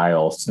a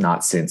while,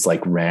 not since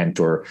like Rent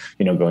or,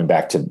 going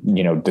back to,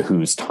 The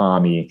Who's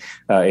Tommy.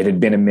 It had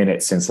been a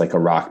minute since like a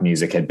rock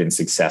music had been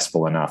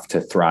successful enough to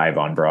thrive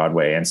on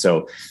Broadway. And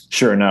so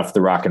sure enough,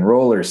 the rock and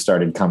rollers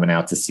started coming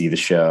out to see the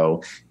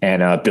show,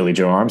 and Billy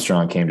Joe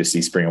Armstrong came to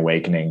see Spring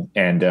Awakening.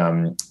 And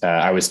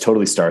I was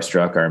totally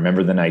starstruck. I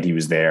remember the night he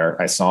was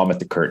there. I saw him at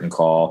the curtain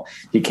call.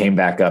 He came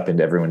back up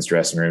into everyone's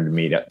dressing room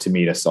to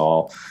meet us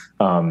all.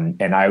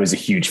 And I was a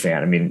huge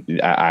fan. I mean,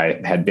 I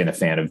had been a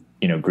fan of,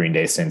 Green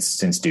Day since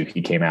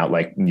Dookie came out,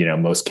 like,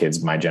 most kids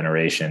of my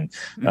generation.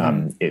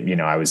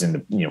 I was in the,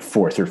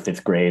 4th or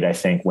 5th grade, I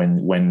think,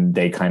 when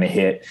they kind of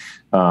hit.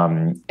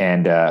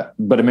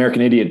 But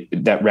American Idiot,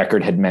 that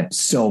record had meant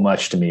so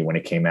much to me when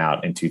it came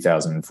out in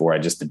 2004. I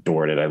just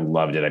adored it. I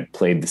loved it. I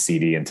played the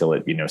CD until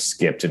it,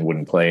 skipped and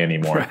wouldn't play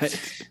anymore.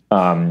 Right.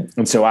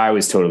 And so I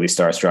was totally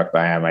starstruck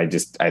by him.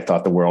 I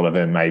thought the world of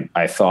him.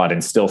 I thought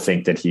and still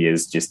think that he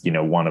is just,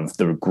 one of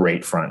the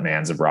great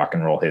frontmans of rock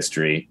and roll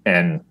history,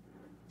 and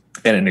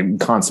a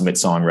consummate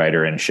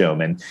songwriter and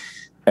showman.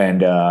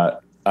 And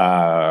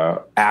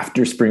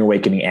after Spring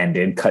Awakening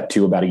ended, cut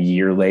to about a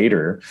year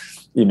later,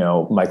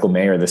 Michael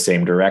Mayer, the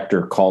same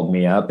director, called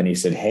me up and he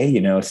said,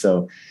 hey,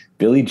 so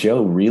Billy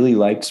Joe really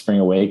liked Spring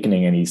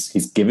Awakening, and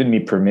he's given me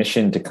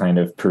permission to kind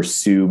of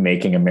pursue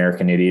making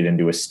American Idiot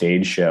into a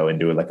stage show and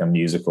do it like a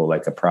musical,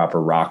 like a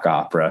proper rock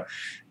opera.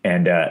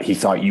 And he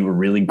thought you were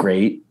really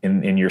great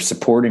in your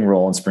supporting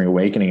role in Spring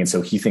Awakening. And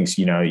so he thinks,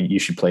 you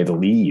should play the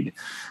lead.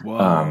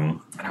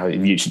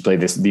 You should play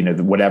this,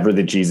 whatever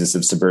the Jesus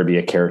of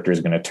Suburbia character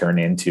is going to turn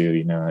into,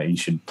 you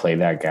should play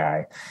that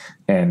guy.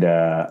 And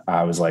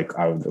I was like,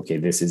 okay,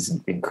 this is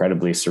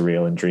incredibly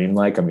surreal and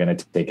dreamlike. I'm going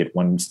to take it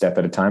one step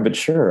at a time, but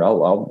sure,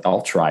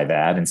 I'll try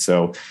that. And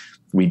so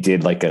we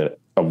did like a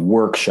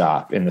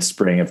workshop in the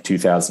spring of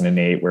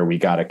 2008 where we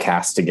got a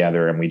cast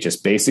together, and we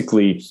just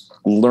basically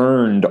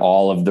learned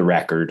all of the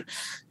record,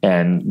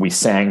 and we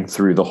sang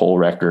through the whole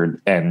record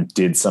and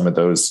did some of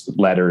those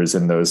letters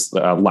and those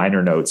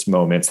liner notes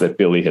moments that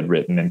Billy had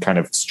written, and kind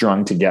of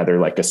strung together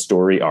like a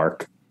story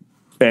arc.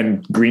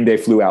 And Green Day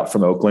flew out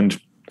from Oakland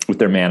with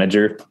their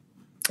manager,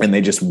 and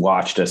they just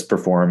watched us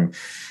perform,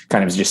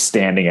 kind of just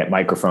standing at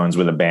microphones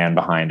with a band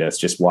behind us,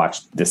 just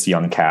watched this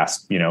young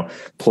cast,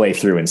 play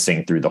through and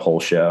sing through the whole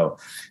show.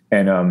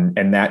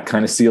 And that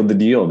kind of sealed the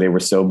deal. They were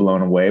so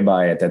blown away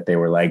by it that they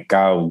were like,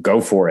 go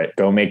for it.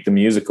 Go make the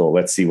musical.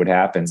 Let's see what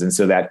happens. And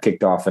so that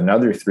kicked off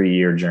another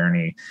 3-year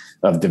journey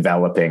of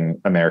developing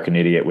American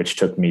Idiot, which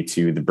took me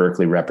to the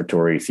Berkeley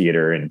Repertory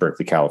Theater in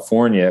Berkeley,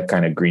 California,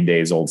 kind of Green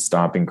Day's old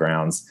stomping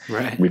grounds.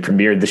 Right. We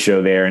premiered the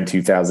show there in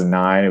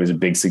 2009. It was a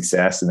big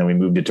success. And then we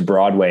moved it to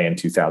Broadway in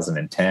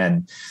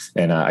 2010.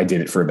 And I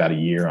did it for about a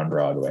year on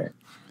Broadway.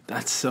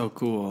 That's so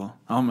cool.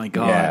 Oh my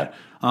God.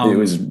 Yeah, it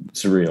was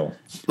surreal.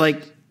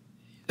 Like,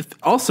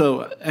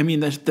 also, I mean,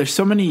 there's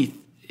so many.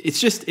 It's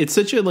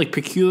such a like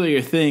peculiar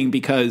thing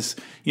because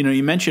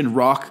you mentioned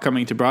rock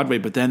coming to Broadway,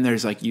 but then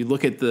there's like you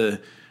look at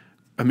the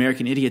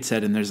American Idiot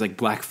set, and there's like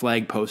Black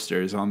Flag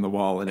posters on the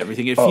wall and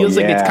everything. It feels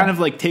like it's kind of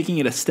like taking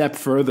it a step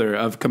further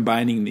of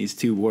combining these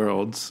two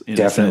worlds.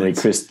 Definitely.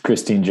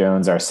 Christine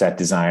Jones, our set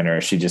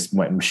designer, she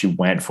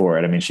went for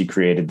it. I mean, she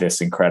created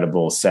this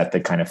incredible set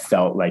that kind of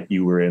felt like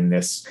you were in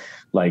this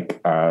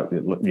like,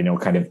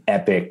 kind of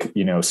epic,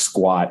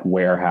 squat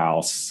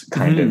warehouse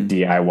kind of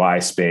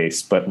DIY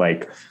space, but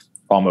like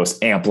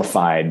almost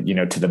amplified,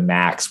 to the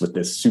max with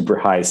this super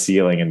high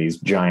ceiling and these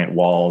giant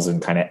walls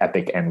and kind of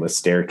epic endless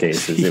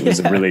staircases. It was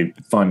a really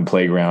fun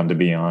playground to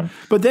be on.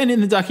 But then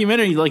in the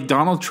documentary, like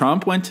Donald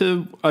Trump went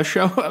to a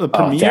show, a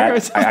premiere.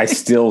 I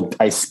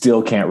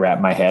still can't wrap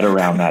my head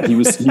around that. He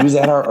was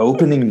at our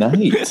opening night.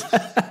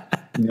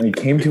 He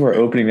came to our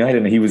opening night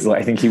and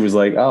I think he was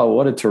like, oh,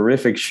 what a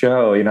terrific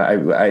show.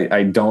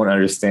 I don't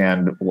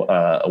understand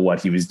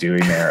what he was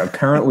doing there.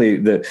 Apparently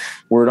the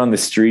word on the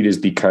street is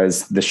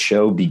because the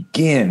show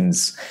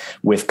begins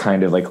with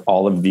kind of like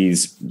all of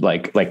these,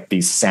 like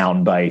these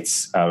sound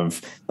bites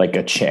of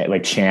like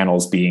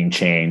channels being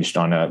changed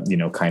on a,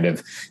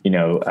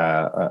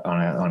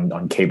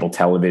 on cable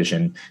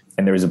television.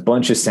 And there was a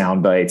bunch of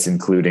sound bites,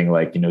 including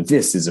like,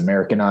 this is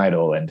American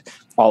Idol and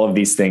all of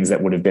these things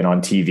that would have been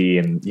on TV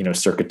in,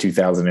 circa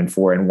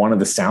 2004. And one of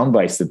the sound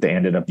bites that they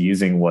ended up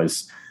using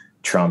was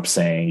Trump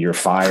saying, "You're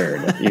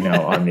fired,"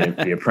 on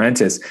the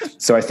Apprentice.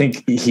 So I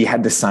think he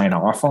had to sign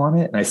off on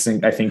it.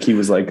 And I think he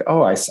was like,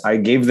 oh, I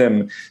gave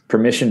them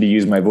permission to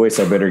use my voice.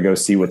 I better go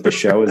see what the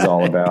show is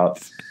all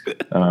about.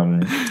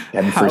 And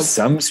for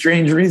some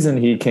strange reason,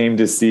 he came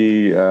to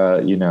see,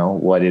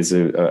 what is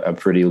a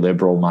pretty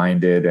liberal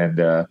minded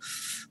and,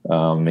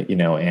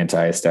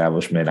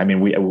 anti-establishment. I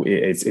mean,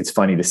 it's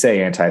funny to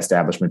say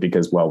anti-establishment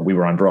because, well, we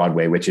were on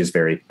Broadway, which is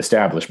very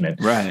establishment,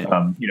 right?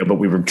 But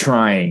we were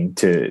trying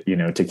to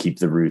keep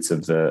the roots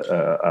of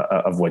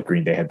of what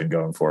Green Day had been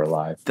going for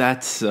alive.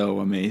 That's so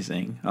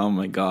amazing. Oh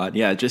my God.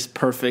 Yeah. Just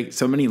perfect.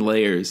 So many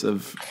layers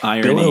of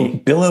irony.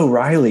 Bill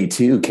O'Reilly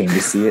too came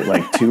to see it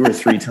like 2 or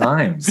 3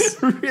 times.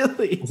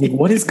 Really? Like,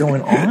 what is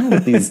going on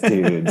with these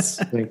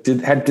dudes? Like,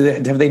 have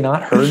they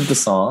not heard the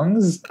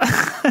songs?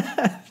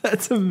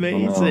 That's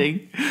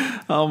amazing.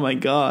 Oh my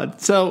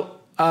God. So,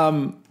 I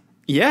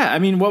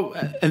mean,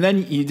 and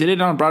then you did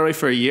it on Broadway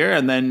for a year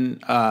and then,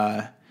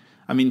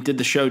 did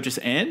the show just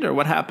end or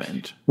what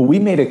happened? Well, we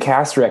made a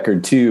cast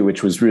record too,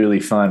 which was really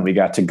fun. We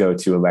got to go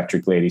to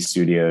Electric Lady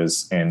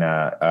Studios in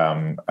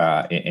the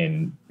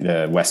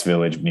West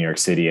Village, New York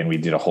City. And we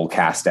did a whole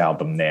cast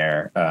album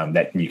there,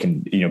 that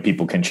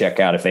people can check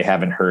out if they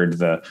haven't heard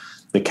the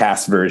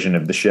cast version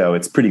of the show.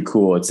 It's pretty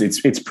cool.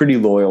 It's pretty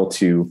loyal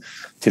to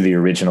the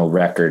original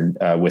record,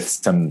 with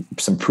some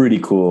pretty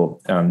cool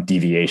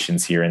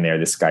deviations here and there.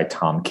 This guy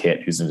Tom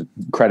Kitt, who's an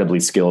incredibly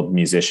skilled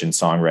musician,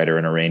 songwriter,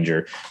 and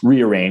arranger,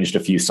 rearranged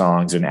a few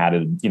songs and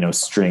added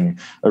string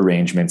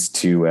arrangements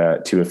to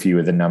a few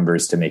of the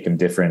numbers to make them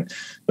different.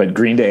 But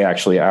Green Day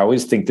actually, I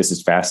always think this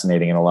is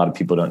fascinating, and a lot of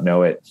people don't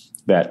know it,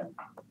 that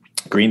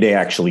Green Day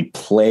actually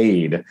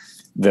played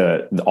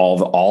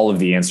all of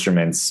the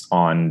instruments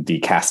on the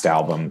cast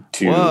album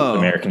to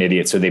American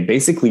Idiot. So they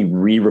basically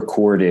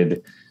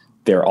re-recorded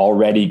their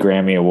already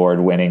Grammy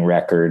Award winning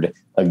record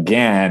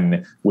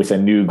again with a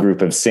new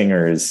group of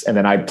singers. And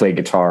then I played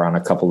guitar on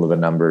a couple of the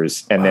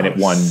numbers, and then it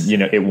won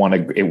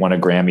a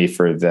Grammy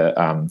for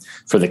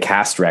the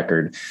cast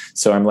record.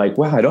 So I'm like,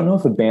 wow, I don't know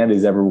if a band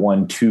has ever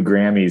won 2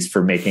 Grammys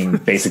for making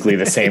basically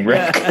the same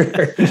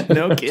record.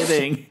 No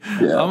kidding.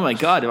 Yeah. Oh my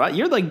God.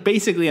 You're like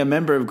basically a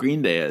member of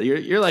Green Day.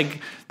 You're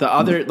like the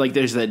other, like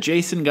there's that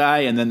Jason guy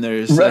and then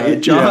there's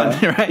John,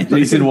 right?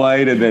 Jason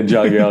White and then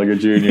John Gallagher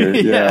Jr.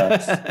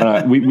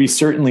 Yeah. We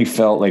certainly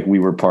felt like we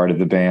were part of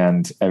the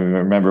band. I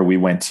remember we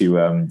went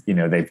to,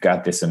 they've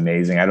got this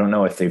amazing, I don't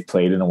know if they've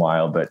played in a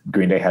while, but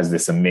Green Day has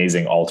this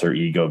amazing alter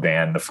ego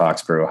band, the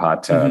Foxborough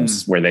Hot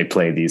Tubs, where they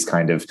play these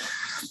kind of,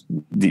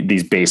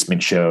 these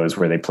basement shows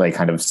where they play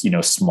kind of,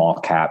 small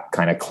cap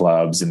kind of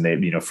clubs, and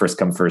they, first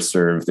come, first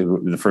serve.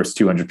 The first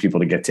 200 people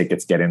to get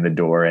tickets get in the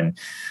door, and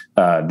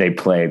they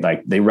play,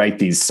 like, they write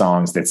these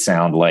songs that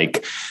sound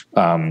like,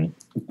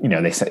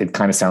 it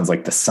kind of sounds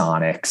like the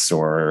Sonics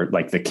or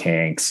like the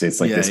Kinks.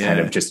 It's like kind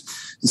of just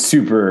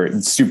super,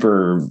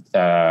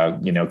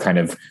 kind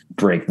of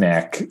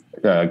breakneck,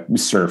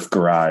 surf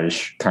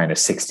garage kind of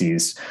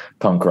 60s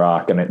punk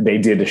rock. And they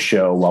did a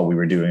show while we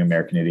were doing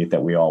American Idiot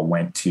that we all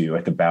went to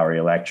at the Bowery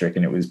Electric.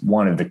 And it was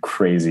one of the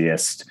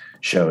craziest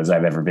shows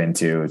I've ever been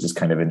to. It was just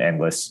kind of an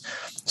endless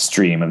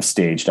stream of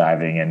stage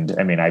diving. And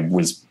I mean, I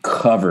was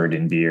covered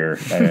in beer.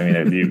 I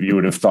mean, you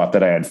would have thought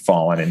that I had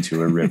fallen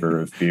into a river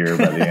of beer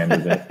by the end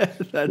of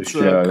the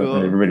show. So cool.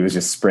 Everybody was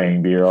just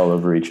spraying beer all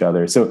over each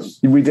other. So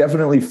we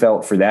definitely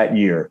felt for that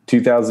year,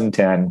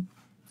 2010,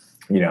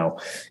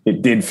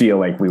 it did feel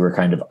like we were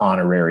kind of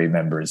honorary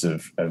members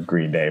of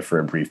Green Day for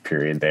a brief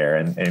period there.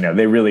 And,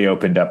 they really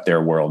opened up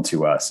their world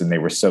to us, and they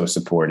were so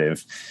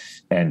supportive.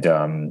 And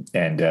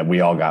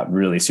we all got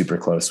really super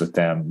close with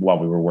them while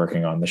we were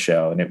working on the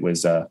show. And it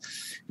was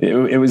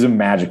it was a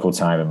magical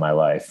time in my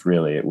life.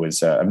 Really, it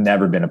was. I've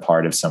never been a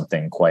part of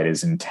something quite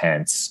as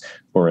intense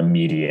or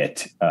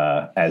immediate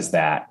as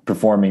that.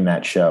 Performing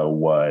that show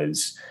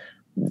was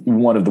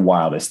one of the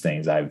wildest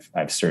things I've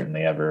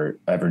certainly ever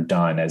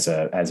done as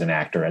an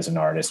actor, as an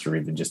artist, or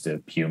even just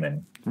a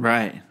human.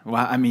 Right.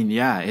 Well, I mean,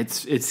 yeah, it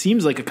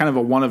seems like a kind of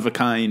a one of a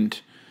kind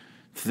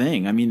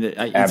thing. I mean,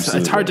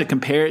 it's hard to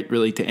compare it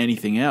really to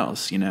anything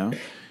else, you know.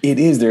 It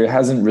is. There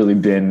hasn't really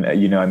been,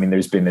 I mean,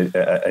 there's been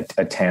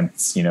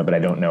attempts, but I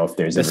don't know if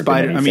there's ever been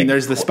anything. I mean,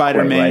 there's the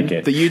Spider-Man,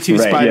 the YouTube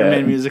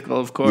Spider-Man musical,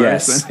 of course.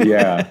 Yes,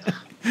 yeah.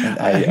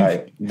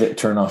 I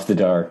Turn Off the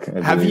Dark.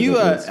 Have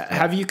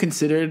you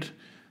considered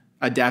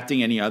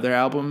adapting any other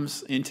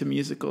albums into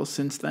musicals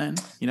since then?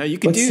 You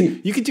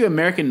could do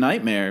American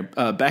Nightmare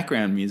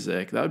background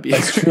music. That would be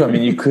That's true. I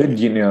mean, you could,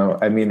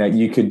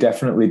 you could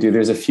definitely do.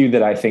 There's a few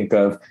that I think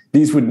of.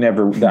 These would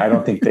never. I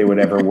don't think they would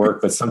ever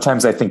work. But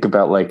sometimes I think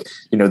about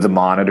The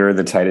Monitor,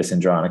 the Titus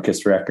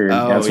Andronicus record.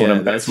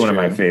 That's one of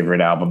my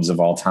favorite albums of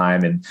all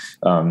time. And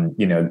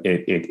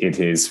it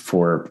is,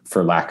 for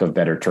lack of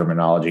better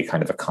terminology,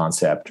 kind of a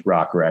concept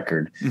rock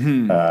record.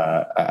 Mm-hmm.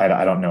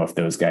 I don't know if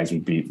those guys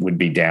would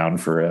be down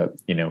for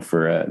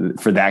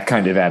that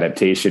kind of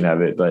adaptation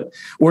of it,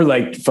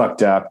 or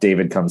Fucked Up,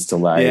 David Comes to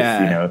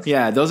Life.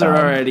 Those are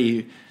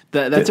already.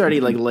 That's already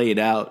laid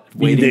out.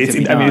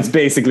 It's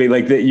basically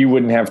that. You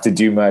wouldn't have to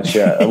do much.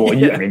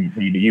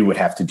 You would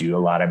have to do a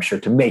lot, I'm sure,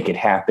 to make it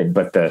happen.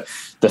 But the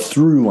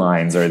through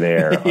lines are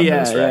there on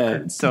those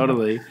records.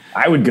 Totally.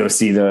 I would go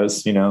see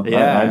those.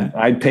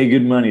 I'd pay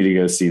good money to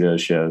go see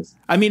those shows.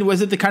 I mean,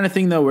 was it the kind of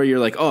thing though where you're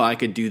like, oh, I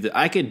could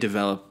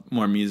develop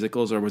more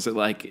musicals, or was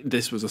it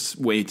this was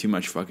way too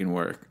much fucking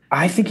work?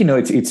 I think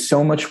it's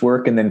so much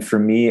work, and then for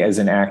me as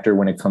an actor,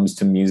 when it comes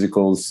to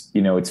musicals,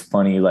 it's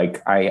funny.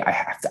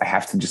 I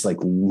have to just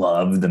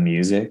love the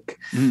music,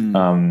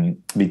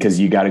 because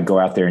you got to go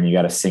out there and you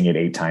got to sing it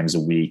 8 times a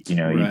week.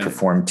 You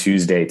perform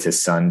Tuesday to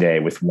Sunday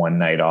with one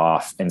night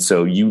off, and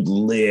so you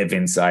live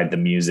inside the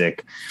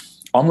music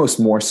almost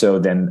more so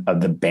than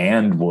the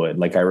band would.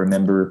 I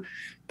remember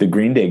the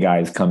Green Day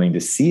guys coming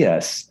to see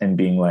us and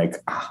being like,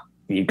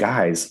 you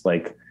guys,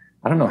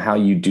 I don't know how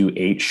you do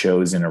 8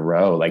 shows in a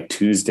row,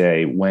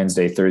 Tuesday,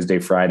 Wednesday, Thursday,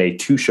 Friday,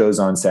 2 shows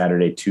on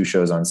Saturday, 2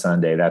 shows on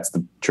Sunday. That's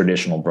the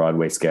traditional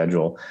Broadway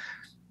schedule.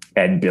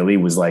 And Billy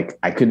was like,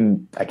 I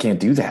can't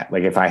do that.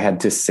 If I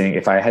had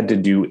to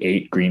do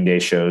 8 Green Day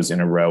shows in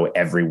a row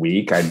every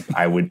week,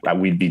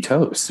 we'd be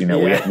toast.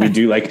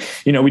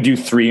 We do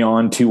 3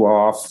 on, 2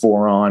 off,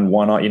 4 on,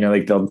 1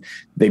 on,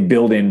 they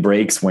build in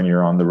breaks when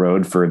you're on the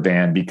road for a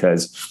band,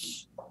 because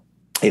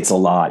it's a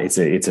lot. It's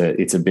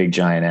a big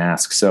giant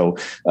ask. So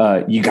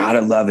you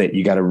gotta love it.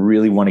 You gotta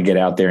really want to get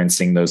out there and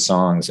sing those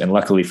songs. And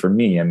luckily for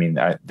me, I mean,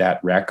 that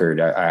record,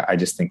 I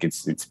just think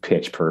it's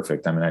pitch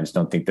perfect. I mean, I just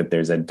don't think that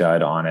there's a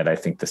dud on it. I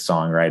think the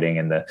songwriting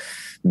and the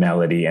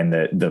melody and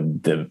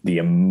the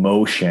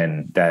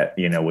emotion that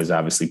was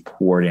obviously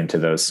poured into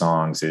those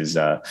songs is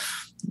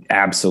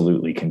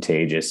absolutely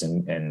contagious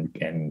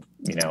and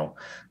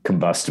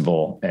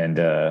combustible, and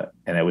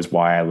it was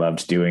why I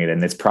loved doing it.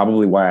 And it's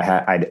probably why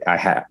I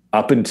had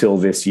up until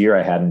this year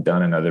I hadn't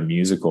done another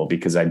musical,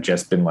 because I'd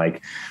just been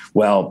like,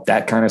 well,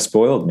 that kind of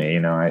spoiled me.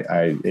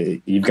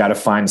 You've got to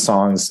find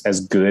songs as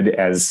good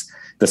as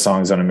the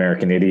songs on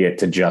American Idiot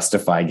to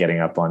justify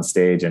getting up on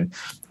stage. And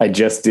I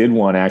just did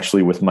one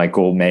actually with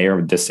Michael Mayer,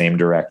 the same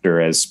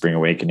director as Spring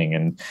Awakening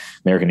and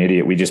American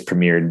Idiot. We just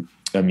premiered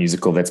a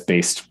musical that's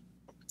based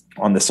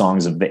on the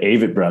songs of the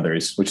Avett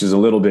Brothers, which is a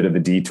little bit of a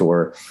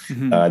detour.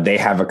 Mm-hmm. They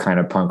have a kind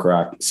of punk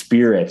rock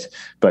spirit,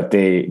 but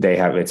they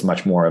have, it's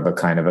much more of a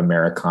kind of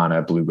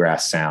Americana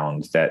bluegrass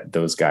sound that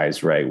those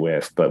guys write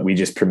with. But we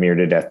just premiered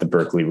it at the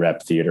Berkeley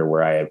Rep Theater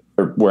where I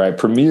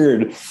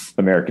premiered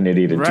American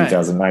Idiot in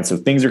 2009. So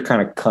things are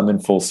kind of coming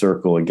full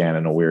circle again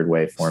in a weird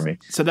way for me.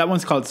 So that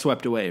one's called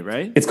Swept Away,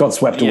 right? It's called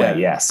Swept Away.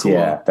 Yes. Cool.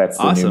 Yeah. That's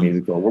the new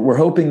musical. We're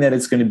hoping that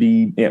it's going to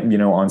be,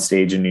 on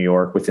stage in New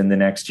York within the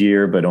next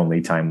year, but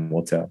only time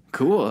will tell.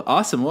 Cool.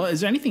 Awesome. Well,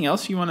 is there anything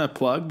else you want to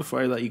plug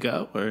before I let you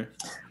go, or?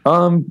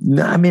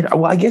 No, I mean,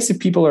 well, I guess if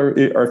people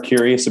are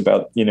curious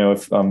about,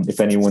 if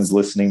anyone's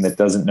listening that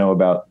doesn't know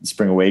about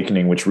Spring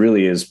Awakening, which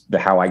really is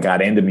how I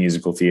got into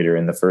musical theater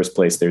in the first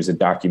place, there's a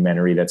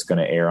documentary that's going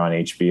to air on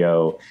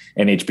HBO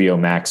and HBO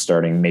Max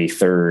starting May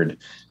 3rd.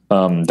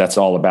 That's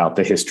all about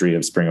the history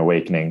of Spring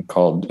Awakening,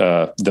 called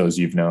Those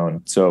You've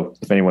Known. So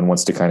if anyone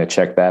wants to kind of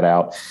check that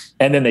out,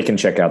 and then they can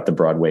check out the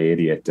Broadway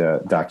Idiot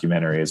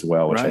documentary as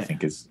well, which I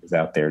think is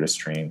out there to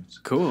stream.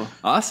 Cool.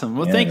 Awesome.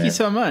 Well, thank you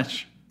so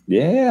much.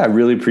 Yeah, I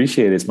really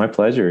appreciate it. It's my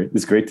pleasure.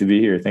 It's great to be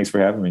here. Thanks for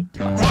having me.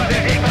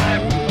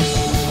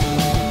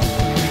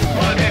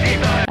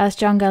 As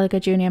John Gallagher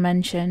Jr.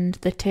 mentioned,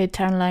 the Third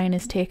Town line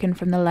is taken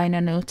from the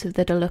liner notes of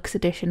the deluxe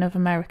edition of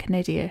American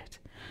Idiot.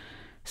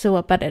 So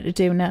what better to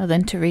do now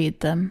than to read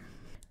them?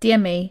 Dear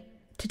me,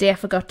 today I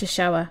forgot to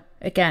shower.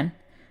 Again.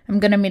 I'm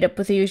going to meet up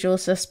with the usual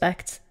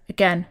suspects.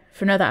 Again,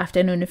 for another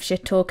afternoon of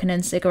shit talking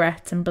and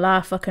cigarettes and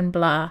blah fucking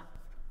blah.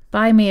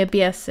 Buy me a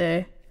beer,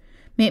 sir.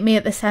 Meet me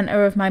at the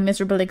centre of my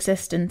miserable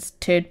existence,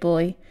 turd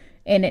boy.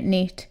 Ain't it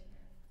neat?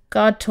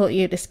 God taught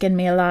you to skin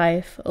me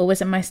alive, or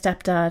was it my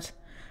stepdad?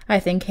 I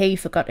think he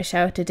forgot to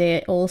shower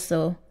today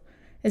also.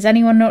 Is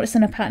anyone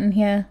noticing a pattern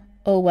here?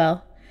 Oh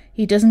well,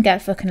 he doesn't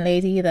get fucking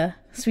laid either.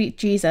 Sweet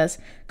Jesus,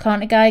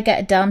 can't a guy get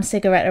a damn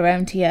cigarette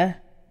around here?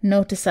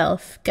 Note to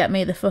self, get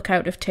me the fuck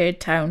out of Turd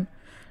Town.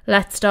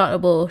 Let's start a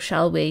war,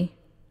 shall we?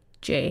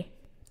 J.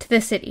 To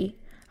the city.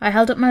 I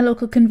held up my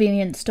local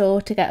convenience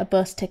store to get a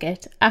bus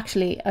ticket.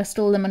 Actually, I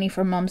stole the money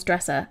from Mum's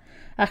dresser.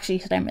 Actually,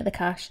 sent me the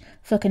cash.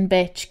 Fucking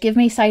bitch. Give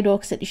me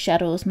Sidewalk City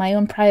Shadows, my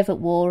own private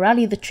war,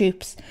 rally the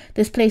troops.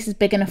 This place is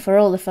big enough for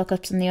all the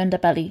fuck-ups in the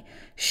underbelly.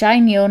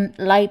 Shine your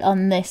light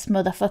on this,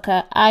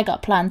 motherfucker. I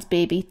got plans,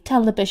 baby.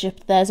 Tell the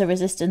bishop there's a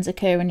resistance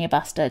occurring, you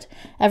bastard.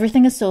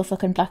 Everything is so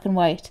fucking black and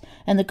white,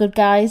 and the good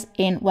guys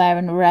ain't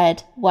wearing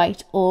red,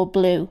 white, or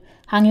blue.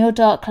 Hang your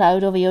dark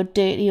cloud over your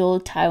dirty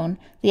old town.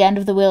 The end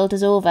of the world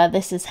is over.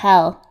 This is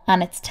hell,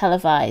 and it's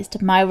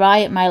televised. My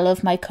riot, my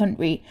love, my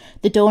country.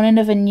 The dawning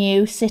of a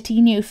new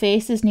city, new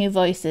faces, new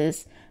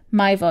voices.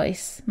 My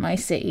voice, my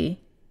city.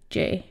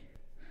 J.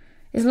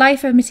 Is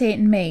life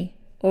imitating me,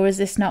 or is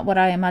this not what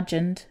I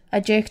imagined?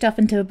 I jerked off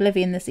into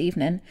oblivion this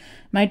evening.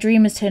 My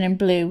dream is turning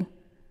blue.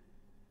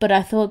 But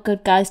I thought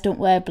good guys don't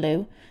wear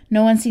blue.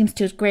 No one seems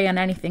to agree on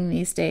anything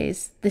these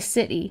days. The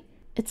city,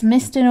 it's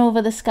misting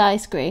over the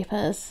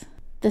skyscrapers.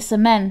 The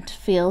cement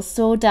feels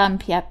so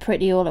damp yet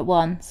pretty all at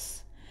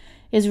once.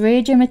 Is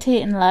rage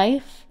imitating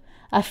life?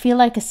 I feel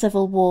like a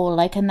civil war,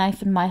 like a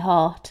knife in my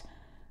heart.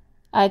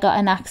 I got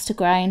an axe to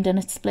grind and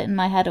it's splitting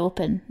my head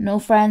open. No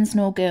friends,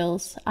 no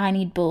girls. I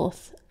need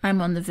both.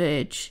 I'm on the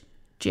verge.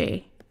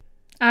 J.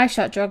 I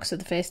shot drugs for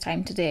the first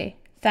time today.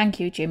 Thank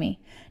you, Jimmy.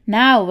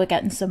 Now we're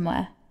getting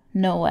somewhere.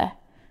 Nowhere.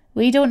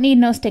 We don't need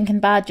no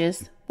stinking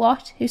badges.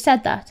 What? Who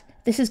said that?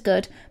 This is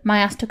good. My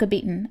ass took a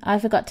beating. I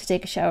forgot to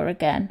take a shower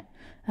again.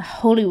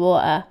 Holy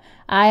water.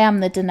 I am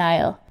the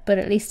denial, but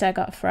at least I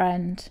got a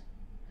friend.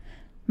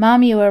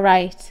 Mom, you were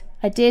right.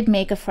 I did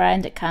make a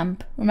friend at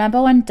camp.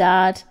 Remember when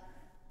Brad,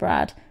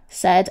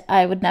 said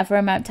I would never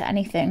amount to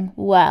anything?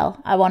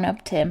 Well, I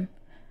one-upped him.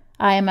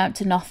 I amount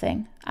to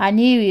nothing. I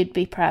knew you'd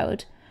be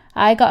proud.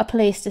 I got a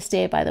place to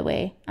stay, by the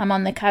way. I'm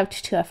on the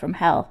couch tour from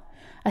hell.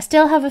 I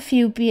still have a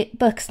few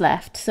books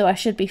left, so I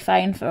should be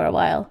fine for a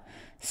while.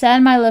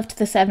 Send my love to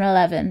the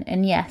 7-Eleven,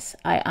 and yes,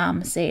 I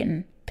am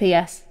Satan.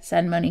 P.S.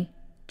 Send money.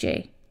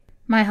 J.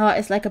 My heart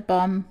is like a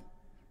bomb.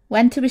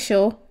 Went to a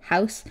show,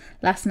 house,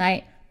 last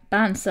night.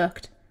 Band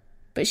sucked.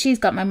 But she's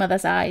got my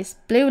mother's eyes,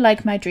 blue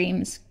like my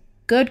dreams.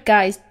 Good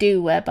guys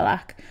do wear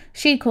black.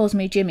 She calls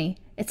me Jimmy.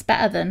 It's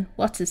better than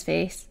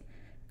what's-his-face.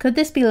 Could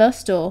this be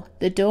lust or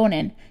the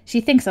dawning?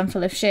 She thinks I'm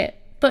full of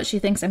shit, but she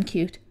thinks I'm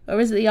cute. Or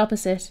is it the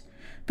opposite?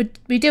 But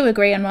we do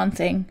agree on one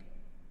thing.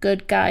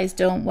 Good guys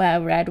don't wear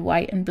red,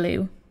 white and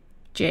blue.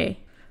 J.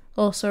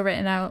 Also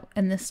written out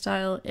in this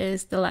style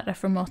is the letter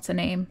from What's Her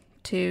Name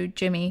to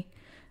Jimmy,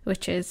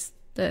 which is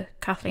the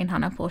Kathleen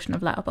Hanna portion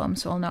of Letterbomb,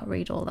 so I'll not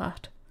read all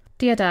that.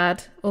 Dear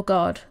Dad, or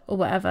God, or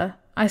whatever,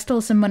 I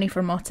stole some money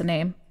from What's Her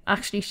Name.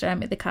 Actually sent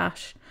me the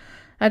cash.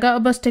 I got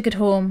a bus ticket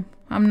home.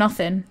 I'm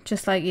nothing,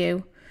 just like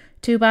you.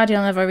 Too bad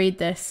you'll never read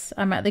this.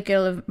 I met the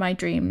girl of my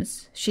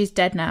dreams. She's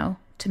dead now.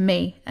 To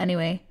me,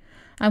 anyway.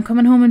 I'm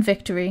coming home in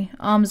victory,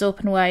 arms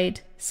open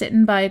wide,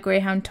 sitting by a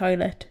Greyhound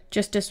toilet.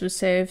 Justice was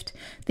served.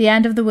 The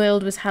end of the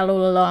world was hell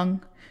all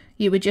along.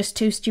 You were just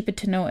too stupid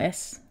to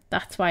notice.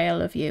 That's why I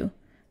love you.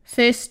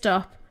 First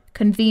stop,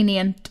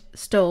 convenient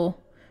store.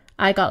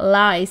 I got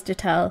lies to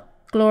tell.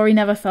 Glory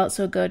never felt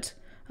so good.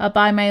 I'll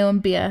buy my own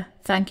beer.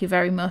 Thank you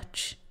very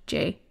much.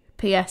 J.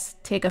 P.S.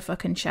 Take a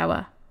fucking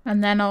shower.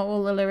 And then are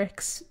all the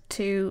lyrics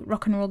to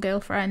Rock and Roll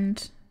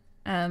Girlfriend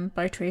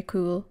by Trey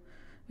Cool,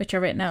 which are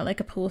written out like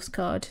a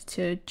postcard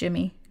to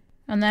Jimmy.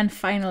 And then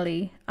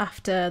finally,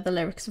 after the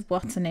lyrics of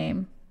What's Her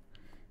Name,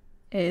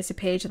 is a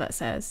page that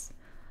says,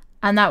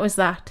 and that was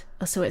that,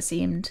 or so it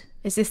seemed.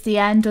 Is this the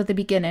end or the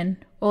beginning?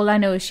 All I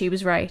know is she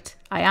was right.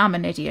 I am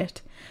an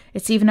idiot.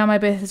 It's even on my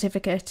birth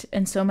certificate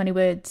in so many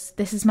words.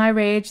 This is my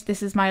rage.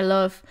 This is my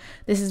love.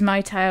 This is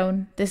my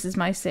town. This is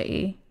my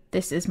city.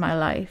 This is my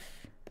life.